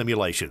Motorsports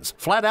Simulations.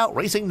 Flatout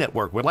Racing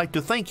Network would like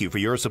to thank you for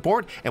your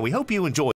support, and we hope you enjoy